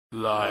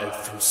Live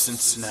from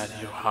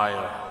Cincinnati,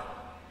 Ohio,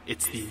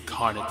 it's the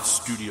Incarnate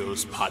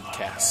Studios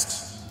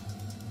podcast.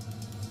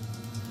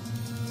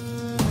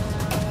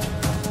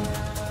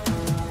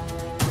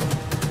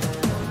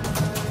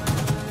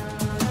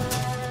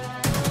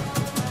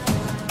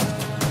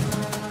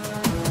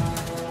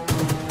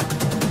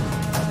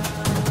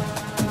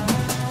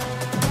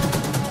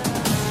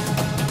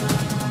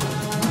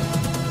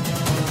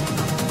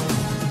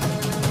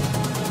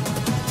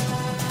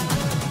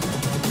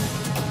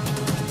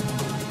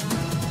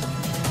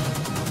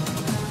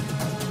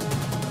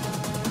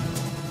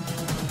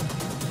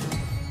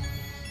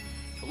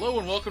 Hello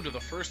and welcome to the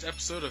first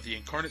episode of the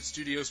Incarnate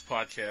Studios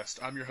podcast.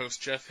 I'm your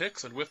host, Jeff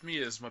Hicks, and with me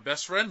is my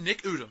best friend,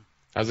 Nick Udom.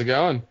 How's it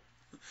going?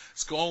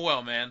 It's going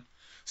well, man.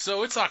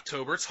 So it's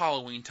October, it's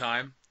Halloween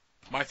time.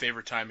 My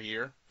favorite time of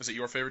year. Is it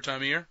your favorite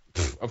time of year?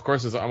 Of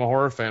course, I'm a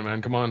horror fan,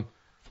 man. Come on.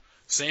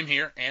 Same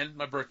here, and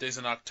my birthday's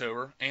in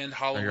October, and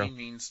Halloween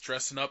means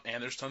dressing up,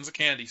 and there's tons of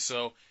candy,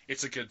 so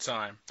it's a good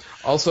time.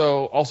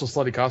 Also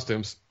slutty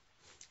costumes.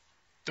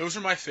 Those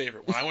are my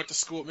favorite. When I went to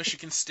school at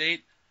Michigan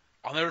State,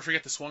 I'll never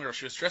forget this one girl.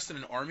 She was dressed in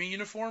an army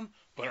uniform,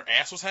 but her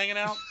ass was hanging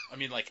out. I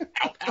mean, like,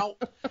 out.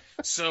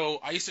 So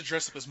I used to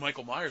dress up as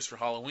Michael Myers for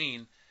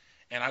Halloween,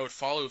 and I would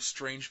follow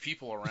strange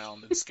people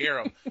around and scare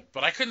them.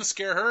 But I couldn't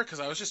scare her because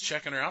I was just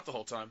checking her out the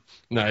whole time.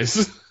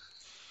 Nice.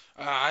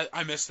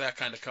 I miss that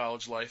kind of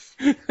college life.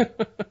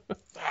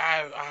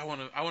 I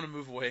want to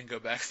move away and go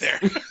back there.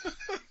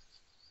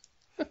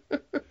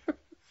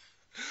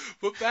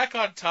 But back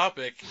on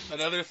topic,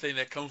 another thing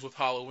that comes with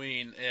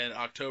Halloween in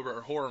October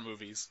are horror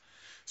movies.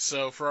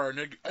 So for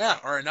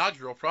our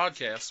inaugural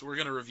podcast, we're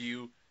going to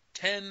review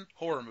 10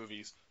 horror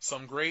movies.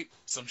 Some great,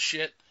 some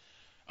shit,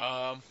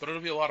 but it'll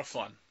be a lot of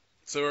fun.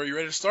 So are you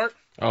ready to start?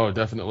 Oh,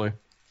 definitely.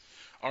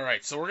 All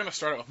right, so we're going to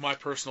start out with my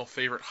personal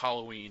favorite,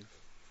 Halloween.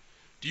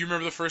 Do you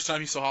remember the first time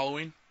you saw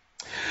Halloween?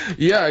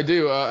 Yeah, I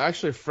do.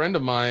 Actually, a friend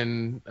of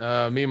mine,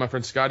 me and my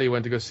friend Scotty,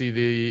 went to go see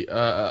the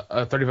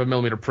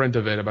 35mm print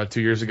of it about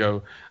 2 years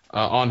ago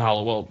on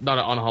Halloween. Well, not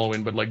on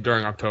Halloween, but like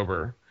during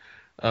October.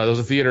 There was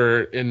a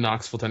theater in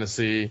Knoxville,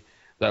 Tennessee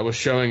that was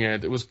showing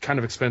it. It was kind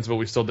of expensive, but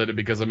we still did it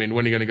because, I mean,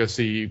 when are you going to go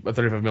see a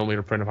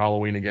 35mm print of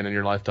Halloween again in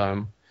your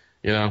lifetime?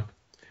 You know?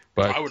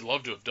 But I would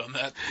love to have done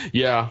that.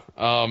 Yeah,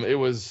 it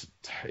was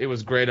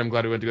great. I'm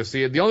glad we went to go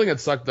see it. The only thing that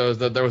sucked, though, is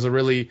that there was a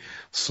really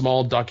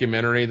small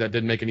documentary that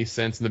didn't make any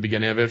sense in the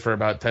beginning of it for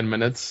about 10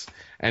 minutes,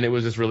 and it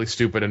was just really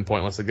stupid and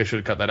pointless. Like, they should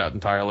have cut that out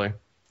entirely.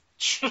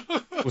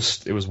 It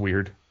was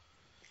weird.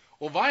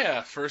 Well,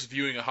 my first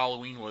viewing of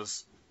Halloween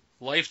was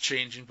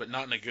life-changing, but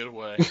not in a good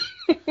way.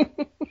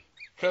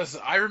 Because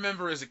I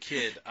remember as a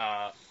kid,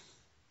 I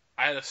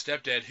had a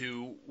stepdad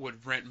who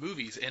would rent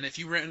movies, and if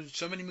you rented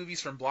so many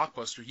movies from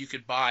Blockbuster, you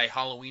could buy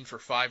Halloween for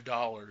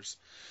 $5.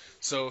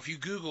 So if you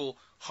Google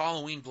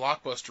Halloween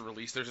Blockbuster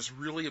release, there's this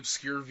really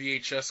obscure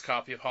VHS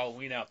copy of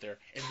Halloween out there,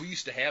 and we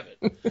used to have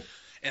it.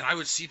 And I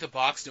would see the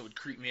box, and it would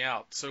creep me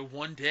out. So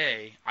one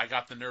day, I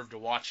got the nerve to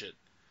watch it.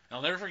 And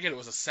I'll never forget, it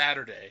was a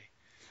Saturday,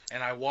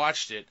 and I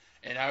watched it,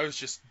 and I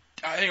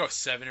think I was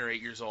 7 or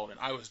 8 years old, and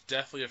I was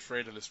deathly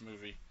afraid of this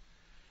movie.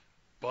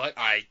 But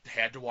I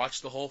had to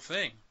watch the whole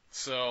thing.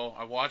 So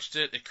I watched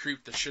it, it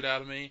creeped the shit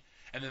out of me,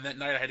 and then that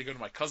night I had to go to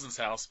my cousin's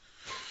house,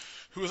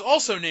 who was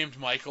also named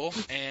Michael,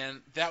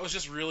 and that was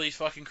just really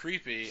fucking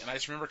creepy. And I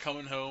just remember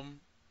coming home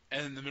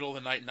and in the middle of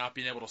the night not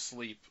being able to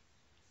sleep.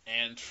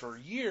 And for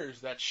years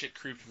that shit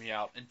creeped me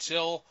out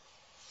until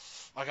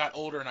I got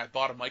older and I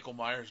bought a Michael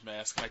Myers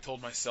mask, and I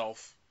told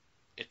myself,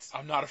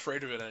 I'm not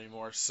afraid of it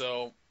anymore.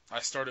 So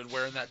I started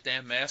wearing that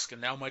damn mask, and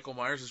now Michael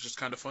Myers is just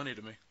kind of funny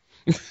to me.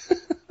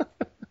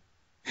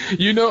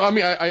 You know, I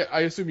mean,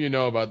 I assume you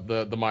know about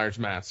the Myers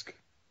mask.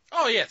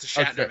 Oh yeah, it's a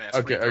Shatner mask.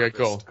 Okay,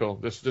 cool.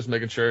 Just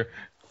making sure.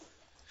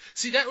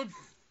 See,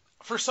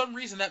 for some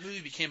reason that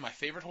movie became my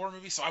favorite horror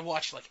movie, so I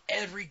watched like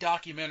every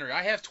documentary.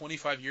 I have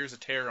 25 Years of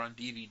Terror on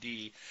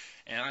DVD,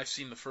 and I've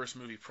seen the first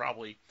movie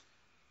probably,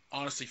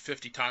 honestly,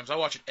 50 times. I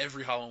watch it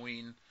every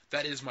Halloween.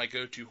 That is my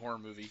go-to horror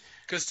movie,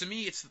 because to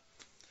me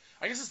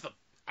I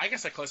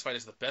guess I classify it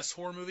as the best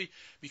horror movie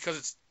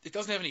because it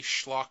doesn't have any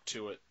schlock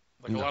to it.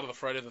 Like a lot of the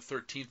Friday the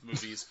 13th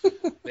movies,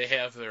 they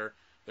have their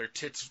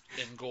tits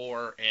and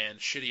gore and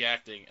shitty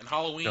acting. And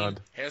Halloween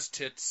has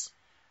tits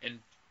and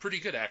pretty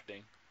good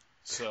acting.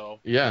 So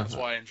that's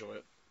why I enjoy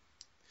it.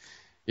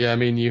 Yeah, I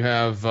mean, you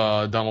have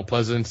Donald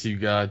Pleasance, you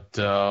got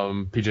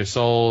PJ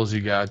Souls, you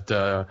got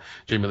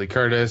Jamie Lee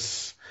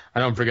Curtis.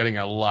 I know I'm forgetting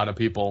a lot of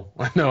people.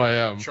 I know I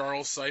am.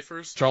 Charles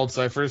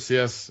Cyphers,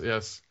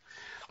 yes.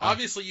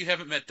 Obviously, you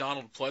haven't met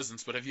Donald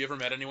Pleasance, but have you ever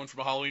met anyone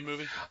from a Halloween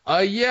movie?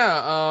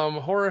 Yeah.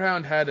 Horror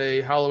Hound had a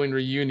Halloween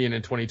reunion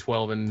in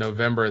 2012 in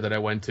November that I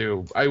went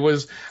to. I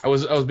was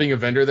being a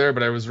vendor there,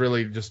 but I was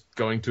really just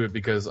going to it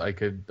because I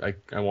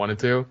wanted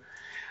to.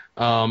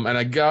 And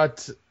I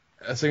got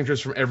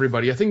signatures from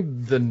everybody. I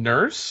think the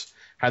nurse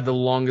had the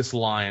longest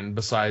line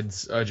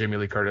besides Jamie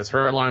Lee Curtis.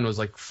 Her line was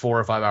like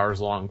 4 or 5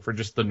 hours long for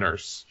just the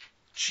nurse.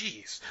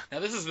 Jeez. Now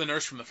this is the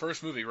nurse from the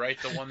first movie,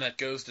 right? The one that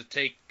goes to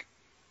take.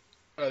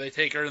 They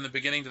take her in the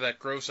beginning to that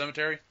Grove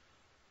Cemetery?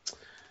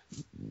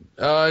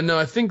 No,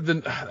 I think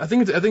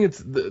it's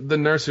the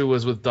nurse who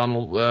was with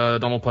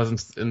Donald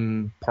Pleasance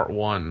in part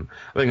one.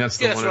 I think that's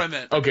the Yeah, that's one. what I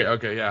meant.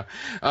 Okay, yeah.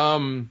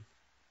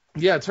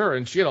 Yeah, it's her,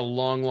 and she had a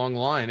long, long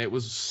line. It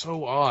was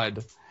so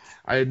odd.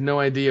 I had no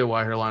idea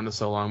why her line was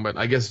so long, but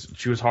I guess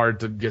she was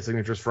hard to get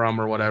signatures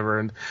from or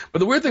whatever. But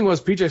the weird thing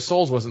was PJ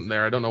Souls wasn't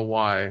there. I don't know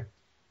why.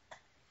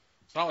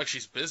 It's not like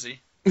she's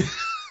busy.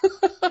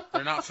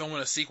 They're not filming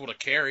a sequel to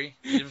Carrie.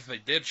 Even if they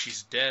did,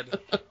 she's dead.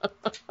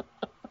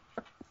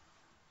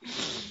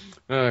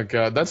 Oh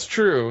god, that's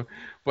true.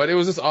 But it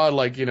was just odd,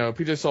 like,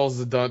 PJ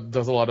Souls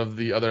does a lot of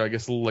the other, I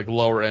guess, like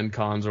lower end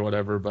cons or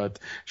whatever, but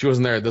she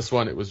wasn't there at this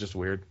one. It was just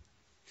weird.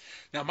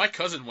 Now, my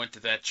cousin went to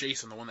that,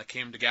 Jason, the one that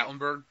came to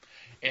Gatlinburg,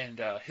 and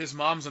his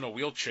mom's in a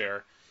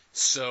wheelchair,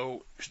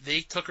 so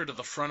they took her to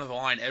the front of the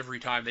line every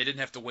time. They didn't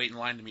have to wait in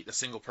line to meet a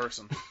single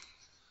person.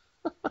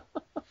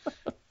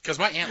 Because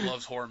my aunt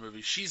loves horror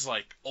movies. She's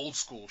like old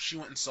school. She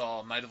went and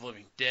saw Night of the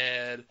Living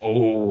Dead.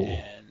 Oh.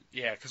 And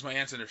yeah, because my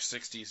aunt's in her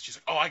 60s. She's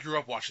like, oh, I grew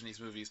up watching these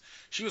movies.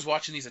 She was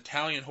watching these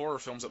Italian horror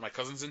films that my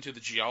cousin's into, the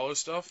Giallo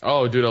stuff.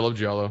 Oh, dude, I love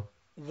Giallo.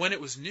 When it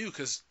was new,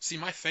 because, see,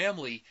 my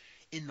family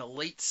in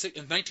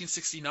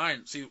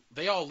 1969, see,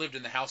 they all lived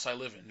in the house I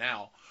live in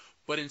now.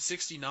 But in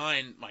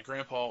 69, my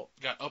grandpa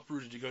got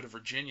uprooted to go to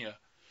Virginia.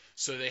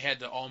 So they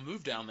had to all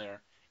move down there.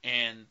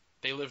 And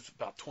they lived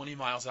about 20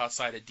 miles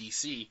outside of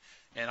D.C.,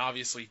 and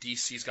obviously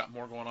DC's got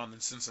more going on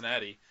than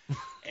Cincinnati.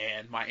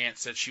 And my aunt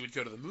said she would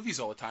go to the movies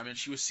all the time, and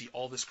she would see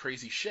all this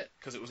crazy shit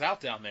because it was out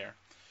down there.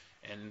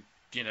 And,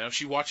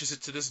 she watches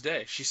it to this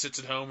day. She sits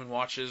at home and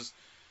watches,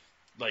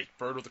 like,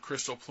 Bird with the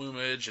Crystal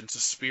Plumage and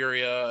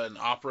Suspiria and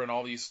Opera and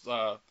all these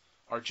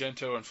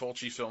Argento and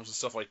Fulci films and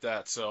stuff like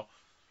that. So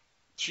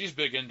she's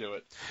big into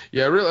it.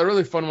 Yeah, a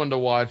really fun one to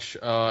watch.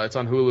 It's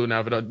on Hulu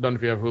now, but I don't know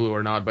if you have Hulu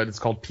or not, but it's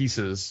called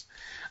Pieces.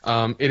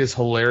 It is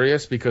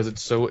hilarious because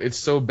it's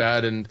so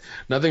bad and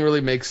nothing really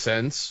makes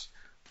sense.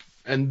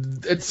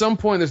 And at some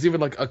point, there's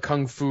even like a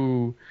kung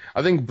fu.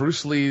 I think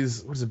Bruce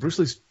Lee's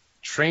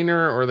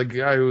trainer or the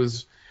guy who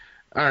was,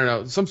 I don't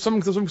know,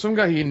 some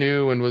guy he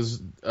knew and was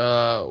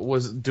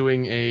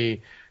doing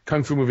a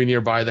kung fu movie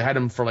nearby. They had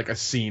him for like a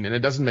scene, and it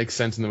doesn't make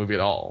sense in the movie at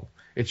all.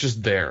 It's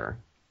just there.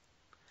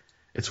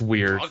 It's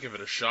weird. I'll give it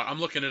a shot. I'm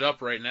looking it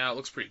up right now. It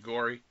looks pretty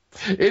gory.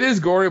 It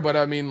is gory, but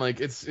I mean, like,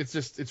 it's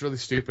really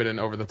stupid and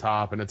over the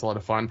top, and it's a lot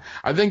of fun.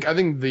 I think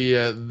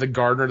the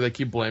gardener they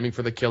keep blaming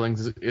for the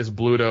killings is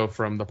Bluto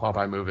from the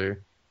Popeye movie.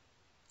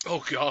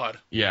 Oh God.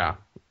 Yeah,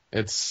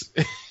 it's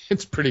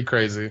it's pretty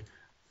crazy.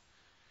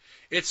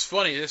 It's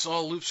funny. This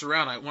all loops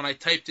around. When I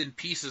typed in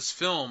Pieces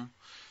film,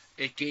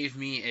 it gave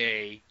me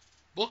a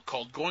book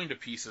called Going to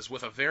Pieces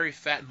with a very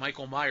fat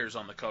Michael Myers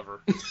on the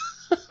cover.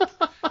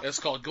 It's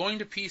called Going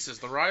to Pieces: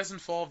 The Rise and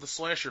Fall of the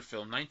Slasher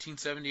Film,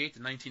 1978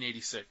 to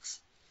 1986.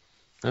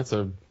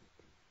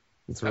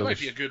 That might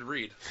be a good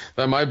read.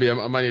 That might be.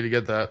 I might need to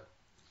get that.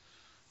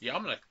 Yeah,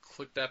 I'm gonna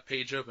click that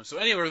page open. So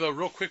anyway, though,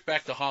 real quick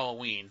back to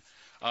Halloween.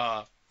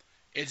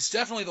 It's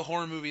definitely the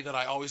horror movie that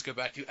I always go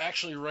back to.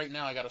 Actually, right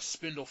now I got a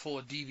spindle full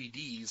of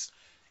DVDs,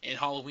 and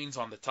Halloween's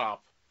on the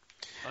top.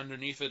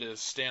 Underneath it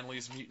is Stan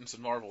Lee's Mutants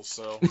and Marvels,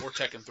 or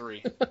Tekken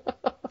 3.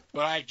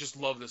 But I just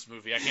love this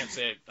movie. I can't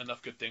say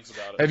enough good things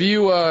about it. Have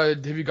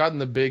you gotten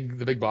the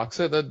big box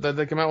set that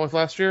they came out with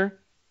last year?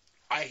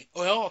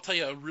 I'll tell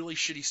you a really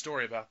shitty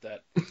story about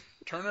that.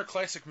 Turner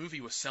Classic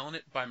Movie was selling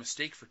it by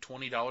mistake for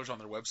 $20 on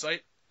their website.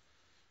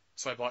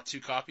 So I bought 2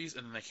 copies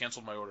and then they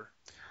canceled my order.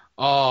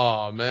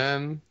 Oh,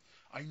 man.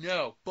 I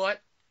know, but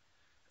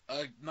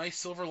a nice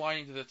silver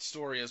lining to that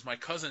story is my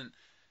cousin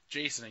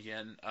Jason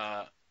again,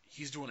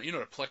 he's doing,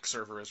 what a Plex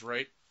server is,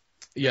 right?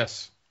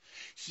 Yes.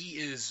 He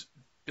is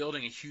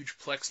building a huge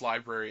Plex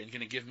library and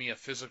going to give me a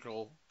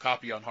physical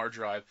copy on hard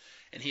drive,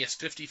 and he has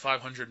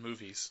 5,500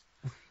 movies.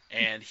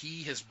 And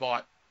he has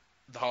bought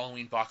the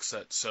Halloween box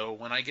set, so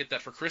when I get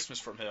that for Christmas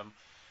from him,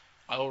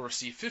 I will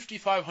receive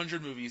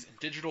 5,500 movies in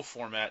digital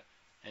format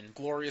and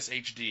glorious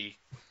HD,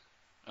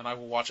 and I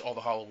will watch all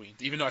the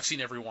Halloweens, even though I've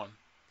seen every one.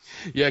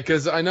 Yeah,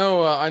 because I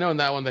know in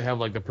that one they have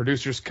like the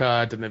producer's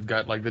cut, and they've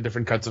got like the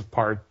different cuts of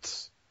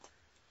parts.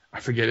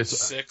 I forget, it's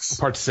 6.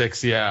 Part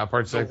 6, yeah,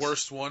 Part 6. The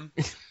worst one.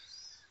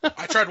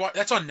 I tried watching.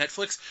 That's on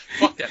Netflix.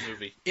 Fuck that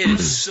movie. It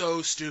is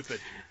so stupid.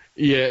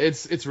 Yeah,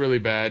 it's really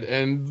bad.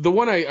 And the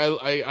one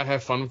I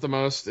have fun with the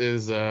most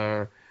is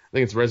I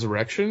think it's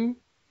Resurrection.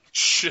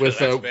 Shit, with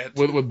that's bad.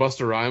 with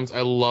Busta Rhymes.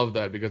 I love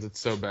that because it's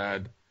so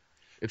bad.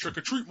 It's trick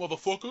or treat,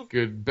 motherfucker.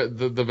 Good. But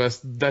the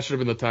best. That should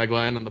have been the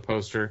tagline on the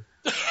poster.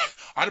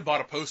 I'd have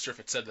bought a poster if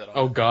it said that on it.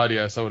 Oh God,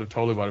 yes, I would have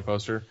totally bought a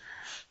poster.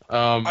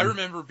 I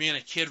remember being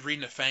a kid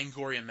reading a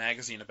Fangoria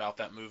magazine about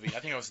that movie. I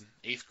think I was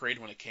in 8th grade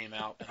when it came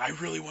out, and I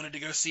really wanted to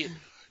go see it.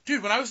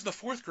 Dude, when I was in the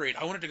 4th grade,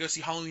 I wanted to go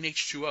see Halloween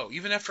H2O.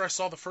 Even after I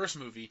saw the first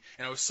movie,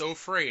 and I was so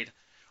afraid,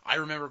 I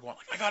remember going,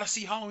 I gotta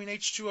see Halloween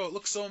H2O. It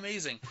looks so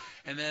amazing.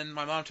 And then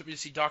my mom took me to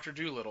see Dr.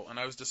 Dolittle, and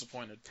I was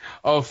disappointed.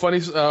 Oh, funny.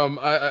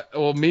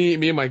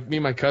 Me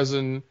and my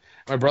cousin,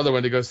 my brother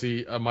went to go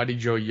see Mighty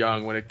Joe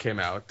Young when it came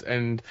out,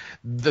 and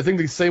I think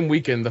the same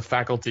weekend, The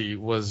Faculty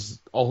was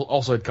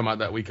also had come out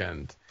that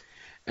weekend.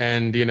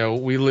 And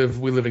we live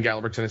in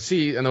Gatlinburg,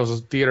 Tennessee, and there was a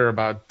theater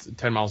about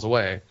 10 miles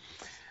away.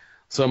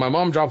 So my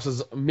mom drops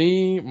us,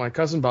 me, my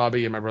cousin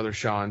Bobby, and my brother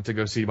Sean to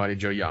go see Mighty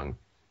Joe Young.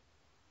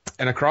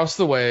 And across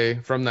the way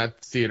from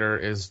that theater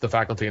is the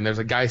faculty, and there's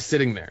a guy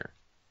sitting there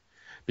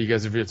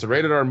because if it's a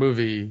rated R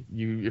movie,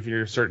 if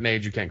you're a certain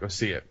age, you can't go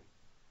see it.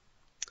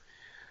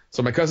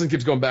 So my cousin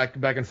keeps going back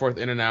and forth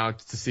in and out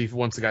to see if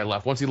once the guy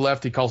left. Once he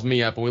left, he calls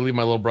me up, and we leave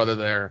my little brother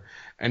there,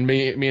 and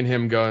me and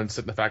him go and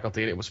sit in the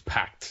faculty, and it was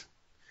packed.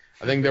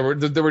 I think there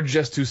were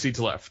just 2 seats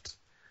left,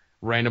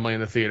 randomly in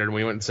the theater, and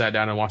we went and sat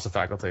down and watched the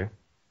faculty.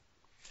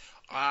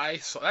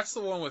 That's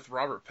the one with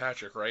Robert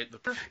Patrick, right?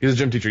 He's a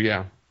gym teacher,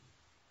 yeah.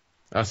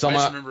 I just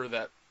remember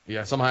that.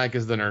 Yeah, Selma Hayek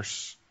is the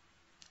nurse.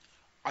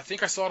 I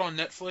think I saw it on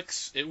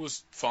Netflix. It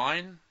was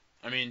fine.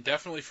 I mean,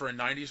 definitely for a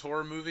 90s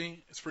horror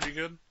movie, it's pretty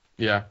good.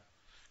 Yeah.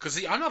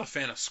 Because, I'm not a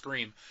fan of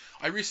Scream.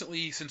 I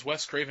recently, since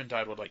Wes Craven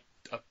died, like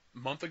a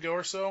month ago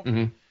or so,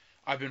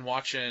 I've been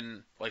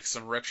watching like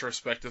some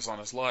retrospectives on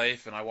his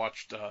life, and I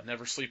watched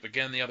Never Sleep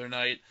Again the other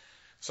night.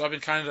 So I've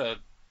been kind of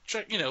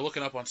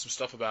looking up on some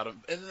stuff about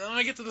him. And then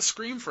I get to the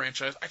Scream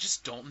franchise, I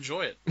just don't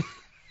enjoy it.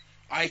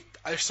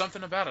 There's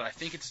something about it. I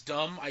think it's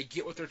dumb. I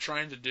get what they're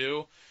trying to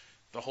do,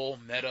 the whole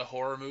meta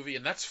horror movie,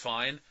 and that's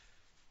fine.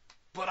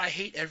 But I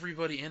hate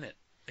everybody in it,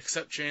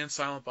 except Jay and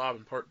Silent Bob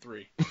in Part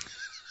 3.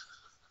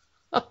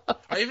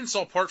 I even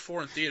saw Part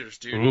 4 in theaters,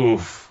 dude.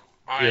 Oof.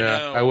 I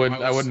know. I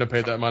wouldn't have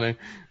paid that money.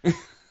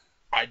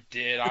 I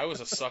did. I was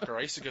a sucker.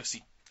 I used to go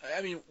see.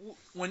 I mean,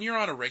 when you're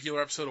on a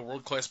regular episode of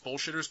World Class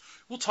Bullshitters,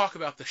 we'll talk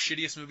about the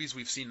shittiest movies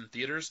we've seen in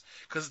theaters.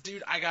 Because,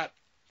 dude, I got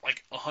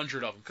like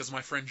 100 of them. Because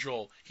my friend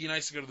Joel, he and I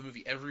used to go to the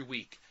movie every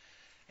week,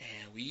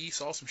 and we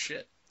saw some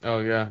shit. Oh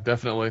yeah,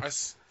 definitely.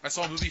 I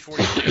saw movie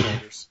 43 in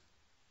theaters.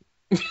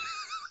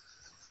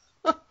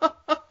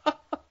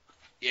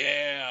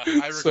 Yeah,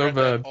 I regret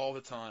that all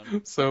the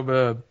time. So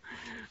bad.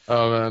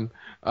 Oh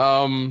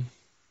man.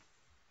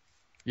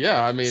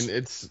 Yeah, I mean,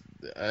 it's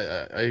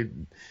that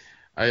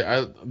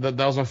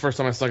was my first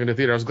time I snuck into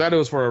theater. I was glad it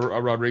was for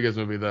a Rodriguez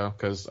movie though,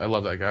 because I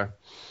love that guy.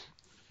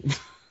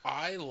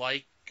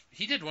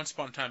 He did Once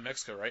Upon a Time in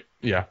Mexico, right?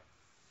 Yeah.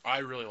 I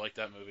really like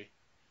that movie.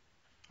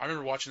 I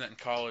remember watching that in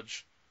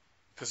college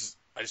because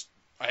I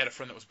had a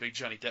friend that was a big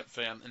Johnny Depp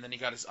fan, and then he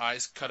got his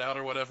eyes cut out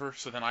or whatever.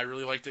 So then I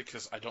really liked it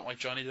because I don't like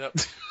Johnny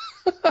Depp.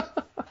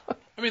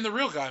 I mean, the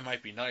real guy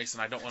might be nice,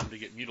 and I don't want him to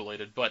get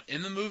mutilated, but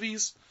in the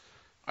movies,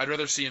 I'd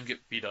rather see him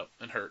get beat up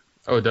and hurt.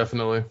 Oh,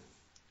 definitely.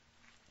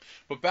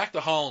 But back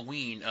to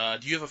Halloween.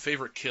 Do you have a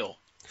favorite kill?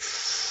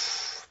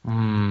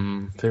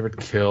 Favorite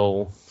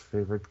kill.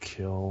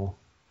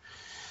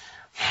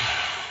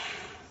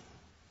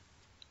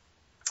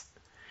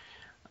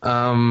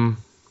 I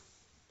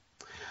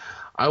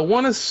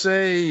want to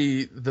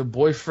say the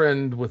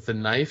boyfriend with the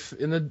knife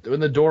in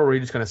the door where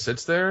he just kind of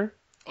sits there.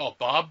 Oh,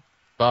 Bob?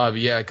 Bob,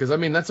 yeah, because I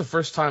mean that's the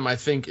first time I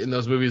think in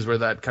those movies where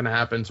that kind of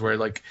happens, where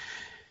like,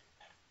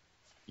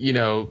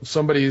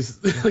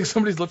 somebody's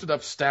lifted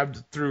up,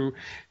 stabbed through,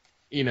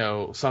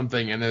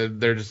 something,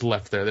 and they're just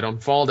left there. They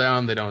don't fall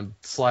down, they don't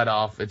slide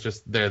off. It's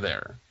just they're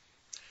there.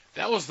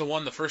 That was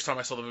the first time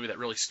I saw the movie that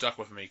really stuck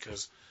with me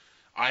because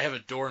I have a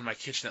door in my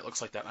kitchen that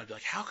looks like that, and I'd be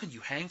like, how can you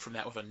hang from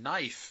that with a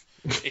knife?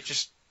 It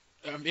just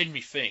made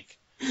me think.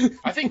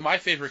 I think my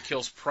favorite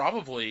kill's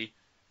probably,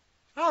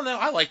 I don't know,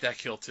 I like that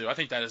kill too. I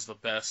think that is the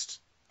best.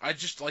 I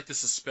just like the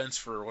suspense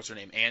for, what's her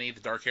name, Annie,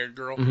 the dark-haired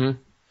girl. Mm-hmm.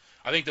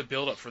 I think the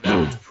build-up for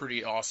that was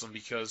pretty awesome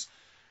because,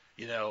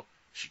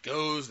 she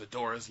goes, the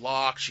door is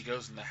locked, she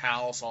goes in the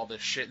house, all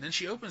this shit, and then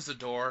she opens the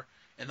door,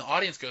 and the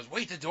audience goes,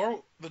 wait, the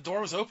door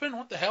was open?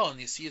 What the hell?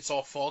 And you see it's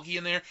all foggy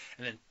in there,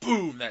 and then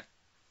boom, that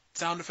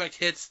sound effect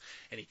hits,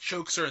 and he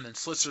chokes her and then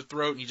slits her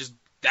throat, and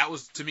that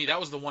was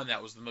the one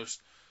that was the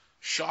most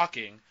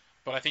shocking,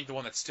 but I think the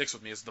one that sticks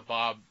with me is the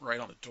Bob right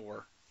on the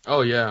door.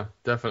 Oh yeah,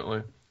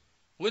 definitely.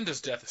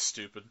 Linda's death is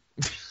stupid.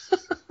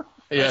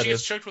 Yeah, she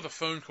gets choked with a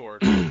phone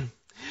cord.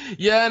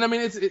 Yeah, and I mean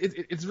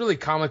it's really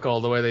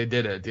comical the way they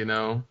did it,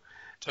 Totally.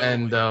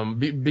 And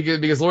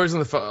because Lori's on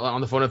the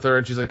phone with her,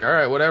 and she's like, all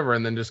right, whatever,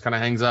 and then just kind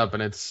of hangs up,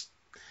 and it's,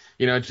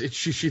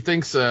 she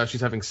thinks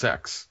she's having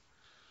sex.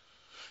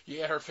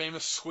 Yeah, her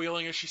famous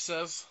squealing, as she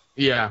says.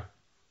 Yeah.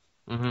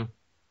 Mm-hmm.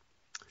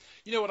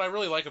 What I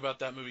really like about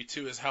that movie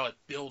too is how it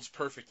builds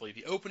perfectly.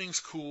 The opening's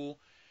cool,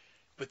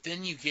 but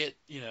then you get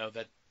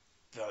that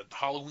the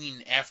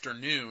Halloween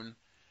afternoon,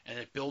 and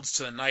it builds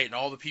to the night, and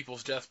all the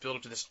people's deaths build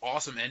up to this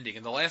awesome ending.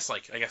 And the last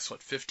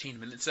 15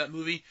 minutes of that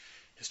movie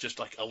is just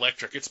like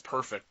electric. It's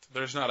perfect.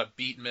 There's not a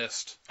beat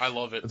missed. I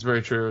love it. It's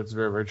very true. It's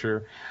very, very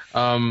true.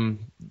 I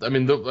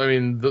mean,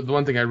 the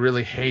one thing I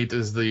really hate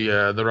is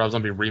the Rob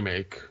Zombie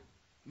remake.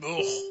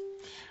 Ugh.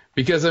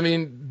 Because I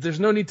mean,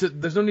 there's no need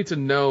to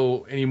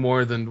know any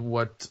more than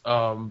what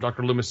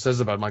Dr. Loomis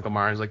says about Michael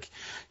Myers. Like,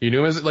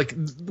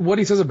 what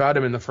he says about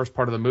him in the first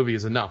part of the movie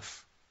is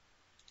enough.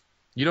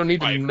 You don't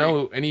need to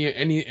know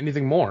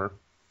anything more.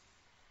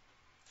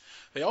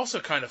 They also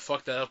kind of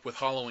fucked that up with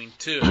Halloween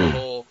too. The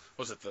whole,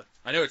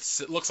 I know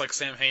it looks like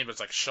Sam Hain, but it's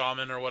like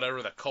Shaman or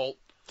whatever, that cult.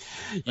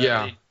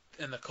 Yeah.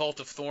 and the Cult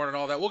of Thorn and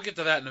all that. We'll get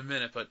to that in a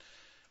minute, but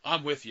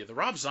I'm with you. The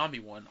Rob Zombie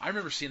one, I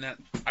remember seeing that.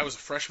 I was a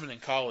freshman in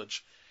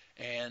college,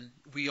 and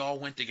we all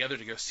went together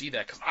to go see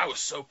that because I was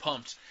so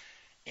pumped.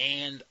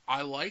 And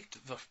I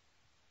liked the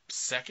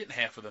second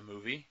half of the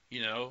movie,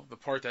 the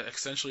part that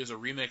essentially is a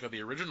remake of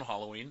the original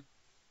Halloween.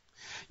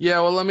 Yeah,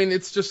 well, I mean,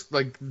 it's just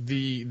like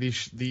the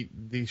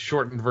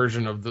shortened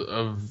version of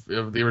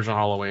the original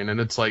Halloween, and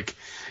it's like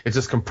it's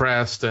just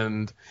compressed,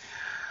 and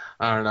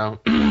I don't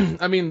know.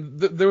 I mean,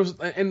 there was,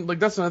 and like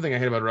that's another thing I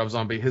hate about Rob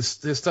Zombie. His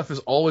stuff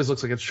always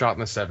looks like it's shot in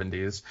the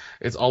 70s.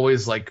 It's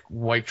always like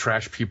white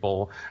trash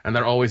people, and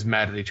they're always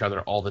mad at each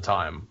other all the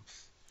time.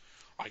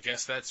 I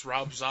guess that's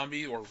Rob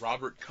Zombie or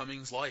Robert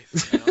Cummings'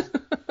 life,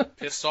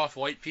 pissed off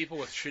white people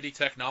with shitty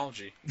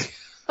technology.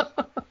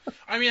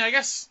 I mean, I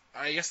guess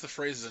the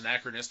phrase is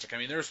anachronistic. I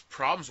mean, there's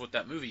problems with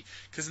that movie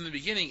because in the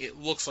beginning it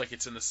looks like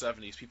it's in the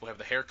 70s. People have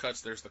the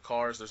haircuts, there's the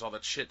cars, there's all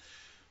that shit.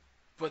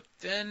 But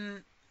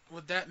then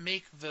would that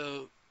make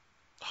the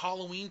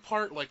Halloween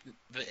part like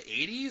the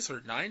 80s or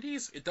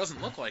 90s? It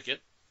doesn't look like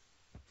it.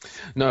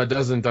 No, it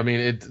doesn't. I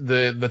mean,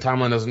 the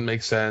timeline doesn't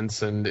make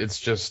sense, and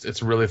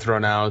it's really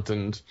thrown out,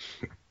 and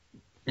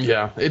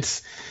yeah,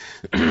 it's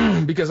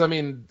because I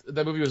mean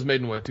that movie was made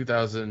in what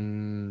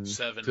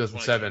 2007.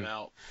 2007.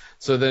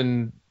 So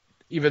then,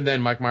 even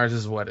then, Mike Myers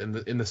is what in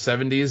the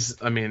 70s.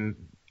 I mean,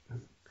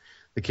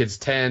 the kid's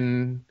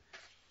 10.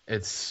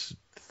 It's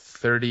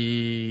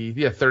 30.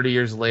 Yeah, 30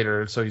 years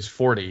later. So he's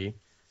 40,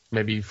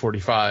 maybe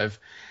 45,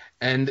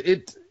 and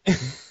it.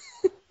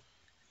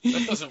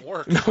 That doesn't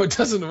work. No, it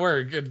doesn't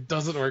work. It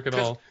doesn't work at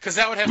all. Because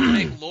that would have to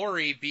make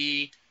Laurie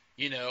be,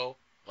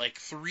 like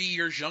 3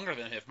 years younger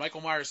than him. If Michael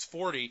Myers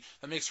 40,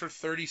 that makes her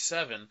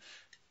 37,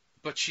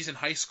 but she's in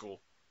high school.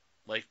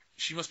 Like,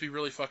 she must be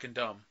really fucking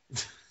dumb.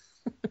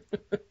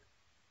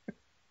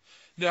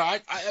 No,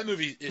 that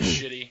movie is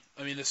shitty.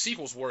 I mean, the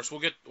sequel's worse.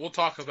 We'll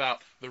talk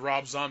about the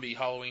Rob Zombie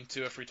Halloween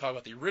 2 after we talk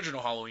about the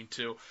original Halloween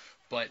 2,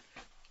 but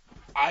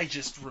I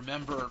just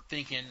remember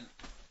thinking,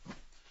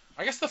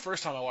 I guess the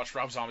first time I watched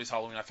Rob Zombie's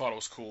Halloween, I thought it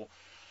was cool,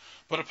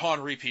 but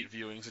upon repeat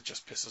viewings, it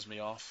just pisses me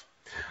off.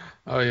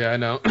 Oh yeah, I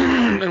know.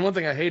 And one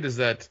thing I hate is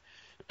that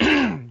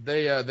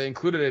they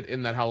included it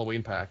in that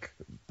Halloween pack.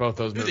 Both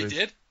those movies. They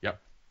did?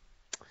 Yep.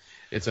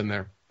 It's in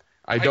there.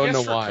 I don't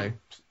know why.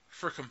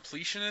 For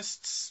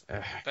completionists,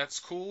 that's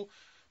cool,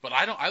 but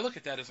I look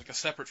at that as like a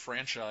separate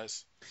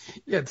franchise.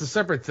 Yeah, it's a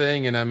separate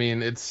thing, and I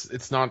mean,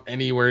 it's not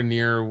anywhere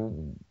near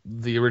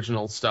the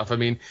original stuff. I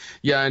mean,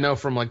 yeah, I know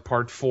from like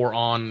part 4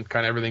 on,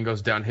 kind of everything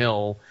goes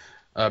downhill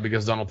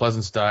because Donald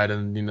Pleasance died,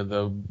 and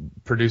the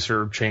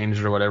producer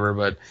changed or whatever.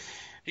 But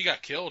he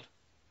got killed.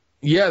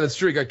 Yeah, that's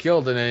true. He got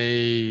killed in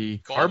a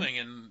bombing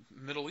in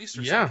Middle East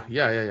or something.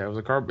 Yeah. It was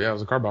a car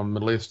bomb in the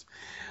Middle East.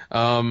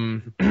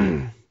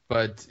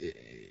 But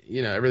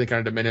everything kind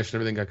of diminished,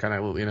 and everything got kind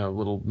of a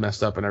little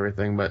messed up and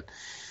everything. But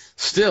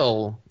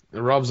still,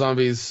 Rob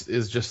Zombies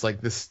is just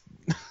like this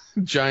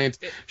giant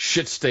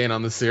shit stain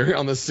on the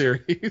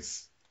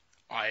series.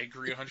 I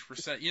agree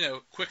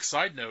 100%. Quick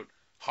side note: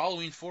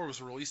 Halloween 4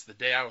 was released the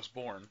day I was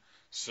born,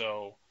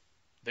 so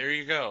there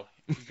you go.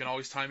 You can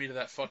always tie me to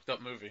that fucked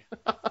up movie.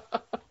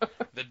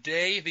 The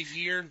day, the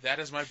year, that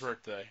is my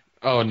birthday.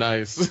 Oh,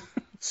 nice.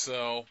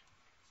 So,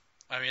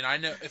 I mean, I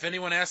know if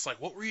anyone asks,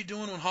 like, what were you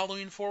doing when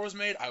Halloween 4 was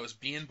made? I was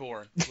being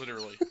born,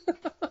 literally.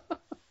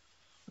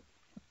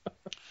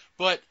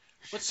 But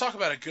let's talk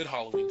about a good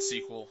Halloween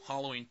sequel,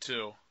 Halloween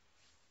 2.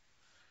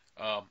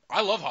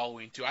 I love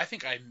Halloween 2. I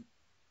think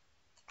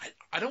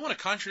I don't want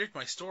to contradict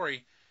my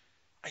story.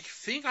 I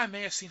think I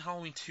may have seen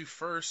Halloween 2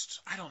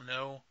 first. I don't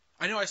know.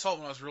 I know I saw it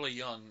when I was really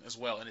young as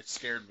well, and it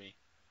scared me.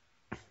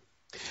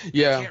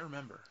 Yeah. I can't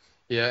remember.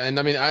 Yeah, and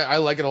I mean, I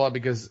like it a lot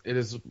because it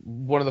is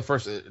one of the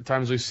first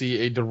times we see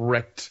a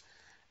direct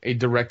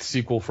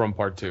sequel from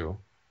part 2,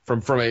 from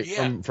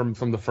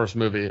the first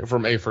movie,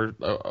 from a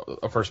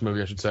first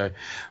movie, I should say,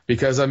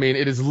 because I mean,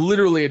 it is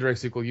literally a direct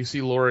sequel. You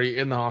see Laurie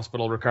in the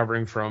hospital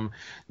recovering from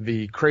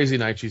the crazy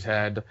night she's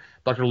had.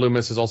 Dr.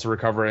 Loomis is also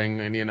recovering,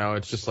 and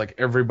it's just like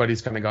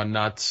everybody's kind of gone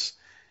nuts,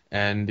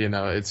 and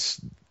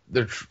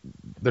they're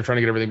trying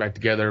to get everything back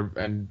together,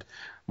 and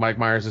Mike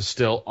Myers is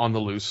still on the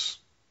loose.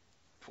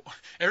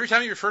 Every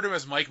time you refer to him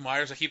as Mike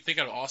Myers, I keep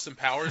thinking of Austin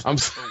Powers or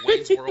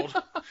Wayne's World.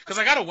 Because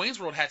I got a Wayne's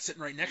World hat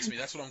sitting right next to me.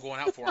 That's what I'm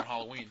going out for on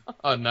Halloween.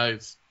 Oh,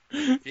 nice.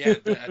 Yeah,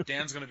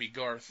 Dan's going to be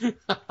Garth.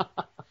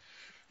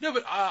 No,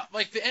 but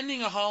like the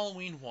ending of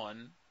Halloween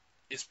 1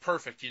 is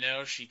perfect,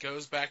 She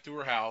goes back to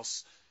her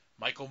house.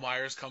 Michael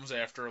Myers comes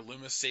after her.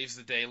 Loomis saves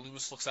the day.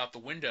 Loomis looks out the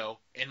window,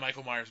 and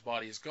Michael Myers'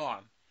 body is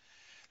gone.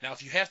 Now,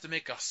 if you have to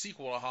make a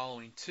sequel to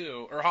Halloween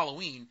 2, or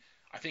Halloween,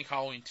 I think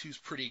Halloween 2 is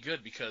pretty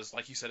good because,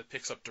 like you said, it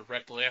picks up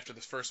directly after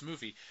the first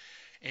movie.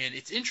 And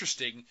it's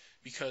interesting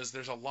because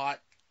there's a lot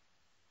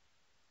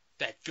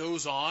that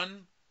goes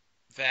on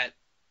that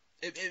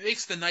it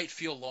makes the night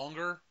feel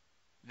longer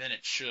than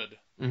it should.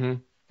 Mm-hmm.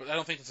 But I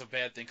don't think it's a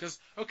bad thing. Because,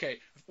 okay,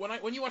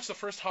 when you watch the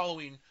first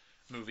Halloween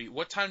movie,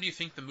 what time do you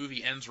think the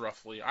movie ends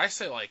roughly? I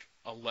say like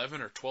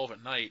 11 or 12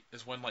 at night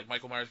is when like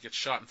Michael Myers gets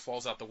shot and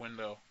falls out the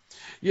window.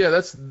 Yeah,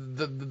 that's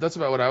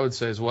about what I would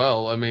say as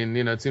well. I mean,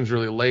 it seems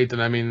really late,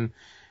 and I mean,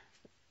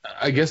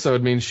 I guess that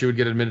would mean she would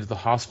get admitted to the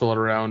hospital at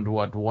around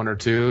what, 1 or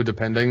 2,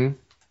 depending.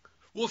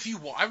 Well,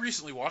 I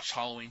recently watched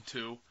Halloween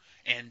 2,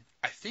 and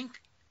I think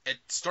it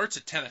starts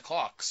at 10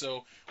 o'clock,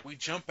 so we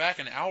jump back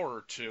an hour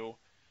or two,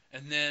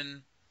 and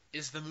then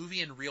is the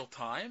movie in real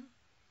time?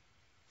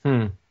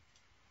 Hmm.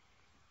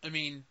 I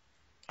mean,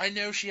 I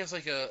know she has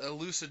like a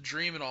lucid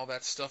dream and all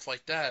that stuff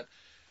like that,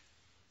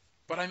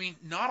 but I mean,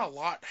 not a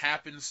lot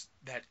happens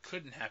that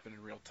couldn't happen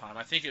in real time.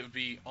 I think it would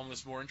be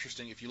almost more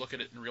interesting if you look at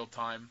it in real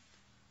time,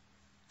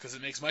 because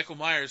it makes Michael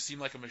Myers seem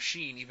like a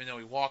machine, even though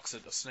he walks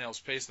at a snail's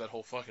pace that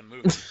whole fucking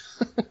movie.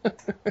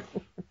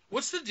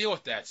 What's the deal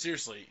with that?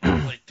 Seriously,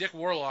 like Dick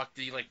Warlock,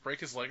 did he like break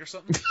his leg or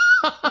something?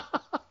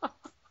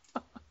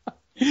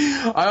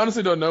 I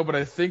honestly don't know, but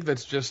I think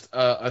that's just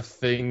a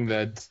thing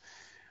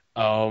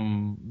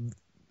um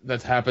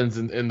that happens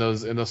in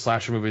those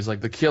slasher movies. Like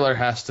the killer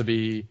has to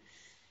be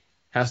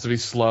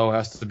slow,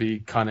 has to be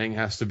cunning,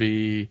 has to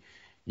be,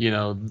 you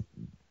know,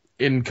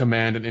 in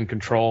command and in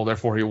control.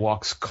 Therefore, he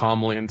walks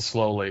calmly and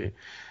slowly,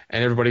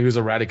 and everybody who's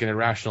erratic and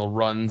irrational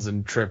runs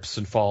and trips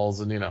and falls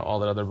and all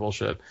that other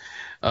bullshit.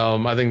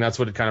 I think that's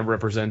what it kind of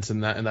represents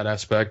in that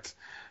aspect.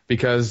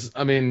 Because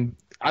I mean,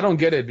 I don't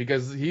get it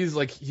because he's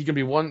like he can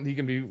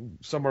be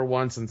somewhere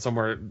once and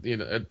somewhere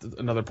at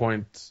another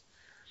point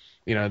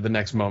the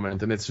next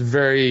moment, and it's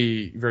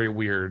very very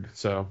weird.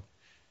 So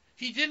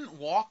He didn't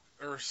walk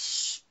or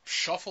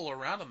shuffle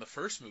around in the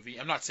first movie.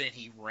 I'm not saying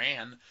he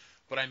ran,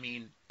 but I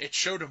mean, it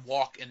showed him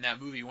walk in that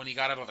movie when he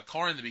got out of the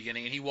car in the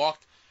beginning, and he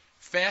walked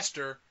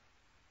faster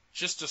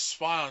just to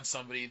spy on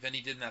somebody than he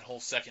did in that whole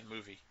second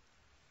movie.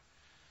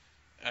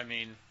 I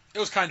mean, it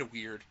was kind of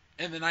weird.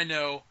 And then I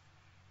know,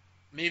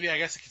 maybe I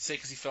guess I could say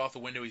because he fell out the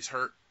window, he's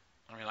hurt.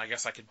 I mean, I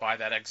guess I could buy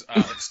that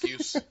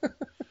excuse.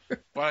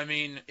 But I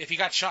mean, if he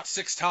got shot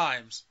 6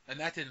 times and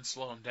that didn't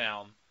slow him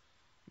down,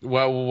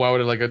 why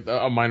would it like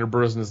a minor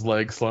bruise in his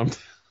leg slumped?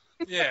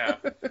 yeah,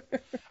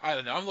 I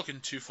don't know. I'm looking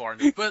too far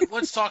into it. But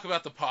let's talk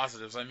about the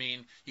positives. I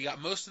mean, you got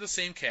most of the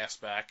same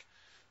cast back,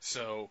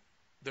 so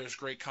there's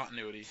great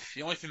continuity.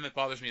 The only thing that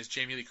bothers me is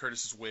Jamie Lee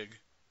Curtis's wig.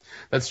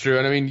 That's true,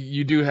 and I mean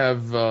you do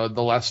have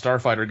the last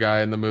Starfighter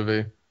guy in the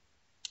movie.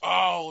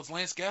 Oh, it's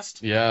Lance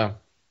Guest? Yeah.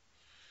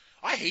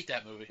 I hate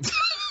that movie.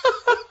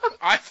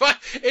 I find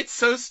it's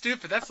so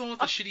stupid. That's the one with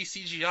the shitty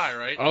CGI,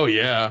 right? Oh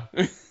yeah.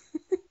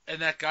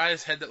 And that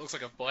guy's head that looks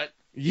like a butt.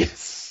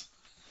 Yes.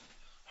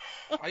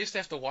 I used to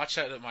have to watch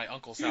that at my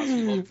uncle's house.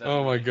 He loved that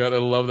Oh movie. my god, I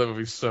love that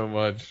movie so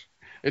much.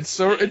 It's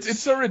so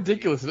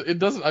ridiculous. It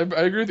doesn't. I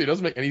agree with you. It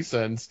doesn't make any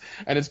sense,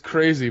 and it's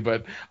crazy.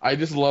 But I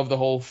just love the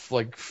whole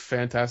like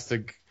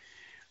fantastic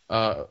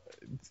uh,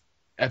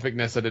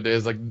 epicness that it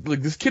is. Like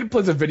this kid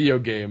plays a video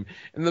game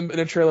in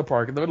a trailer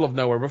park in the middle of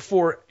nowhere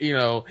before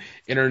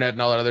internet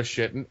and all that other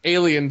shit. And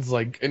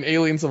an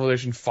alien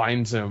civilization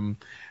finds him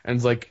and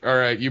is like, all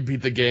right, you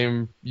beat the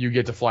game, you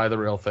get to fly the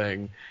real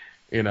thing,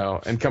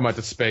 and come out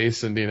to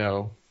space and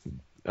and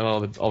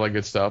all that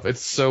good stuff. It's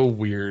so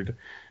weird.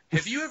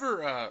 Have you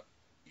ever?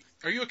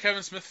 Are you a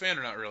Kevin Smith fan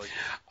or not really?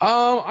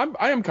 I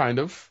am kind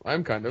of.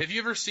 Have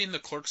you ever seen the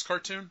Clerks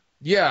cartoon?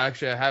 Yeah,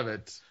 actually, I have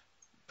it.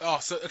 Oh,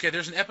 so okay.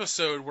 There's an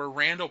episode where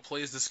Randall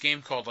plays this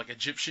game called like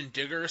Egyptian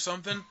Digger or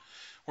something,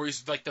 where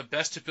he's like the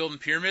best at building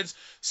pyramids.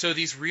 So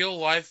these real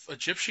life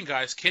Egyptian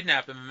guys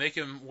kidnap him and make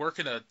him work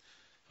in a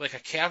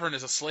cavern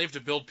as a slave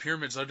to build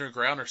pyramids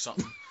underground or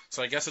something.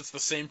 So I guess it's the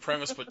same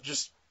premise, but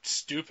just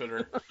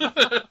stupider.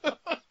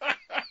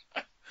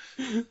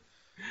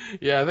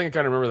 Yeah, I think I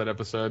kind of remember that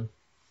episode.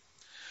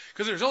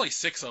 Because there's only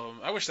 6 of them.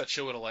 I wish that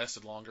show would have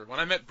lasted longer. When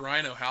I met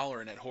Brian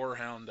O'Halloran at Horror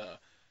Hound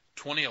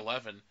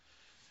 2011,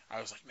 I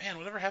was like, man,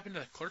 whatever happened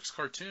to the Clerks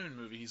cartoon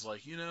movie? He's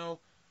like, we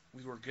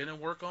were going to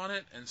work on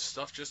it, and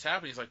stuff just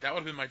happened. He's like, that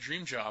would have been my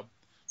dream job.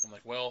 I'm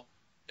like, well,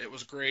 it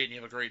was great, and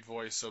you have a great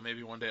voice, so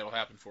maybe one day it'll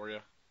happen for you.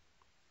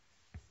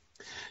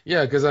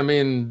 Yeah, because I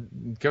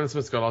mean, Kevin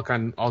Smith's got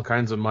all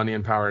kinds of money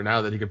and power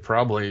now that he could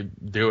probably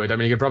do it. I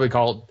mean, he could probably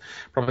call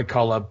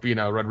up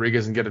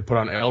Rodriguez and get it put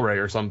on El Rey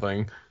or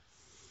something.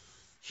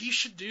 He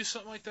should do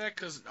something like that,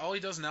 because all he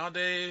does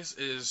nowadays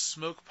is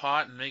smoke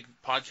pot and make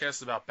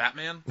podcasts about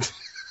Batman,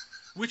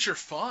 which are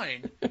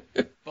fine,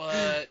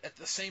 but at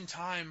the same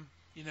time,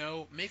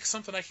 make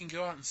something I can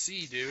go out and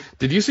see, dude.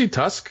 Did you see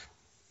Tusk?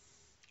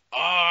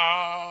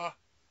 I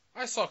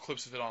saw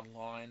clips of it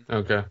online.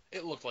 Okay.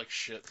 It looked like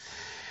shit.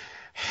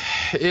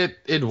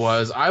 It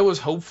was. I was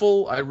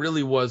hopeful. I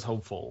really was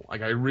hopeful.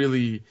 Like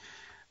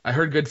I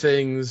heard good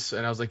things,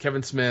 and I was like,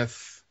 Kevin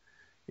Smith,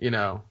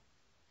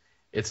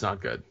 it's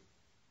not good.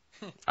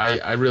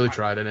 I really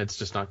tried, and it's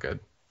just not good.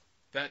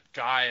 That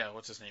guy,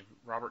 what's his name?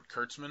 Robert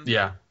Kurtzman?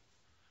 Yeah.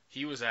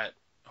 He was at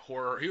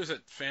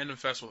Fandom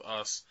Fest with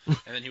us, and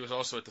then he was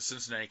also at the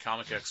Cincinnati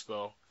Comic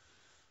Expo.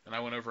 And I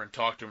went over and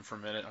talked to him for a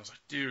minute. I was like,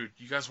 dude,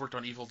 you guys worked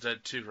on Evil Dead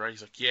 2, right?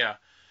 He's like, yeah.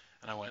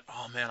 And I went,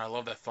 oh man, I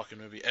love that fucking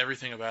movie.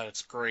 Everything about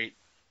it's great.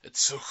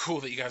 It's so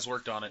cool that you guys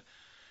worked on it.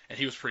 And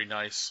he was pretty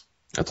nice.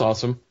 That's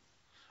awesome.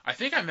 I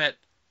think I met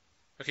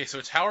Okay, so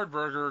it's Howard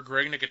Berger,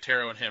 Greg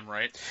Nicotero, and him,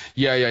 right?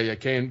 Yeah.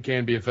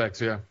 Can be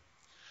effects, yeah.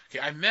 Okay,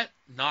 I met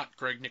not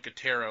Greg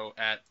Nicotero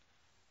at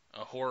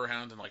a Horror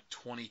Hound in like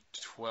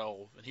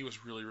 2012, and he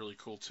was really, really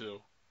cool too.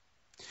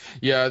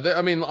 Yeah,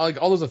 I mean,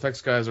 like all those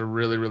effects guys are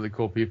really, really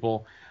cool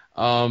people.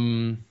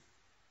 Um,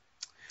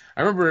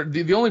 I remember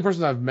the only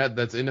person I've met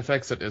that's in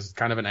effects that is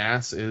kind of an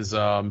ass is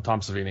Tom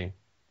Savini.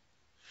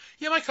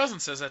 Yeah, my cousin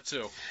says that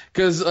too.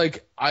 Because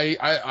like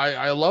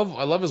I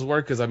love his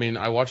work because I mean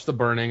I watched The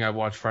Burning, I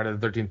watched Friday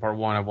the 13th Part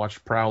One, I've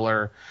watched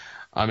Prowler,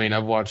 I mean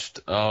I've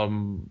watched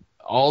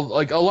all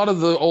like a lot of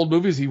the old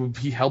movies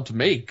he helped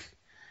make,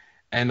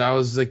 and I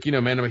was like,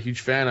 man, I'm a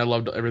huge fan. I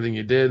loved everything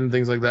you did and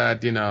things like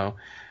that,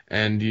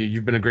 and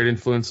you've been a great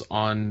influence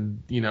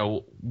on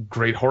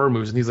great horror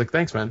movies. And he's like,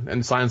 thanks, man,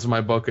 and signs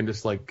my book and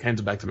just like hands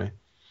it back to me.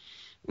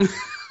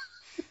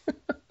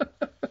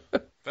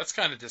 That's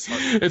kind of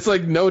disheartening. It's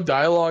like no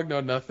dialogue,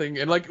 no nothing,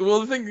 and like,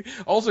 well, the thing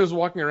also is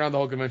walking around the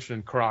whole convention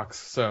in Crocs,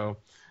 so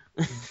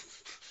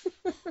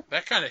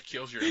That kind of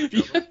kills your image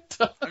of him.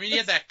 I mean, he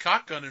had that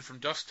cock gun in From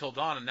Dusk Till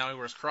Dawn, and now he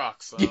wears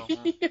Crocs. So,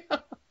 yeah.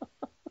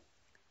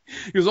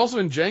 He was also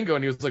in Django,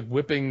 and he was like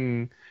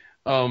whipping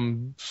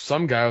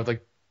some guy with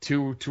like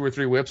two or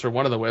three whips, or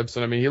one of the whips,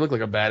 and I mean, he looked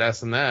like a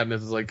badass in that, and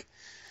it's like,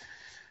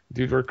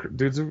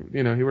 dude's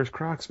he wears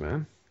Crocs,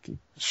 man. You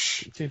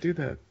can't do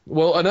that.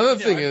 Well, another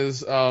thing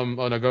is, oh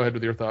no, go ahead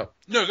with your thought.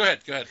 No, go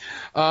ahead.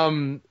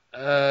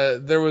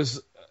 There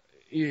was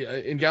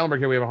in Gatlinburg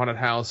here we have a haunted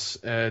house.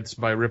 It's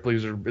by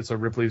Ripley's, or it's a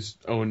Ripley's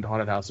owned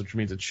haunted house, which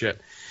means it's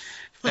shit.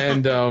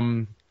 And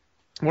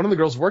one of the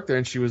girls worked there,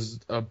 and she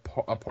was a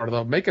part of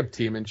the makeup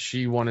team, and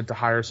she wanted to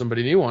hire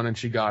somebody new on, and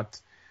she got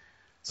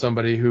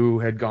somebody who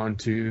had gone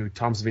to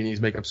Tom Savini's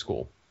makeup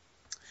school.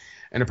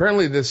 And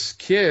apparently this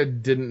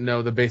kid didn't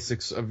know the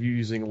basics of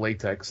using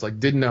latex, like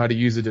didn't know how to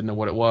use it, didn't know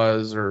what it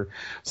was, or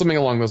something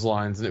along those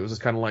lines. And it was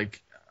just kind of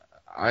like,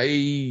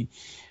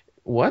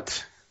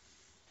 what?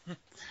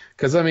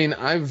 Because I mean,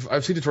 I've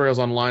seen tutorials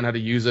online how to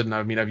use it, and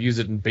I mean, I've used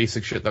it in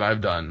basic shit that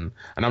I've done,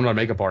 and I'm not a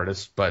makeup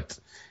artist, but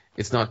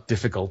it's not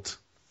difficult.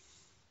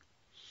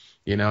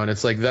 And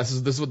it's like this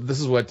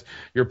is what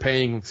you're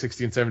paying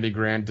 60 and 70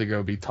 grand to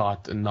go be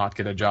taught and not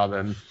get a job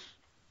in.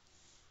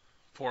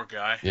 Poor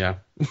guy. Yeah.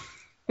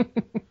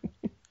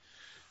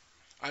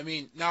 I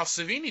mean, now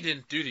Savini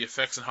didn't do the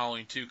effects in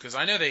Halloween 2, because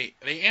I know they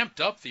amped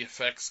up the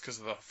effects because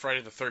of the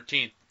Friday the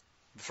 13th,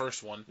 the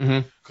first one,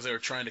 because they were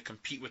trying to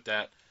compete with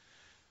that.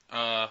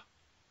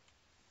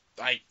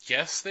 I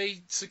guess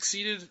they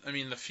succeeded. I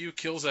mean, the few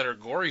kills that are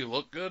gory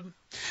look good.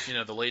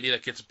 The lady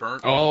that gets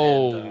burnt.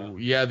 Oh,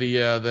 yeah,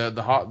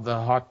 the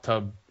hot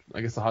tub.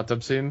 I guess the hot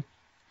tub scene.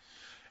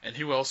 And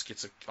who else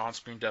gets an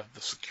on-screen death? The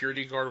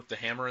security guard with the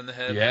hammer in the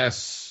head.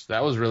 Yes,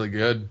 that was really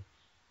good.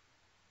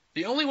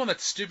 The only one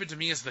that's stupid to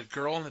me is the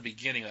girl in the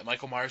beginning that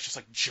Michael Myers just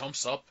like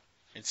jumps up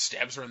and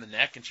stabs her in the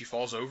neck and she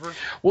falls over.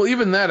 Well,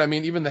 even that, I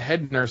mean, even the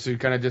head nurse who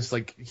kind of just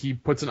like, he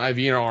puts an IV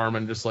in her arm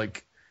and just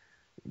like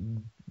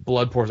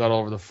blood pours out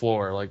all over the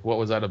floor. Like, what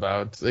was that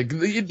about? Like,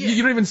 you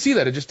don't even see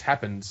that. It just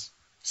happens.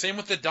 Same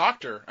with the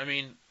doctor. I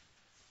mean,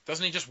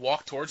 doesn't he just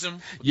walk towards him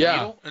with the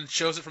needle and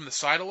shows it from the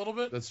side a little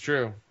bit? That's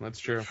true.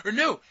 Or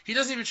no, he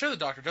doesn't even show the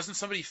doctor. Doesn't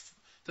somebody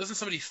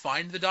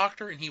find the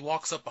doctor and he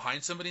walks up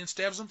behind somebody and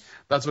stabs him?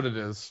 That's what it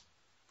is.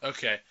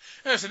 Okay.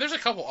 Yeah, so there's a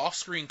couple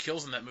off-screen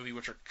kills in that movie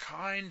which are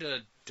kind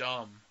of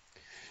dumb.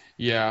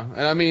 Yeah,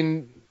 and I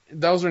mean,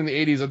 that was during the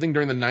 80s. I think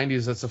during the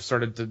 90s that stuff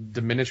started to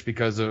diminish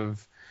because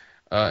of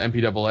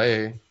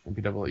MPAA,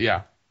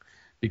 yeah,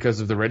 because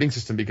of the rating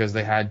system, because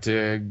they had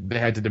to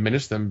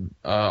diminish them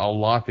a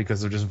lot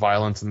because of just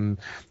violence and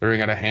they're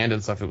out of hand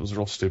and stuff. It was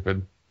real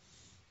stupid.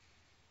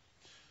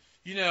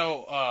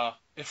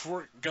 If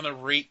we're gonna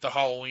rate the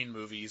Halloween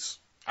movies,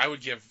 I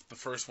would give the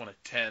first one a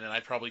 10, and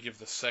I'd probably give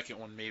the second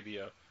one maybe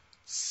a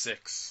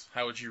 6.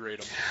 How would you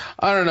rate them?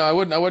 I don't know. I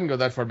wouldn't go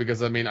that far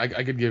because I mean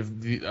I could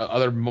give the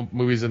other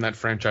movies in that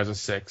franchise a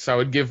 6. I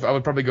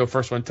would probably go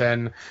first one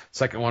 10,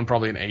 second one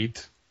probably an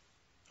 8.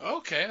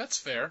 Okay, that's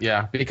fair.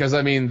 Yeah, because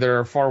I mean there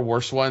are far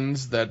worse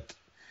ones that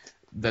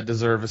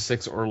deserve a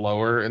 6 or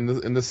lower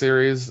in the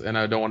series, and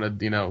I don't want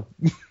to I don't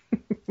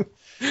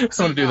want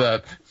to do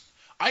that.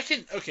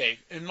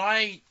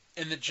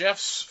 In the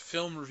Jeff's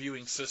film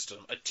reviewing system,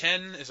 a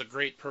 10 is a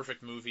great,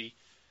 perfect movie.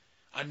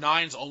 A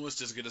 9's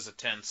almost as good as a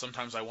 10.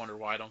 Sometimes I wonder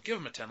why I don't give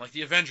him a 10. Like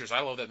The Avengers,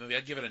 I love that movie.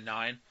 I'd give it a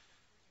 9.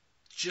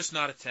 Just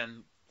not a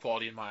 10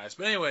 quality in my eyes.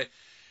 But anyway,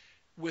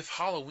 with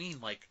Halloween,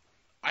 like,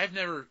 I've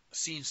never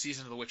seen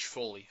Season of the Witch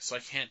fully, so I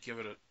can't give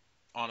it an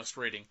honest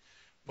rating.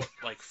 But,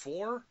 like,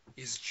 4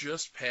 is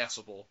just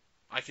passable.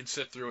 I can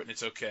sit through it and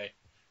it's okay.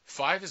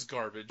 5 is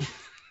garbage.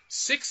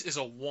 6 is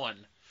a 1.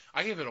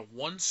 I give it a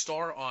 1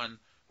 star on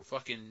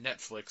fucking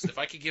Netflix. If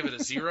I could give it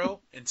a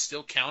 0 and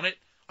still count it,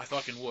 I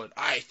fucking would.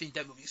 I think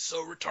that movie's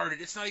so retarded.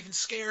 It's not even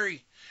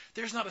scary.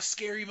 There's not a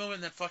scary moment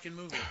in that fucking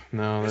movie.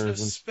 No, there's no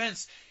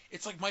suspense.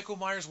 It's like Michael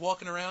Myers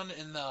walking around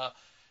in that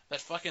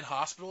fucking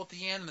hospital at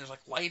the end, and there's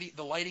like lighting.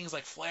 The lighting's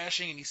like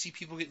flashing, and you see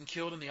people getting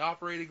killed in the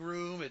operating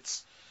room.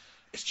 It's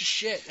just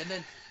shit. And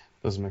then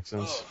doesn't make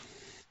sense.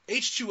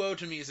 H2O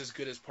to me is as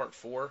good as Part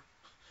 4.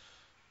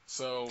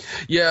 So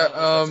I Yeah, don't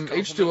know if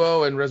that's a compliment.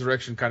 H2O and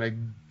Resurrection kind of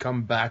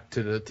come back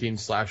to the teen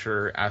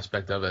slasher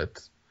aspect of it.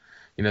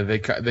 They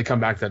come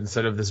back to that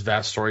instead of this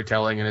vast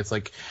storytelling, and it's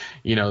like,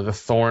 the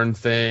Thorn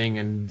thing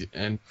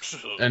and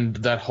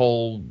that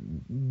whole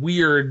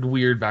weird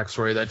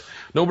backstory that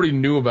nobody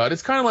knew about.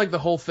 It's kind of like the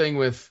whole thing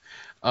with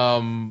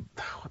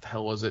what the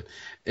hell was it?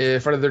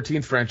 Friday the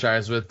 13th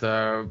franchise with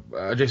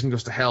Jason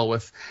Goes to Hell,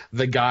 with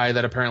the guy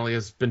that apparently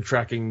has been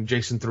tracking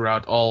Jason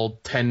throughout all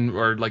 10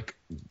 or like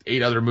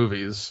 8 other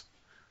movies.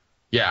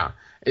 Yeah,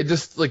 it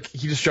just like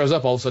he just shows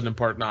up all of a sudden in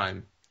Part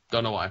 9.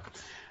 Don't know why.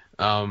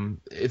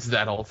 It's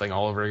that whole thing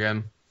all over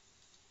again.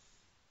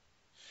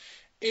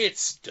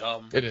 It's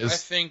dumb. It is. I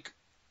think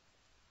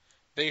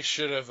they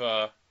should have.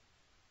 I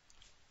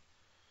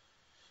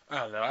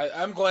don't know.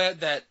 I'm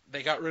glad that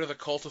they got rid of the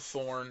Cult of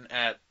Thorn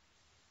at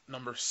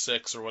number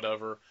 6 or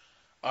whatever.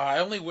 I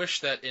only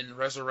wish that in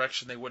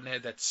Resurrection they wouldn't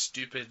have had that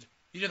stupid,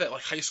 that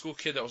like high school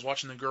kid that was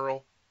watching the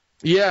girl.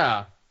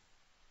 Yeah.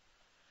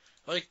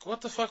 Like, what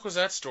the fuck was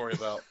that story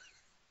about?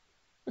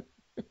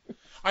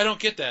 I don't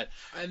get that.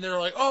 And they're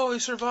like, oh, he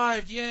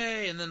survived,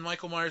 yay! And then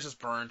Michael Myers is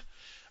burned.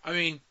 I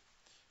mean,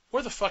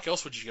 where the fuck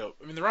else would you go?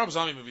 I mean, the Rob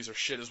Zombie movies are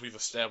shit, as we've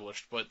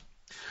established, but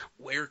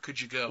where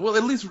could you go? Well,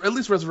 at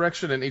least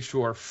Resurrection and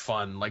H2 are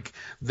fun. Like,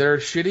 they're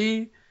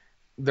shitty,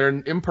 they're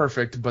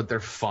imperfect, but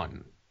they're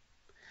fun.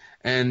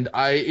 And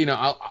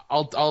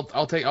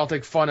I'll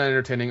take fun and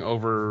entertaining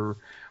over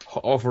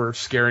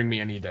scaring me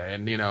any day.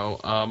 And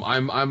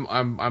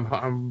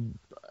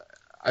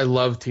I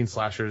love teen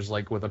slashers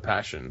like with a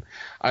passion.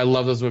 I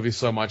love those movies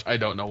so much. I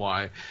don't know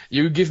why.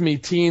 You give me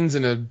teens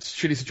in a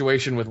shitty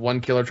situation with one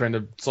killer trying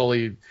to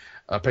slowly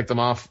pick them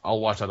off, I'll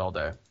watch that all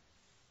day.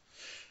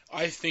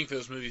 I think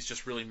those movies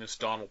just really miss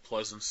Donald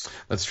Pleasance.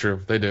 That's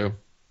true. They do.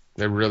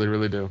 They really,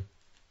 really do.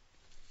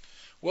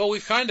 Well,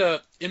 we've kind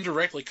of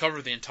indirectly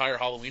covered the entire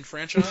Halloween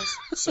franchise,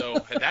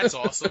 so that's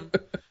awesome.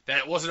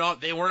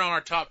 They weren't on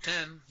our top 10.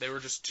 They were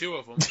just 2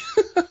 of them.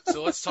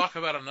 So let's talk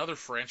about another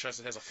franchise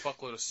that has a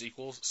fuckload of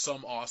sequels,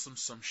 some awesome,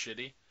 some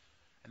shitty,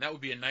 and that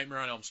would be A Nightmare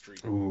on Elm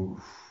Street.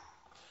 Ooh.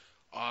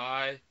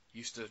 I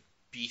used to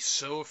be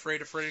so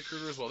afraid of Freddy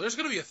Krueger as well. There's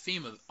going to be a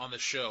theme on the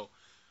show.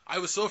 I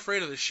was so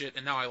afraid of this shit,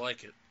 and now I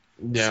like it.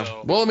 Yeah.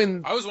 So, well, I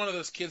mean, I was one of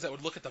those kids that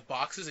would look at the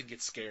boxes and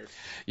get scared.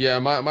 Yeah,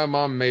 my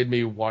mom made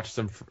me watch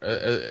them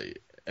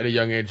at a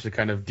young age to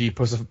kind of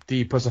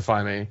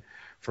depussify me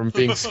from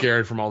being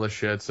scared from all this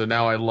shit. So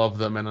now I love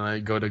them, and I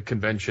go to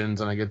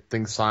conventions and I get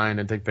things signed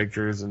and take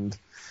pictures and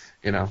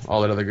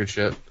all that other good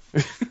shit.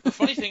 The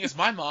funny thing is,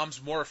 my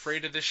mom's more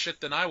afraid of this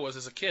shit than I was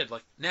as a kid.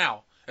 Like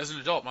now, as an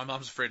adult, my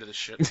mom's afraid of this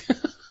shit.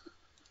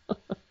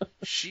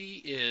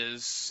 She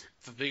is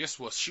the biggest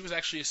wuss. She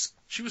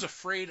was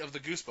afraid of the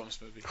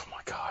Goosebumps movie. Oh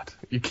my god,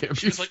 you can't.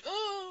 She was like,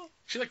 oh.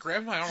 She like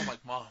grabbed my arm. I'm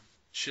like, Mom,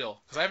 chill,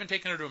 because I haven't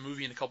taken her to a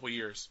movie in a couple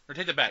years. Or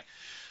take that back.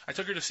 I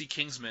took her to see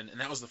Kingsman, and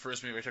that was the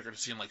first movie I took her to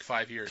see in like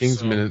 5 years.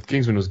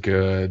 Kingsman was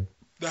good.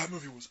 That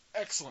movie was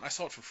excellent. I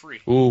saw it for free.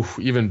 Ooh,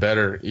 even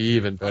better,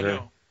 even better. I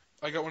know.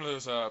 I got one of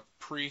those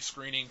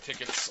pre-screening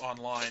tickets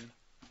online.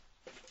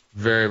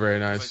 Very, very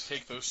nice. Like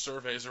take those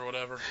surveys or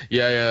whatever.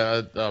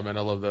 Yeah. Oh man,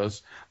 I love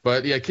those.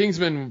 But yeah,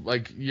 Kingsman,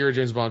 like you're a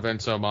James Bond fan,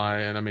 so am I,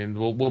 and I mean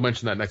we'll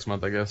mention that next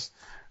month, I guess.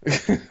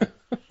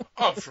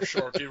 Oh, for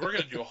sure, dude. We're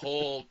gonna do a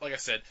whole, like I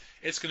said,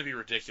 it's gonna be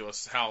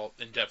ridiculous how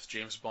in depth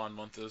James Bond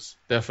month is.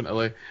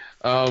 Definitely.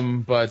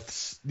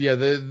 But yeah,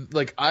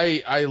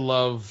 I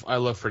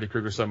love Freddy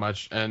Krueger so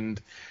much, and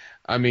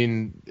I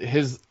mean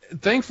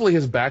thankfully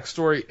his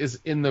backstory is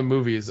in the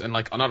movies, and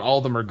like not all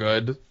of them are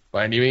good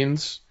by any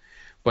means.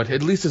 But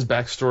at least his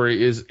backstory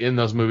is in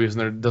those movies,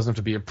 and there doesn't have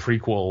to be a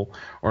prequel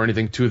or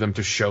anything to them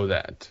to show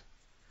that.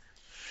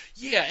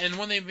 Yeah, and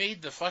when they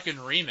made the fucking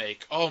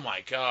remake, oh my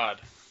god.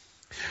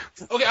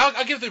 Okay,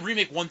 I'll give the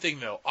remake one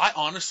thing, though. I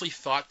honestly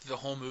thought the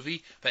whole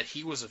movie that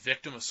he was a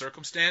victim of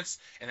circumstance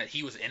and that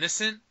he was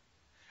innocent.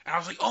 And I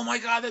was like, oh my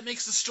god, that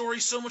makes the story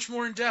so much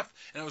more in-depth.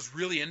 And I was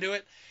really into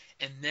it.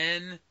 And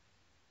then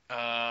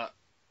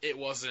it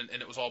wasn't,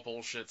 and it was all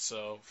bullshit,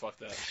 so fuck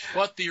that.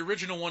 But the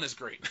original one is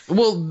great.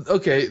 Well,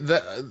 okay,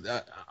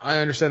 I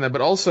understand that,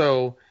 but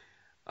also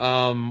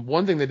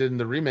one thing they did in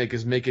the remake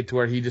is make it to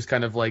where he just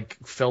kind of like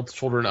felt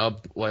children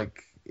up,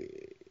 like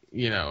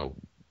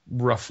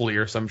roughly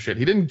or some shit.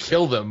 He didn't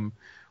kill them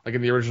like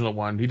in the original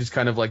one. He just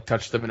kind of like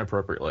touched them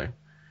inappropriately.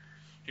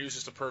 He was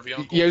just a pervy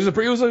uncle. Yeah, he was a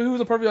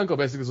pervy uncle,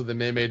 basically, is what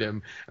they made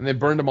him, and they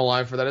burned him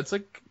alive for that. It's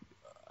like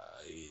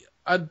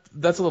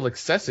that's a little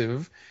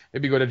excessive.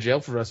 Maybe go to jail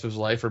for the rest of his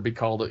life or be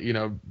called, be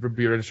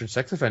a registered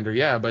sex offender.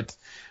 Yeah, but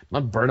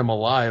not burn him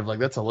alive. Like,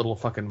 that's a little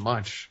fucking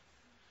much.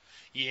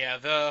 Yeah,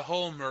 the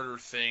whole murder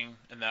thing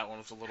in that one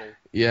was a little.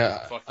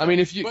 Yeah, I mean,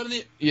 if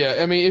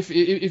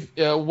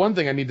one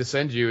thing I need to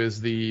send you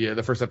is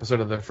the first episode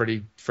of the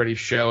Freddy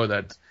show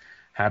that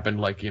happened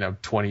like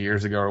 20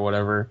 years ago or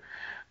whatever.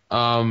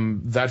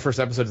 That first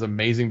episode is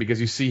amazing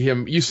because you see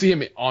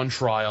him on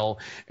trial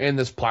in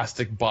this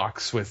plastic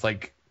box with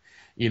like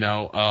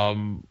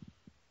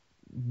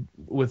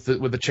with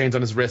the chains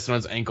on his wrists and on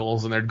his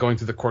ankles, and they're going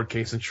through the court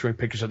case and showing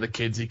pictures of the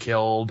kids he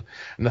killed,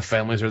 and the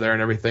families are there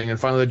and everything. And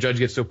finally, the judge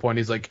gets to a point.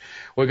 He's like,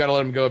 "We got to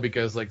let him go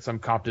because like some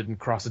cop didn't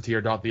cross the T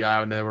or dot the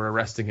I, and they were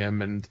arresting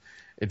him, and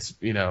it's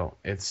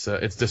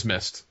it's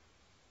dismissed."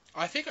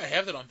 I think I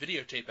have that on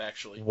videotape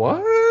actually.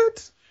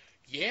 What?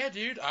 Yeah,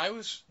 dude.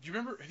 Do you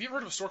remember? Have you ever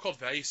heard of a store called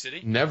Value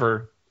City?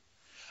 Never.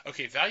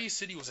 Okay, Value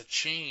City was a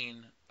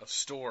chain of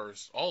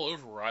stores all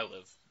over where I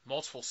live,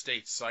 multiple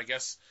states. So I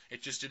guess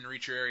it just didn't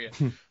reach your area.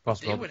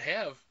 Possible.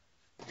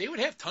 They would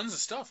have tons of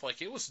stuff.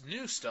 Like, it was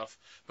new stuff,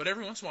 but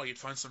every once in a while you'd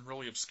find some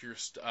really obscure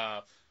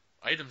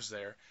items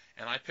there.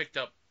 And I picked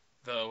up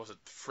was it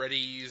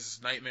Freddy's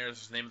Nightmares,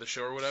 was the name of the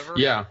show or whatever?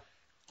 Yeah.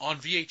 On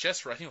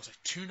VHS for, I think it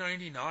was like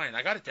 $2.99.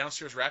 I got it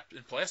downstairs wrapped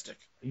in plastic.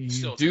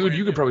 Still, Dude,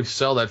 you could probably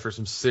sell that for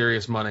some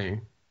serious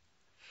money.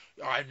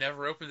 I've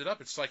never opened it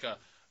up. It's like a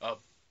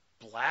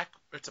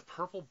it's a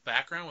purple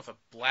background with a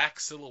black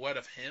silhouette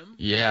of him.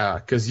 Yeah,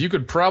 because you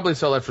could probably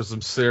sell that for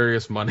some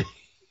serious money.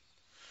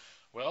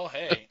 Well,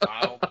 hey,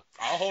 I'll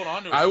hold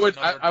on to it.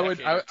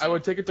 I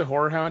would take it to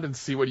Horror Hound and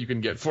see what you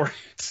can get for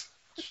it.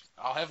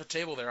 I'll have a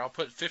table there. I'll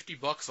put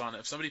 $50 on it.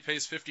 If somebody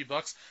pays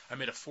 $50, I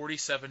made a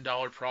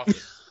 $47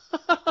 profit.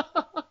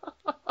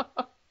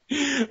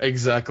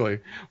 Exactly,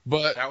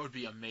 but that would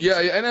be amazing. Yeah,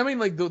 and I mean,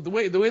 like the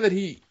way that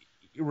he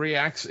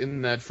reacts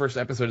in that first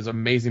episode is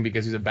amazing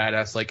because he's a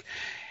badass. Like,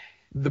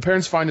 the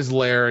parents find his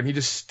lair, and he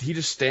just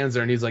stands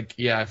there and he's like,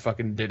 "Yeah, I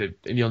fucking did it,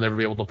 and you'll never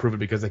be able to prove it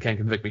because they can't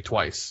convict me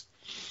twice."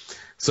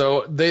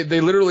 So they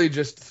literally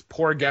just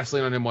pour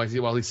gasoline on him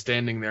while he's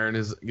standing there in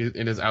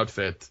his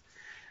outfit,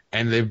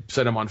 and they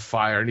set him on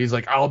fire, and he's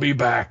like, "I'll be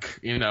back,"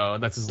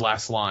 that's his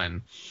last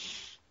line.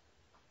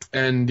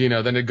 And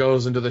then it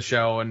goes into the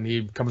show, and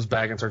he comes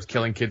back and starts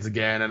killing kids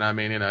again. And I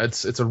mean,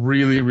 it's a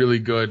really, really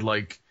good,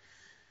 like,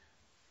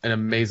 an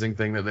amazing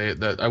thing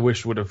that I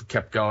wish would have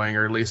kept going,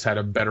 or at least had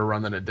a better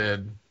run than it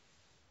did.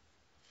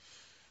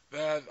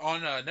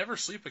 On Never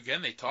Sleep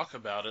Again, they talk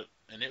about it,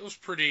 and it was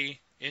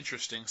pretty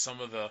interesting. Some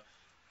of the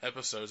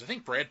episodes. I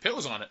think Brad Pitt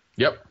was on it.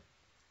 Yep.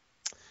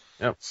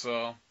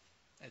 So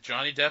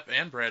Johnny Depp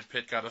and Brad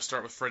Pitt got to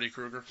start with Freddy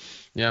Krueger.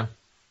 Yeah,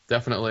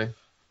 definitely.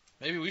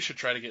 Maybe we should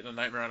try to get in a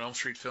Nightmare on Elm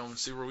Street film and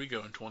see where we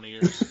go in 20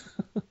 years.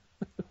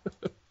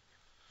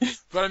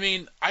 But I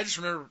mean, I just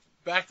remember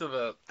back to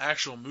the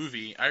actual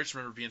movie. I just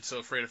remember being so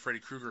afraid of Freddy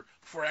Krueger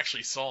before I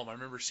actually saw him. I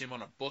remember seeing him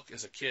on a book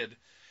as a kid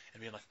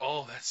and being like,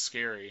 "Oh, that's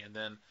scary." And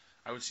then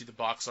I would see the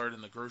box art in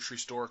the grocery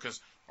store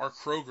because our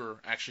Kroger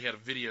actually had a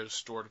video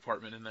store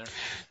department in there,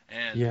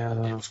 and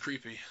it was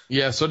creepy.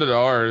 Yeah, so did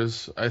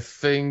ours. I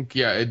think,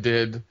 it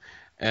did.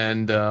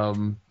 And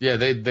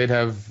they'd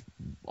have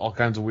all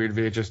kinds of weird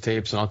VHS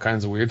tapes and all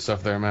kinds of weird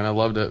stuff there, man. I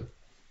loved it.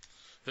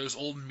 Those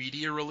old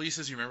media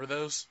releases, you remember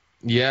those?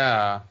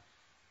 Yeah.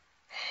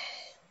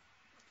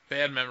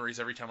 Bad memories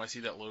every time I see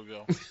that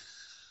logo.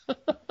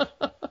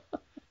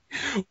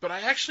 But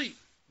I actually,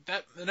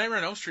 the Nightmare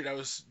on Elm Street, I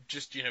was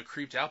just,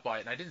 creeped out by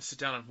it, and I didn't sit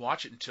down and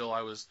watch it until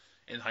I was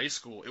in high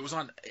school. It was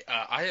on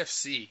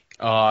IFC.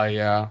 Oh,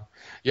 yeah.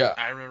 Yeah.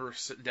 I remember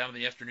sitting down in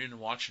the afternoon and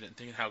watching it and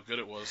thinking how good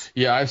it was.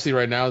 Yeah, IFC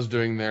right now is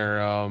doing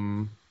their,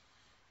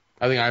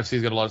 I think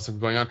IFC's got a lot of stuff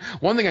going on.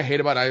 One thing I hate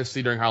about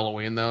IFC during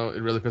Halloween, though,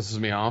 it really pisses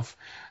me off.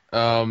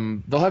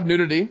 They'll have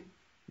nudity,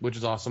 which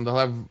is awesome.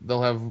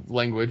 They'll have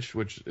language,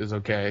 which is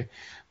okay,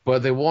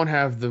 but they won't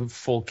have the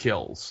full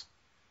kills.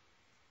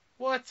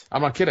 What?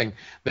 I'm not kidding.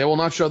 They will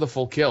not show the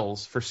full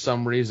kills for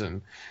some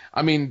reason.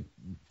 I mean,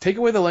 take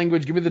away the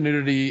language, give me the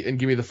nudity, and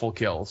give me the full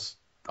kills.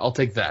 I'll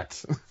take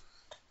that.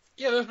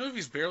 Yeah, those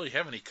movies barely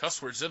have any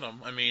cuss words in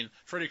them. I mean,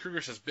 Freddy Krueger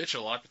says bitch a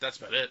lot, but that's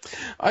about it.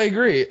 I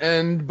agree,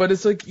 but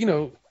it's like,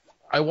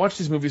 I watch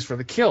these movies for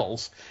the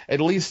kills. At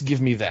least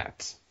give me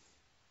that.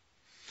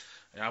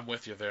 Yeah, I'm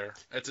with you there.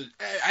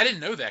 I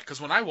didn't know that,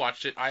 because when I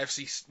watched it,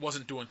 IFC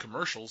wasn't doing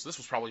commercials. This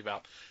was probably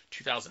about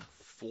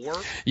 2004.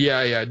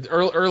 Yeah.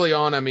 Early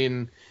on, I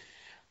mean,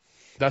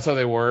 that's how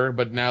they were,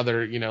 but now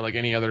they're, like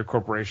any other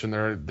corporation,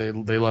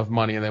 they love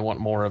money and they want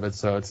more of it,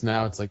 so it's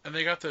like... And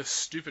they got those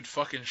stupid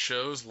fucking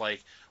shows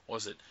like,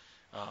 was it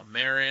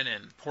Marin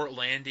and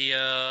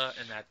Portlandia,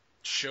 and that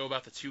show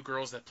about the two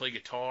girls that play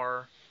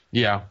guitar?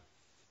 Yeah.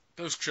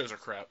 Those shows are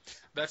crap.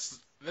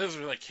 Those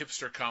are like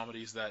hipster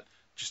comedies that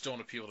just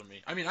don't appeal to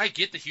me. I mean, I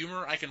get the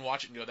humor. I can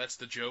watch it and go, that's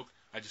the joke.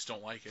 I just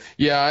don't like it.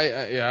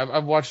 Yeah,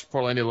 I've watched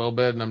Portlandia a little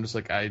bit, and I'm just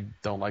like, I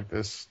don't like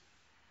this.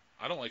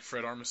 I don't like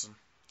Fred Armisen.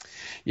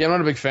 Yeah, I'm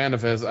not a big fan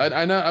of his.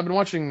 I know I've been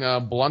watching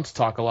Blunt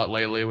talk a lot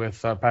lately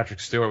with Patrick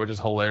Stewart, which is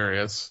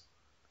hilarious.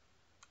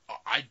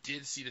 I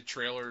did see the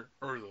trailer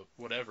or the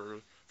whatever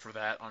for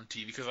that on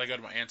TV because I go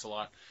to my aunt's a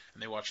lot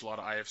and they watch a lot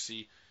of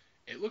IFC.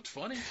 It looked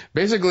funny.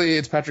 Basically,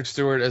 it's Patrick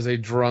Stewart as a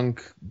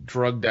drunk,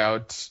 drugged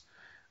out.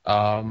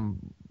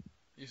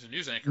 He's a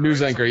news anchor.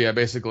 News anchor, yeah,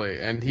 basically,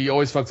 and he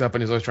always fucks up,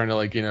 and he's always trying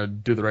to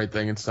do the right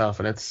thing and stuff,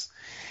 and it's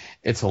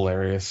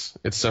hilarious.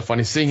 It's so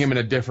funny seeing him in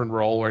a different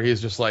role where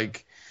he's just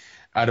like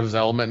out of his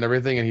element and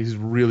everything, and he's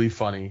really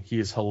funny. He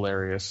is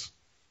hilarious.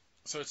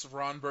 So it's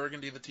Ron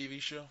Burgundy, the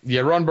TV show?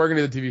 Yeah, Ron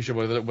Burgundy, the TV show,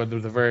 with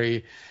the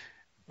very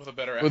with a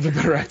better with a actor.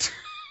 better actor.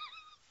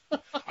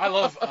 I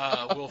love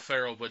Will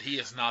Ferrell, but he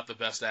is not the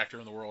best actor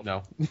in the world.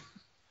 No.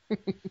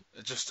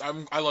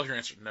 I love your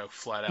answer. No,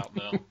 flat out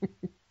no.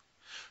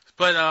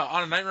 But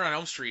on A Nightmare on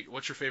Elm Street,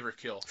 what's your favorite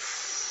kill?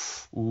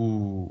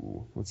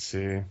 Ooh, let's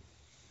see.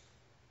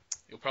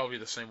 You'll probably be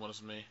the same one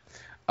as me.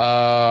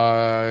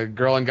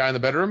 Girl and guy in the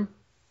bedroom.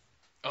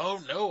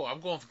 Oh no, I'm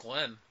going with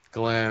Glenn.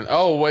 Glenn.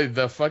 Oh wait,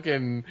 the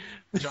fucking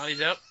Johnny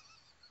Depp.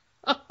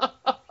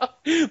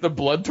 the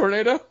blood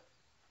tornado.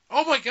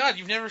 Oh my God,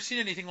 you've never seen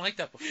anything like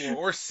that before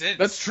or since.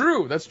 That's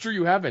true. That's true.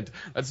 You haven't.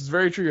 That's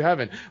very true. You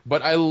haven't.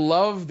 But I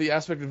love the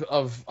aspect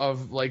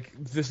of like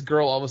this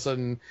girl all of a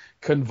sudden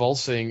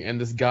convulsing, and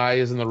this guy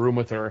is in the room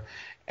with her,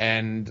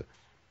 and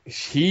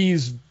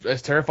he's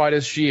as terrified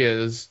as she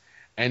is,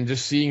 and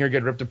just seeing her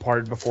get ripped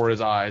apart before his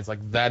eyes,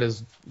 like that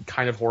is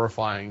kind of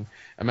horrifying.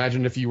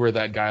 Imagine if you were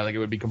that guy, like it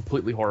would be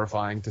completely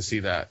horrifying to see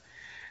that.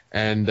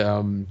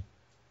 And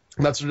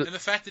that's and the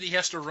fact that he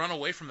has to run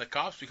away from the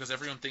cops because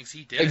everyone thinks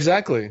he did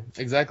exactly.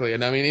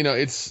 And I mean,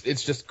 it's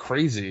just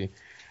crazy.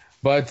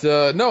 But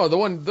no, the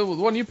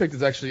one you picked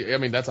is actually, I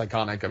mean, that's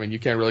iconic. I mean, you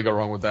can't really go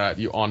wrong with that.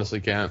 You honestly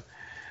can't.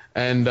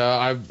 And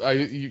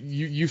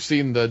you've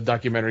seen the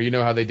documentary. You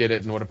know how they did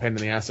it and what a pain in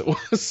the ass it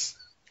was.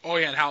 Oh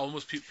yeah, and how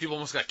people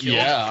almost got killed.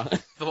 Yeah.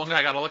 The one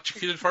guy got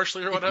electrocuted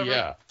partially or whatever.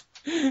 Yeah.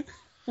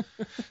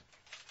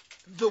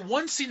 The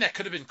one scene that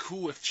could have been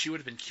cool if she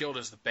would have been killed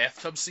is the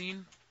bathtub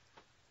scene.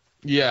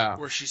 Yeah.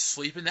 Where she's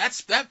sleeping.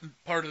 That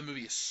part of the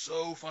movie is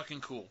so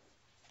fucking cool.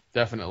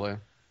 Definitely.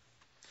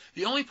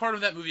 The only part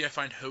of that movie I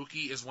find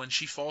hokey is when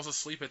she falls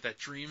asleep at that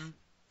dream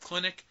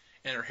clinic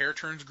and her hair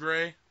turns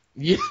gray.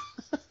 Yeah.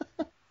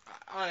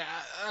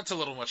 That's a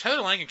little much.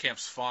 Heather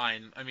Langenkamp's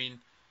fine. I mean,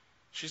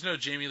 she's no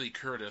Jamie Lee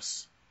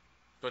Curtis,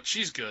 but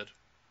she's good.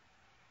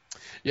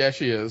 Yeah,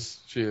 she is.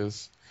 She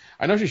is.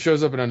 I know she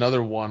shows up in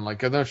another one.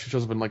 Like I know she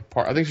shows up in like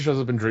I think she shows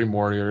up in Dream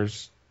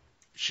Warriors.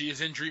 She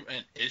is in Dream,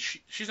 and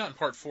she's not in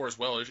part 4 as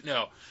well.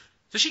 No,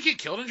 does she get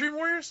killed in Dream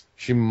Warriors?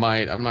 She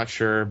might. I'm not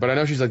sure, but I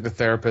know she's like the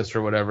therapist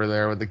or whatever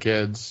there with the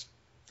kids.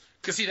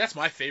 Cause see, that's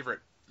my favorite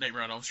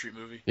Nightmare on Elm Street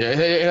movie. Yeah,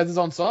 it has its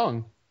own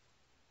song.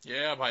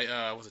 Yeah,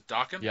 by was it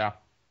Dokken? Yeah.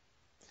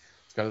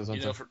 It's got its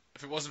own song.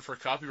 If it wasn't for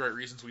copyright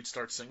reasons, we'd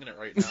start singing it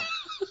right now.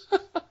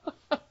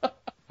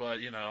 But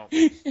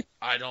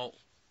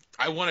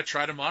I want to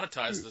try to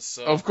monetize this.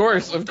 So of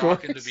course.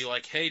 Dokken to be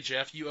like, hey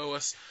Jeff, you owe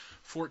us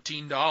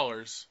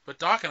 $14, but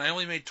Dokken, I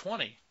only made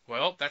 $20.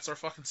 Well, that's our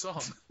fucking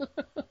song.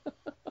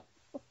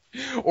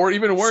 Or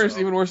even worse,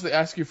 they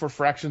ask you for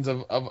fractions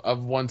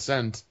of 1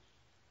 cent.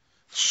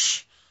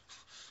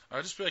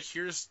 I'll just be like,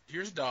 here's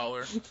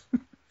 $1.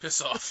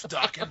 Piss off,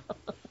 Dokken.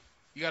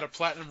 You got a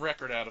platinum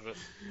record out of it.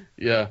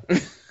 Yeah.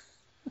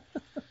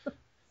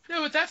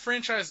 No, but that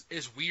franchise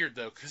is weird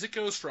though, because it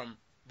goes from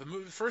the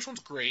first one's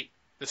great,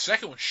 the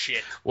second one's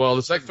shit. Well,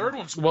 the third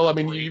one's well, I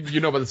mean, great. you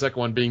know about the second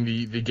one being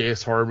the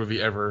gayest horror movie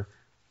ever.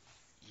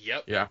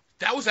 Yep. Yeah.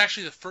 That was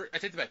actually the first. I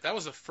take it back. That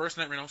was the first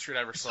Nightmare on Elm Street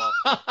I ever saw.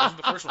 That wasn't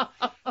the first one.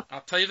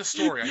 I'll tell you the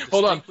story.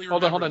 Hold on.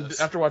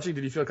 This. After watching,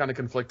 did you feel kind of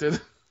conflicted?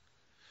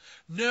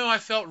 No, I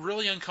felt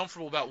really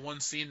uncomfortable about one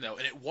scene though,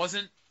 and it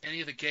wasn't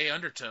any of the gay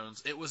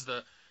undertones. It was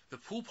the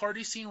pool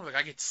party scene where the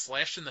guy gets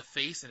slashed in the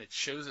face and it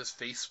shows his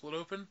face split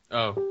open.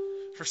 Oh.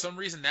 For some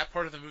reason, that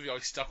part of the movie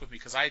always stuck with me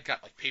because I had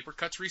got like paper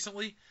cuts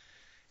recently,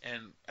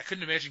 and I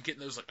couldn't imagine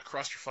getting those like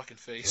across your fucking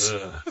face.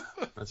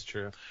 That's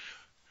true.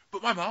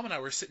 But my mom and I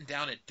were sitting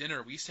down at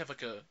dinner. We used to have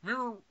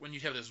remember when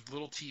you'd have those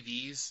little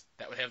TVs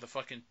that would have the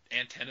fucking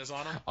antennas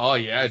on them? Oh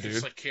yeah, dude.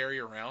 Just like carry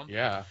around.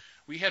 Yeah.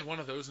 We had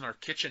one of those in our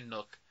kitchen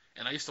nook,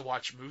 and I used to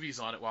watch movies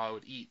on it while I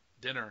would eat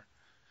dinner.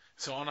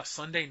 So on a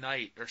Sunday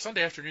night or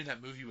Sunday afternoon,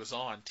 that movie was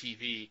on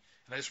TV,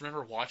 and I just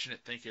remember watching it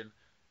thinking,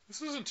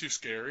 this isn't too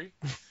scary.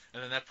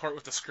 And then that part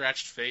with the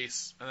scratched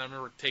face, and I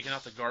remember taking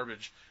out the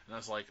garbage, and I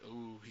was like,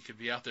 ooh, he could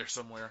be out there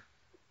somewhere.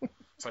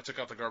 So I took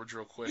out the garbage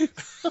real quick.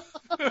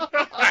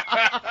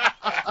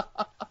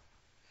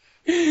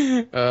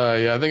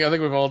 Yeah, I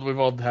think we've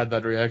all had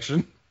that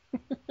reaction.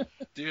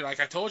 Dude, like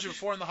I told you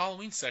before in the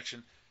Halloween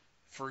section,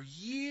 for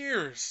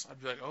years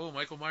I'd be like, oh,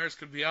 Michael Myers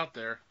could be out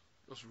there.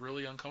 It was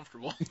really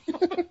uncomfortable.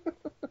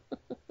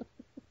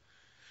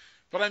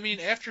 But I mean,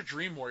 after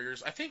Dream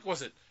Warriors, I think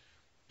was it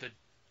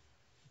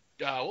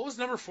what was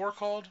number 4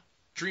 called?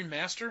 Dream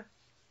Master?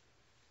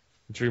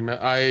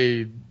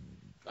 I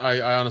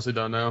honestly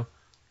don't know.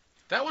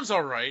 That one's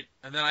all right,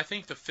 and then I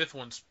think the 5th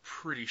one's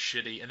pretty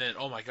shitty. And then,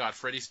 oh my God,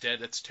 Freddy's dead.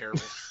 That's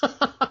terrible.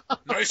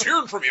 Nice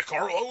hearing from you,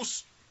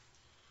 Carlos.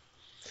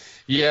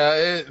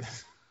 Yeah.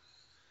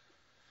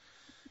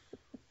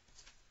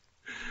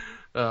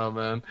 Oh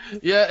man.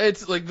 Yeah,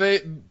 it's like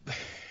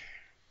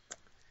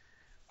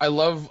I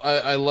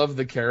love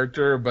the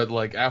character, but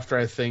like after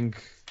I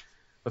think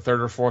the 3rd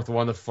or 4th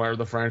one,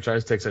 the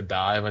franchise takes a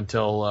dive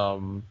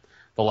until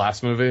the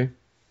last movie.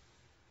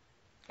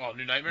 Oh,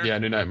 New Nightmare? Yeah,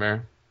 New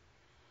Nightmare.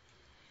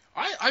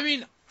 I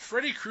mean,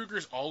 Freddy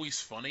Krueger's always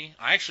funny.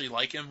 I actually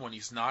like him when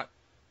he's not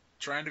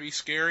trying to be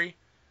scary.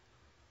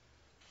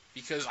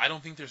 because I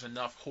don't think there's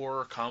enough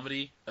horror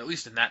comedy, at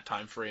least in that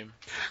time frame.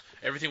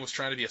 Everything was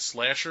trying to be a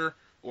slasher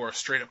or a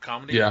straight up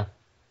comedy. Yeah.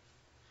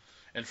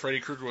 And Freddy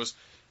Krueger was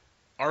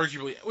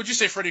arguably. Would you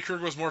say Freddy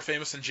Krueger was more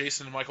famous than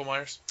Jason and Michael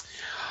Myers?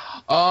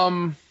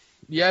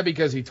 Yeah,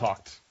 because he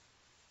talked.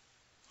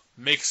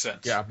 Makes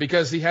sense. Yeah,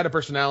 because he had a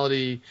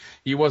personality.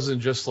 He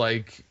wasn't just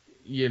like,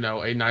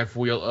 a knife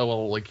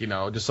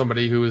just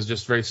somebody who was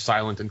just very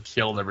silent and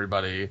killed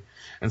everybody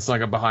and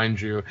snuck up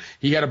behind you.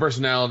 He had a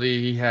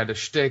personality. He had a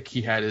shtick.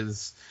 He had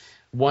his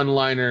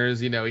one-liners.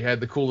 He had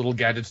the cool little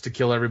gadgets to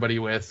kill everybody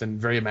with, and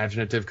very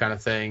imaginative kind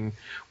of thing.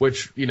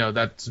 Which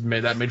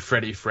that made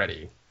Freddy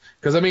Freddy.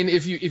 Because I mean,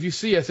 if you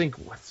see, I think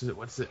what's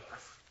it?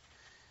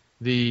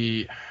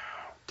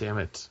 Damn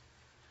it,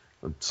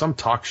 some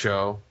talk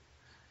show.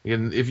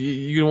 And if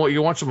you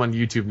watch them on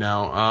YouTube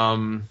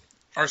now.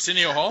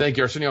 Arsenio Hall? Thank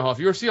you, Arsenio Hall. If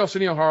you ever see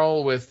Arsenio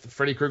Hall with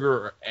Freddy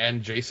Krueger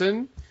and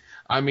Jason,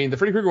 I mean, the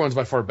Freddy Krueger one's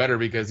by far better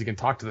because he can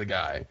talk to the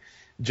guy.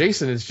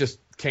 Jason is just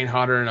Kane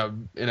Hodder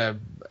in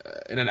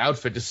an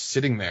outfit just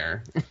sitting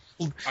there,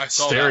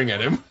 staring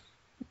at him.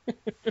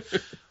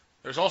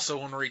 There's also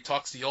one where he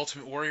talks to the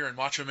Ultimate Warrior and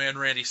Macho Man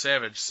Randy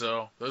Savage,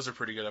 so those are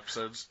pretty good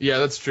episodes. Yeah,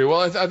 that's true.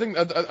 Well, I think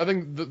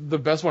the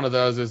best one of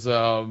those is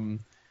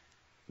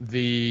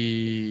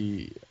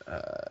the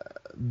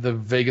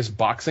Vegas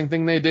boxing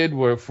thing they did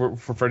for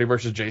Freddy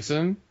versus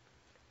Jason.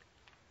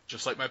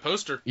 Just like my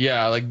poster.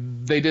 Yeah, like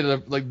they did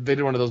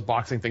one of those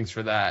boxing things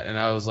for that, and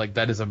I was like,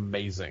 that is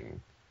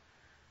amazing.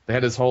 They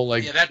had this whole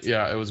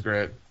it was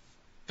great.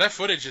 That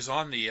footage is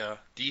on the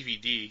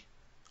DVD.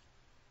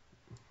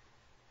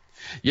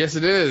 Yes,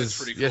 it is.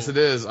 Pretty cool. Yes, it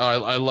is.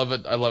 I love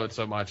it. I love it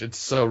so much. It's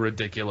so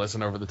ridiculous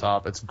and over the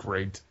top. It's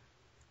great.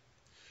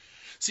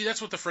 See,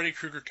 that's what the Freddy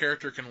Krueger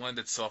character can lend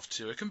itself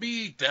to. It can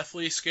be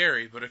deathly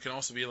scary, but it can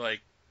also be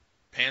like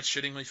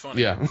pants-shittingly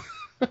funny. Yeah.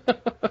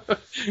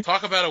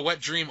 Talk about a wet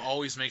dream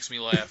always makes me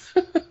laugh.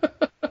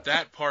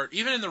 That part,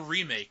 even in the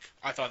remake,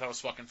 I thought that was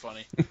fucking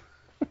funny.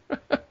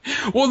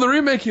 Well, in the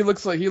remake, he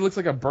looks like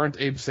a burnt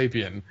Ape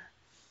Sapien.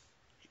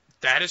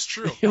 That is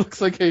true. He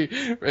looks like a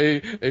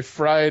deep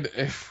fried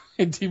Ape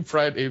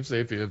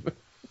Sapien.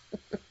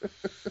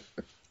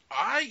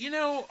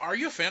 Are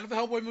you a fan of the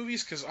Hellboy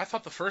movies? Because I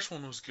thought the first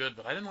one was good,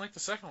 but I didn't like the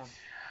second one.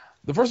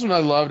 The first one I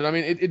loved. I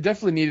mean, it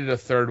definitely needed a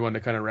third one to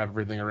kind of wrap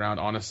everything around,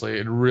 honestly.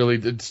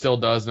 It still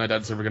does, and I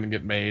doubt it's ever going to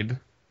get made.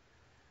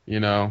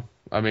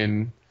 I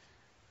mean...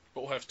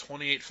 But we'll have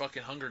 28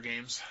 fucking Hunger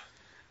Games.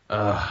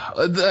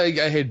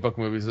 I hate book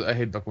movies. I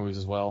hate book movies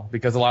as well,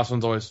 because the last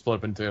one's always split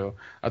up in two.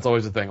 That's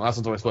always the thing. Last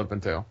one's always split up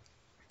in two.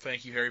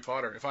 Thank you, Harry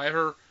Potter. If I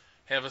ever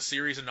have a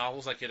series of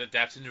novels that get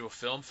adapted into a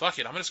film, fuck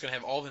it. I'm just going to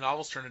have all the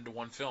novels turned into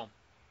one film.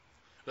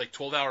 Like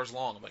 12 hours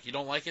long. I'm like, you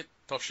don't like it?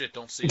 Tough shit,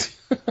 don't see it.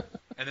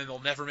 And then they'll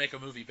never make a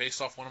movie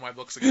based off one of my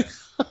books again.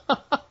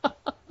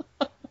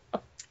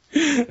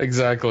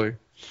 Exactly.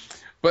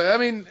 But I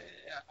mean,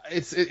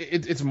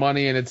 it's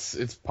money and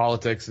it's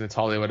politics and it's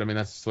Hollywood. I mean,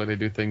 that's just the way they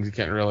do things. You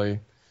can't really.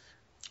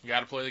 You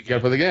got to play the game. You got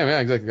to play the game. Yeah,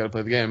 exactly. You got to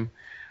play the game.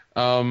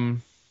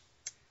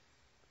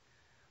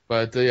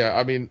 But yeah,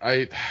 I mean,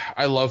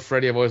 I love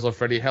Freddy. I've always loved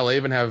Freddy. Hell, I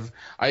even have.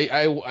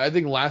 I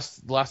think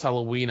last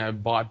Halloween I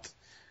bought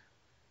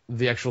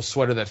the actual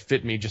sweater that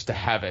fit me just to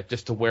have it,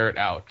 just to wear it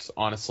out.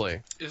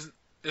 Honestly.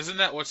 Isn't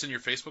that what's in your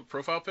Facebook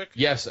profile pic?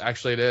 Yes,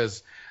 actually it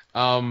is.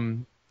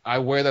 I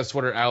wear that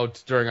sweater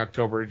out during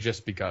October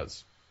just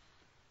because.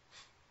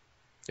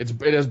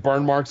 It has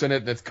burn marks in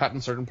it that's cut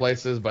in certain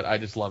places, but I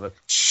just love it.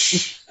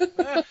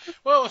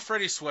 Well, a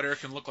Freddy sweater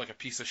can look like a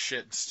piece of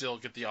shit and still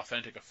get the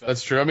authentic effect.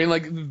 That's true. I mean,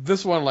 like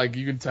this one, like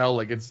you can tell,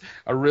 like it's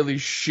a really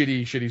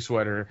shitty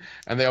sweater,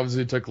 and they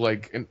obviously took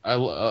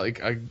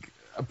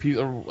a piece,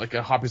 or like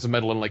a hot piece of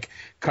metal, and like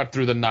cut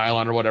through the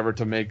nylon or whatever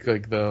to make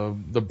like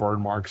the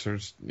burn marks or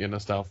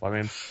stuff. I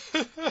mean,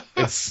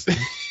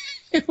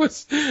 it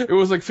was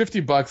like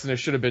 $50 and it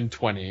should have been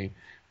 $20,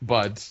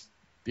 but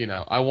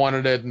I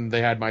wanted it and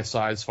they had my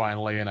size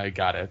finally and I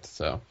got it.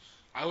 So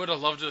I would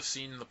have loved to have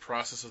seen the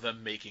process of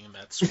them making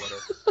that sweater.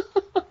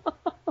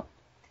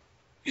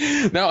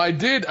 Now I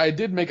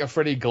did make a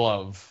Freddy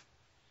glove.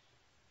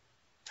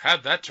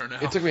 How'd that turn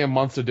out? It took me a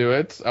month to do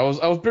it. I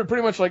was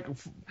pretty much like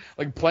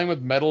playing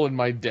with metal in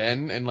my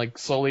den and like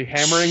slowly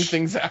hammering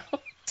things out,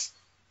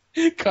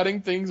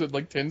 cutting things with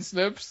like tin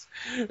snips.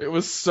 It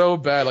was so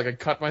bad. Like I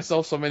cut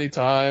myself so many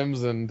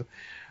times, and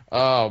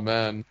oh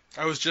man.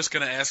 I was just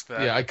gonna ask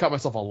that. Yeah, I cut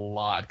myself a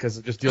lot because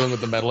just dealing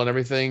with the metal and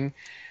everything,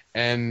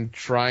 and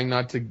trying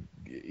not to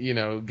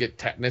get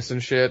tetanus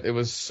and shit. It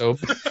was so.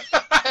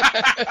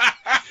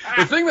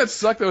 The thing that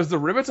sucked though is the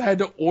rivets I had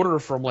to order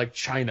from like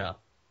China.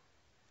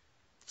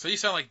 So you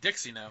sound like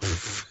Dixie now.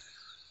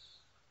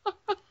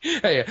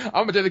 Hey,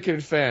 I'm a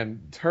dedicated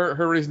fan.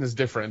 Her reason is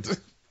different.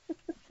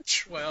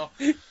 Well,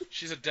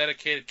 she's a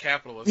dedicated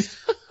capitalist.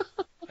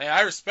 Hey,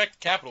 I respect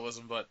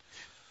capitalism, but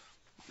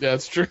yeah,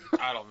 it's true.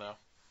 I don't know.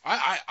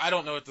 I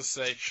don't know what to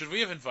say. Should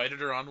we have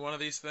invited her on one of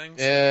these things?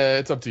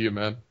 It's up to you,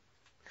 man.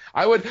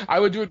 I would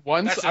do it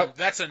once.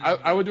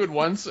 I would do it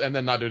once and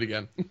then not do it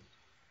again.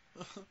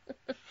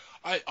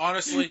 I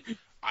honestly,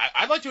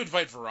 I'd like to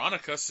invite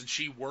Veronica since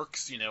she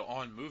works,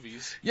 on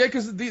movies. Yeah,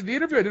 because the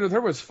interview I did with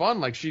her was fun.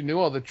 Like, she knew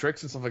all the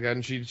tricks and stuff like that,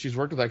 and she's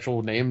worked with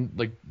actual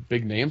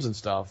big names and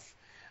stuff.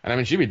 And I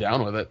mean, she'd be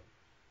down with it,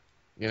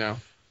 you know.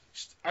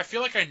 I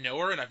feel like I know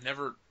her, and I've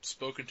never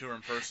spoken to her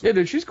in person. Yeah,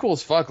 dude, she's cool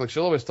as fuck. Like,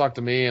 she'll always talk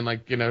to me, and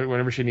like,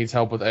 whenever she needs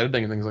help with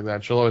editing and things like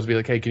that, she'll always be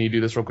like, "Hey, can you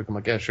do this real quick?" I'm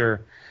like, "Yeah,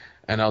 sure."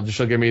 And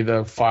she'll give me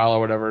the file or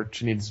whatever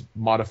she needs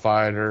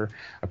modified or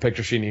a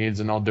picture she needs,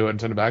 and I'll do it and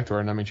send it back to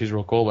her. And I mean, she's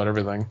real cool about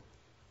everything.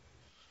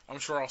 I'm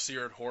sure I'll see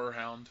her at Horror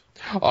Hound.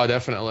 Oh,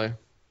 definitely.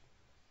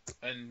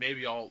 And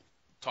maybe I'll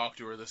talk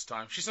to her this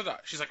time. She's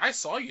like, "I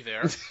saw you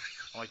there."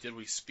 I'm like, "Did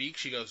we speak?"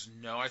 She goes,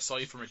 "No, I saw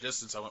you from a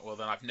distance." I went, "Well,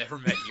 then I've never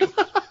met you."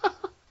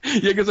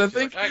 Yeah, because I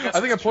think like,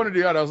 I pointed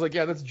you out. I was like,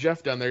 "Yeah, that's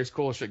Jeff down there. He's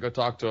cool as shit. Go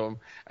talk to him."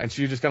 And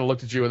she just kind of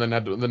looked at you and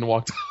then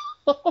walked.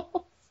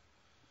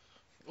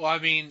 Well, I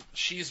mean,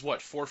 she's what,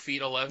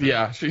 4'11"?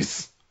 Yeah,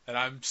 she's. And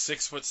I'm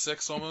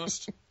 6'6"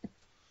 almost.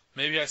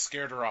 Maybe I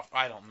scared her off.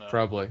 I don't know.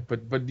 Probably,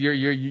 but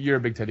you're a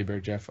big teddy bear,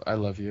 Jeff. I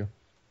love you.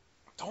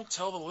 Don't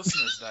tell the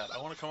listeners that. I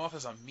want to come off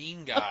as a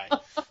mean guy.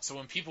 So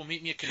when people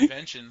meet me at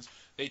conventions,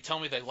 they tell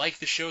me they like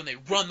the show and they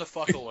run the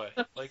fuck away.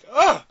 Like,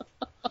 I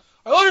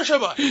love your show,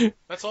 bye.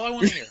 That's all I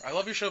want to hear. I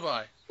love your show,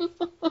 bye.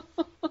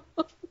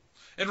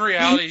 In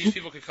reality, these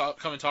people could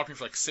come and talk to me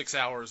for like 6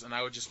 hours, and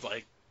I would just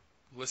like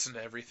listen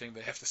to everything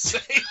they have to say.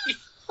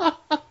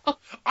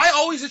 I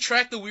always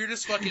attract the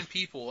weirdest fucking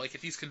people, like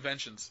at these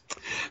conventions.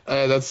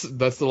 That's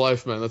the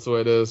life, man. That's the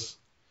way it is.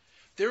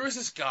 There was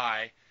this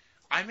guy.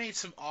 I made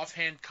some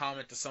offhand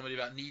comment to somebody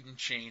about needing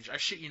change. I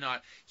shit you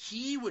not.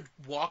 He would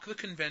walk the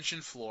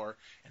convention floor,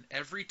 and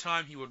every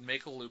time he would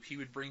make a loop, he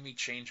would bring me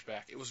change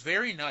back. It was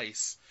very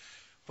nice,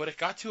 but it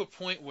got to a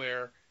point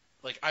where,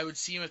 like, I would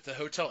see him at the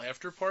hotel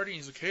after party, and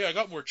he's like, "Hey, I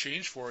got more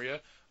change for you."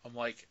 I'm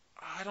like,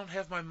 "I don't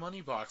have my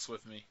money box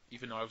with me,"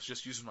 even though I was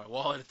just using my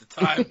wallet at the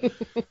time.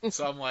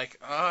 So I'm like,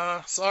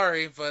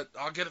 sorry, but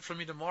I'll get it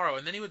from you tomorrow.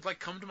 And then he would, like,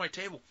 come to my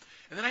table.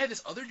 And then I had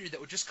this other dude that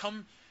would just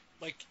come,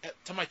 like,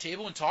 to my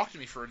table and talk to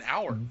me for an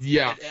hour.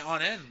 Yeah.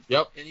 On end.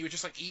 Yep. And he would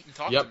just, like, eat and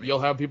talk Yep. to me. You'll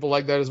have people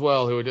like that as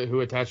well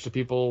who attach to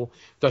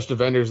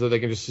vendors that they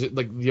can just sit,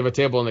 like, you have a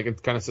table and they can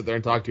kind of sit there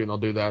and talk to you, and they'll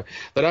do that.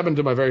 That happened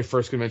to my very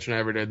first convention I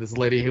ever did. This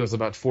lady who was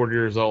about 40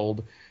 years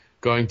old,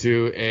 going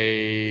to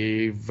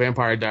a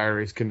Vampire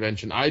Diaries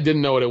convention. I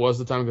didn't know what it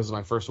was at the time because it was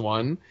my first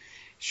one.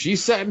 She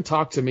sat and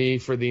talked to me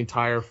for the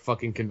entire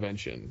fucking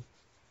convention.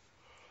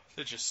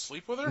 Did you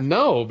sleep with her?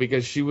 No,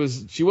 because she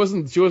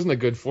wasn't a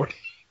good 40.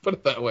 Put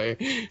it that way.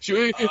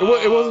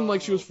 It wasn't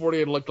like she was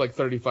 40 and looked like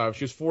 35.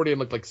 She was 40 and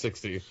looked like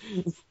 60.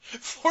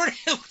 40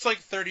 and looks like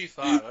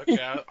 35.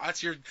 Okay,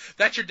 that's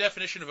your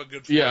definition of a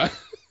good 40. Yeah.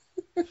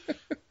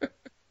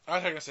 I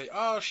was gonna say,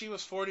 she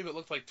was 40 but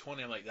looked like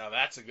 20. I'm like, no,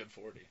 that's a good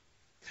 40.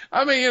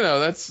 I mean,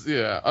 that's,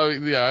 yeah. Oh,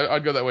 yeah,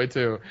 I'd go that way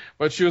too.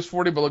 But she was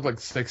 40 but looked like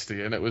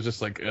 60, and it was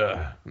just like,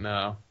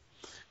 no.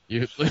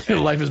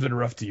 Life has been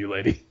rough to you,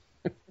 lady.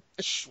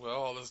 Well,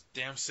 all those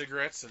damn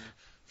cigarettes and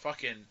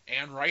fucking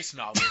Anne Rice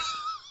novels.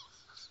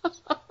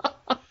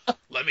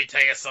 Let me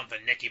tell you something,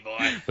 Nicky boy.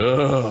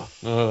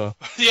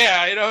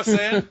 Yeah, you know what I'm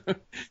saying?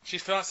 She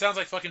sounds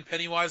like fucking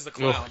Pennywise the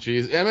Clown. Oh,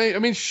 jeez. I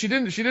mean, she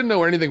didn't know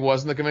where anything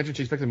was in the convention.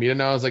 She expected me to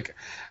know. I was like,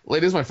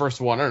 lady, this is my first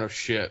one. I don't know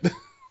shit.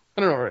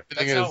 I don't know where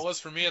anything is. That's how it was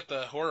for me at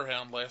the Horror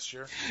Hound last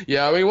year.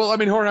 Yeah, I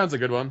mean, Horror Hound's a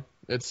good one.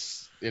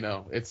 It's,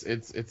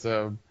 it's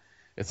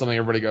something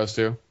everybody goes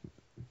to.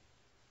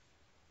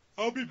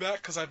 I'll be back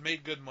because I've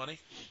made good money.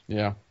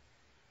 Yeah,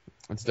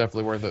 it's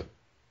definitely worth it.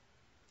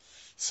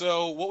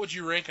 So, what would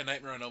you rank A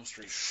Nightmare on Elm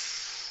Street?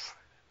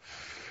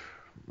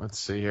 Let's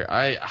see here.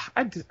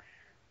 I'd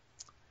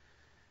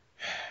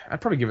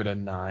probably give it a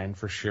 9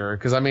 for sure.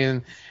 Because, I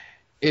mean,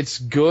 it's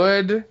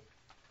good,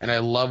 and I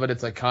love it.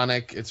 It's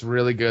iconic. It's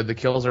really good. The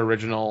kills are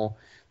original.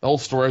 The whole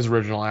story is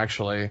original,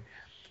 actually.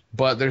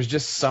 But there's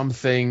just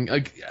something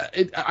like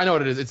I know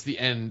what it is. It's the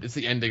end. It's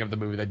the ending of the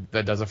movie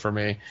that does it for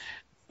me.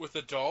 With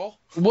the doll?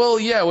 Well,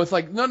 yeah, with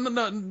like no,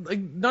 like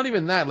not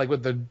even that. Like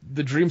with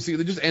the dream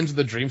sequence, it just ends with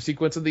the dream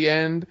sequence at the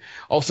end.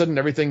 All of a sudden,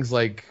 everything's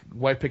like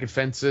white picket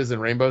fences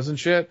and rainbows and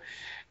shit.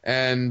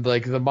 And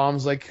like the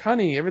mom's like,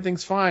 "Honey,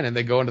 everything's fine." And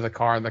they go into the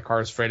car, and the car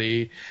is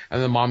Freddy.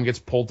 And the mom gets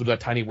pulled through that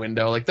tiny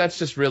window. Like that's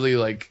just really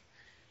like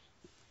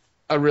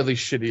a really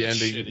shitty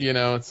ending. Shitty. You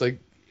know, it's like,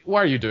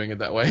 why are you doing it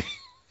that way?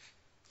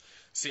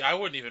 See, I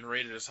wouldn't even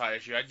rate it as high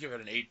as you. I'd give it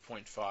an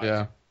 8.5.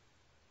 Yeah.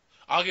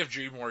 I'll give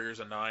Dream Warriors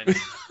a 9.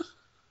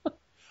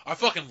 I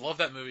fucking love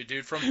that movie,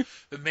 dude. From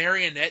the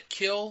marionette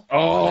kill,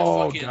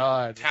 oh fucking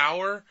god,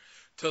 tower,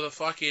 to the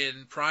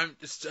fucking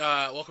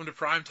Welcome to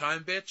Prime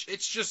Time, bitch.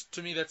 It's just,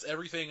 to me, that's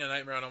everything a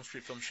Nightmare on Elm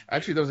Street film should be.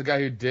 Actually, there was a guy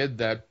who did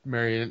that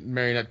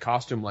marionette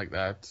costume like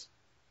that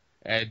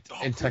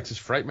in Texas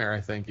Frightmare,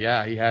 I think.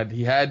 Yeah, he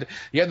had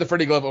the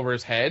Freddy glove over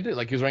his head,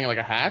 like he was wearing like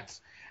a hat,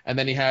 and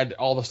then he had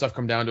all the stuff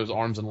come down to his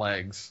arms and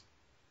legs.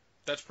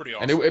 That's pretty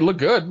awesome. And it looked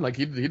good. Like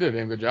he did a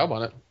damn good job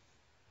on it.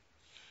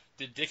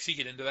 Did Dixie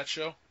get into that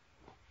show?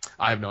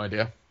 I have no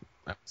idea.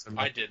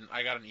 I didn't.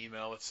 I got an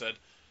email that said,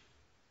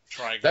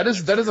 "Try." That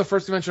is the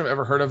first convention I've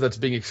ever heard of that's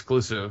being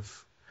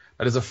exclusive.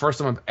 That is the first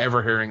time I'm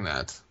ever hearing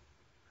that.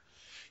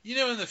 You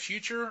know, in the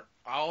future,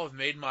 I'll have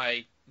made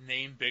my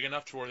name big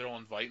enough to where they'll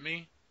invite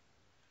me,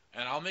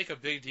 and I'll make a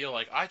big deal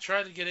like, I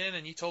tried to get in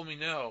and you told me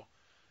no,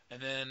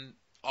 and then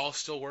I'll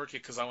still work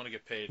it because I want to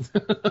get paid.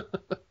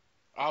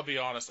 I'll be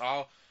honest.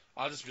 I'll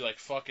just be like,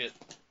 fuck it.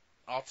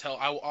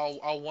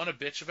 I'll want to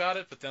bitch about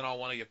it, but then I'll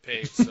want to get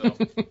paid. So.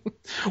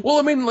 Well,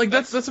 I mean, like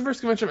that's the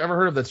first convention I've ever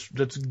heard of that's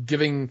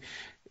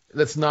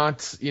not,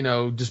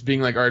 just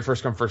being like, all right,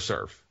 first come, first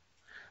serve.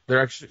 They're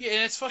actually, Yeah,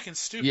 and it's fucking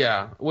stupid.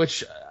 yeah,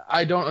 which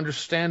I don't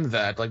understand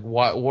that. Like,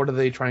 what are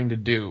they trying to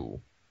do?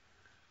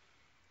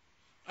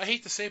 I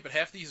hate to say it, but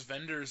half these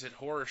vendors at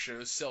horror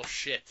shows sell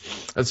shit.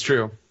 That's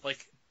true.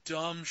 Like,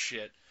 dumb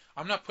shit.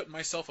 I'm not putting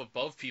myself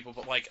above people,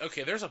 but like,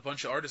 okay, there's a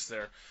bunch of artists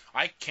there.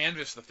 I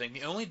canvassed the thing.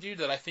 The only dude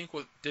that I think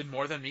did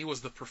more than me was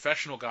the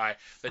professional guy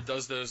that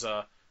does those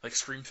like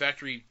Scream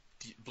Factory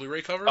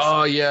Blu-ray covers.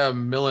 Oh yeah,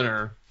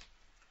 Milliner.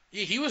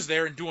 Yeah, he was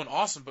there and doing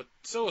awesome, but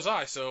so was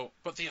I.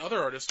 But the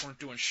other artists weren't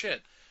doing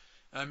shit.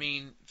 I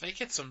mean, they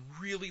get some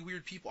really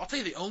weird people. I'll tell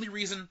you the only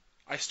reason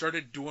I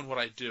started doing what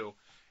I do,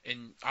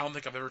 and I don't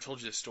think I've ever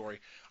told you this story.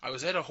 I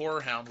was at a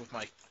horror hound with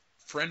my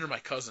friend or my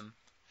cousin,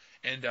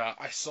 and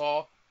I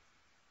saw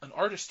an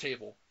artist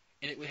table,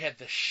 and it had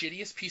the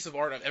shittiest piece of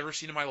art I've ever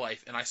seen in my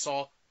life, and I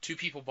saw two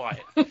people buy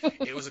it.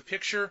 It was a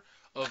picture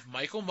of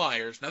Michael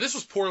Myers. Now, this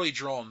was poorly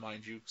drawn,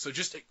 mind you, so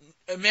just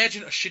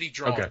imagine a shitty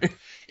drawing. Okay.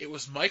 It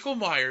was Michael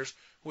Myers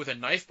with a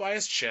knife by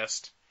his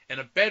chest in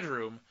a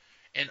bedroom,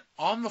 and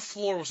on the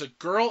floor was a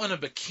girl in a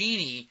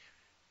bikini,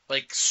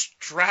 like,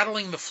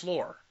 straddling the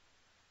floor.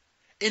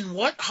 In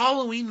what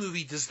Halloween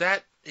movie does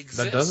that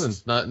exist? That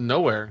doesn't. Not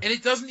nowhere. And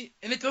it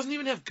doesn't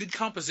even have good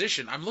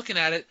composition. I'm looking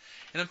at it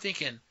and I'm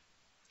thinking,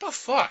 the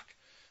fuck?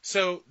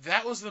 So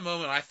that was the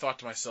moment I thought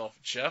to myself,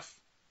 Jeff,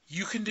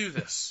 you can do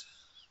this.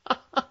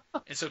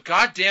 And so,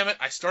 god damn it,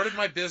 I started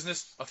my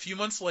business a few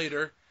months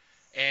later,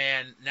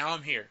 and now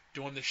I'm here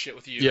doing this shit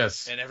with you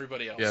and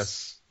everybody else.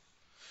 Yes.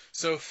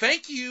 So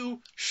thank you,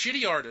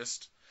 shitty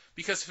artist,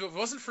 because if it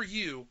wasn't for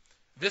you,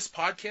 this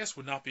podcast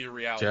would not be a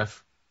reality.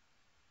 Jeff,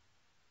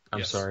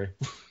 I'm sorry.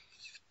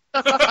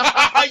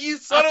 You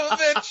son of a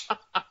bitch!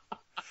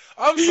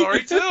 I'm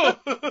sorry, too!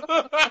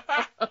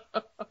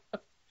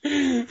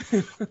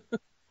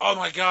 Oh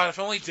my god, if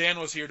only Dan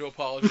was here to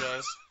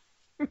apologize.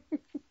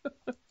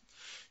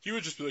 He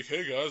would just be like,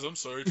 hey guys, I'm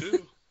sorry,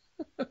 too.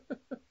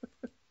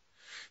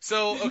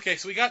 So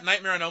we got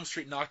Nightmare on Elm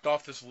Street knocked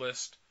off this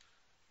list.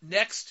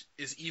 Next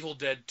is Evil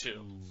Dead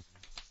 2.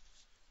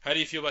 How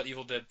do you feel about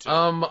Evil Dead 2?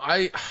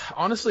 I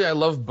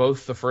love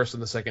both the first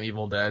and the second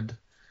Evil Dead.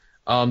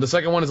 The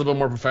second one is a little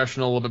more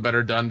professional, a little bit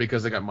better done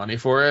because they got money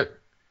for it.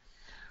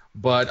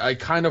 But I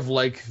kind of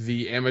like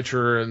the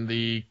amateur and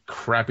the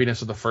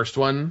crappiness of the first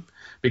one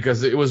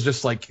because it was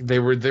just like they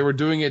were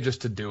doing it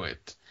just to do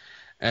it.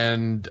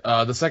 And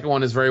the second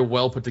one is very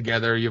well put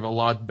together. You have a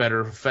lot better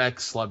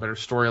effects, a lot better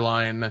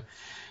storyline,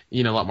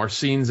 a lot more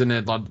scenes in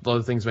it. A lot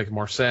of things make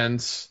more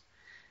sense.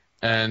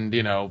 And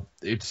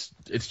it's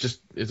just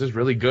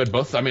really good.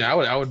 Both. I mean,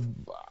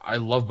 I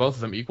love both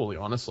of them equally,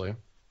 honestly.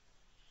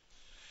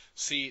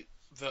 See,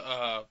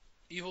 the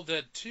Evil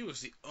Dead 2 is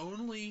the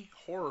only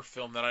horror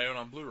film that I own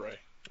on Blu-ray.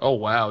 Oh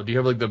wow! Do you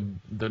have like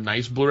the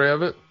nice Blu-ray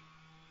of it?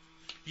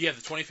 Yeah,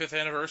 the 25th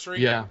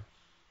anniversary. Yeah.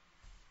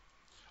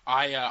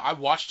 I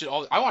watched it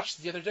all. I watched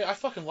it the other day. I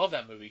fucking love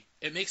that movie.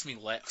 It makes me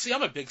laugh. See,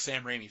 I'm a big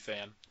Sam Raimi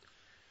fan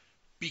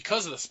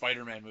because of the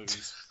Spider-Man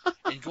movies,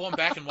 and going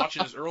back and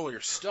watching his earlier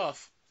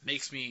stuff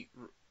makes me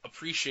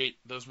appreciate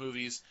those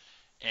movies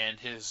and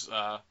his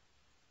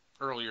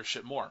earlier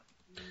shit more.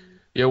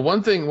 Yeah,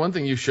 one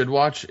thing you should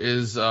watch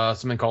is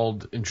something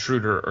called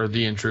Intruder or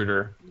The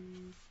Intruder.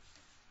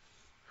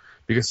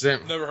 Because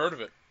never heard of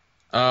it.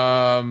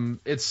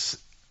 It's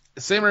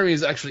Sam Raimi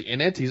is actually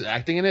in it. He's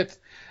acting in it,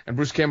 and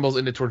Bruce Campbell's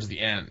in it towards the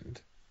end.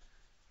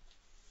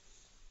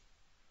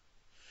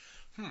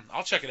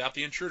 I'll check it out.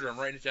 The Intruder. I'm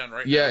writing it down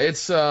right now. Yeah,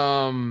 it's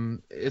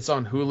on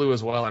Hulu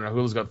as well. I know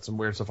Hulu's got some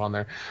weird stuff on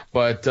there,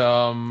 but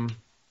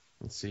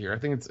let's see here. I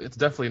think it's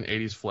definitely an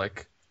 '80s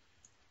flick.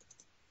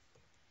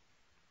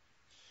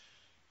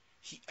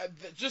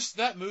 Just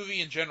that movie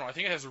in general, I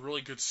think it has a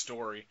really good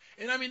story.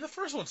 And I mean, the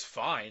first one's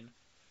fine,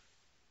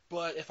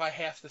 but if I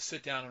have to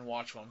sit down and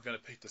watch one, I'm going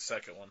to pick the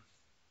second one.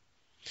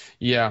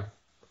 Yeah.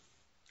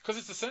 Because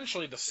it's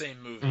essentially the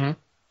same movie. Mm-hmm.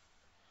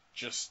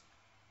 Just,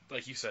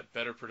 like you said,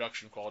 better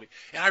production quality.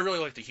 And I really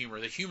like the humor.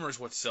 The humor is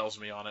what sells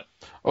me on it.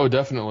 Oh,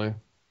 definitely.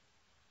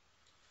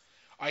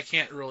 I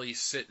can't really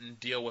sit and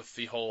deal with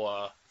the whole,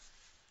 I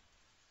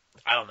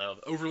don't know,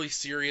 overly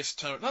serious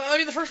tone. I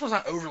mean, the first one's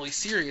not overly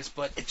serious,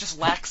 but it just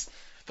lacks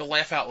the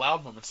laugh out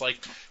loud moments. Like,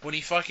 when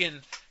he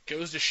fucking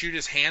goes to shoot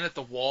his hand at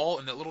the wall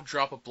and that little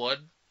drop of blood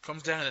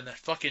comes down and then that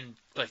fucking,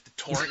 like, the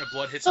torrent of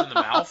blood hits him in the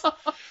mouth.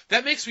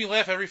 That makes me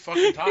laugh every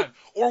fucking time.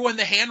 Or when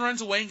the hand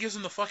runs away and gives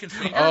him the fucking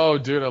finger. Oh,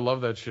 dude, I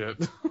love that shit.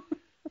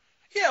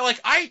 Yeah, like,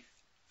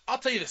 I'll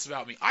tell you this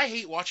about me. I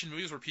hate watching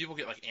movies where people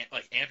get,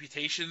 like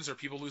amputations or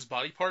people lose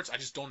body parts. I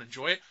just don't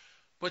enjoy it.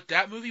 But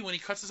that movie, when he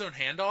cuts his own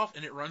hand off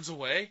and it runs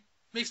away,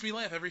 makes me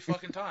laugh every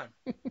fucking time.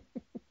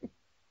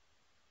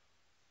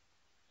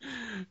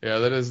 Yeah,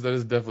 that is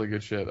definitely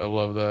good shit. I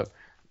love that.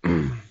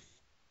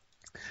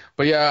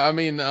 But yeah, I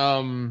mean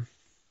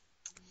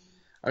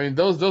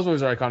those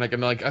movies are iconic,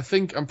 and like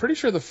I'm pretty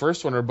sure the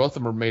first one or both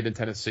of them are made in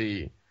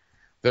Tennessee.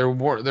 They're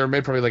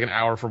made probably like an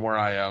hour from where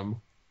I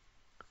am.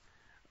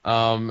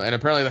 And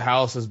apparently the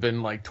house has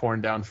been like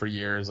torn down for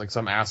years. Like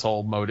some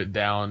asshole mowed it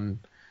down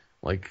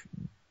like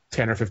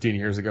 10 or 15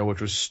 years ago,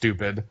 which was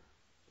stupid.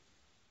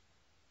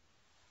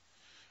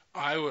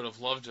 I would have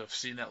loved to have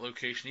seen that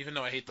location, even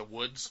though I hate the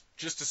woods,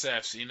 just to say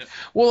I've seen it.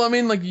 Well, I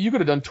mean, like you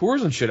could have done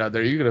tours and shit out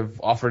there. You could have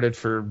offered it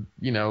for,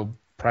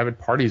 private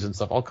parties and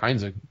stuff, all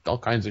kinds of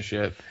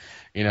shit,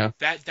 you know.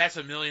 That's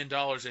 $1 million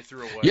they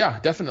threw away. Yeah,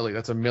 definitely.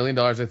 That's $1 million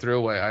they threw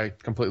away. I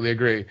completely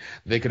agree.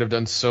 They could have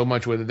done so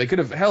much with it. They could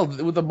have held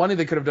with the money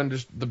they could have done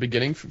just the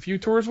beginning few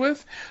tours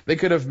with. They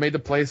could have made the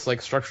place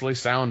like structurally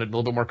sound and a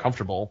little bit more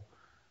comfortable.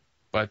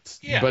 But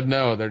Yeah, but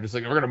no, they're just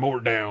like we're gonna mow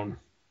it down.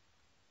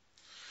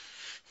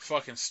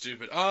 fucking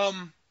stupid. I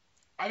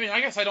mean,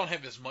 I guess I don't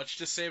have as much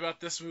to say about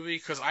this movie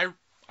because I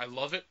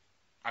love it.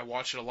 I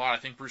watch it a lot. I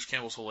think Bruce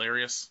Campbell's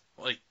hilarious.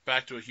 Like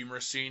back to a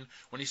humorous scene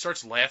when he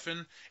starts laughing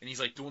and he's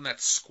like doing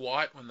that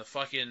squat when the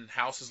fucking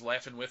house is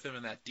laughing with him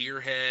and that deer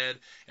head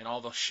and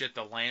all the shit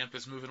the lamp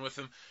is moving with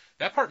him.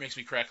 That part makes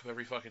me crack up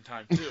every fucking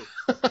time too.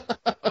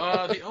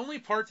 The only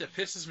part that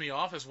pisses me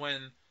off is when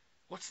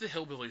what's the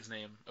hillbilly's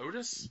name?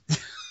 Otis?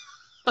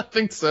 I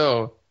think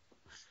so.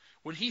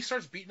 When he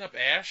starts beating up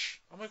Ash,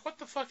 I'm like, what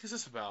the fuck is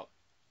this about?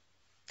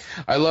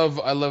 I love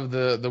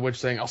the witch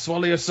saying, "I'll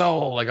swallow your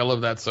soul." Like I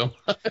love that so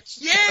much.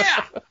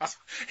 Yeah!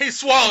 Hey,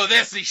 swallow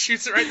this! And he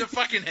shoots it right in the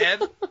fucking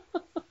head.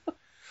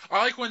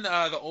 I like when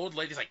the old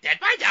lady's like, dead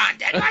by dawn,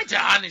 dead by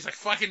dawn. And he's like,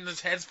 fucking,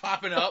 his head's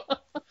popping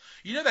up.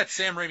 You know that's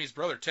Sam Raimi's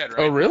brother, Ted,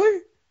 Oh, right?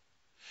 really?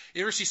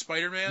 You ever see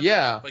Spider-Man?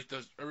 Yeah. Like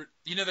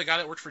you know the guy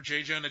that worked for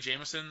J. Jonah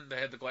Jameson that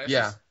had the glasses?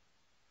 Yeah.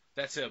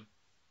 That's him.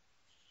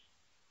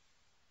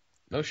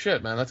 No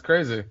shit, man. That's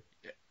crazy.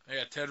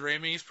 Yeah, Ted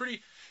Raimi. He's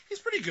pretty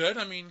good.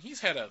 I mean, he's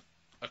had a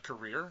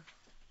career.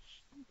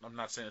 I'm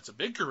not saying it's a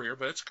big career,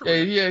 but it's a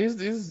Yeah, career. yeah.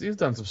 He's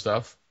done some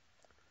stuff.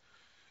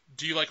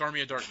 Do you like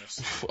Army of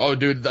Darkness? Oh,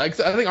 dude, I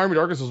think Army of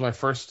Darkness was my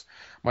first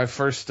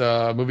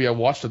movie I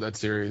watched of that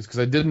series because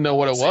I didn't know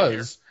what it Same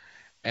was,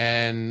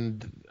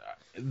 and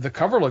the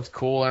cover looked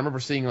cool. I remember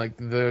seeing like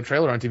the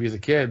trailer on TV as a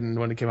kid, and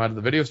when it came out of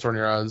the video store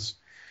near us,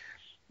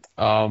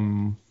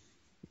 um,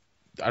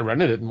 I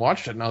rented it and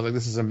watched it, and I was like,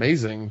 "This is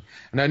amazing."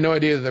 And I had no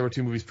idea that there were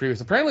two movies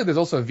previous. Apparently, there's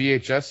also a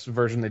VHS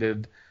version they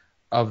did